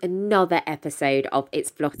in to another episode of It's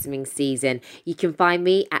Blossoming Season. You can find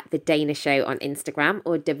me at The Dana Show on Instagram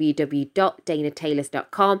or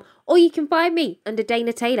www.danataylors.com, or you can find me under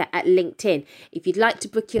Dana Taylor at LinkedIn. If you'd like to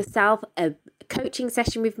book yourself a coaching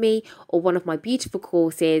session with me or one of my beautiful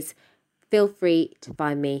courses, feel free to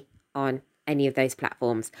find me on any of those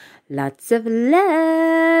platforms. Lots of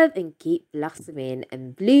love and keep blossoming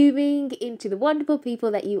and blooming into the wonderful people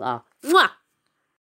that you are. Mwah!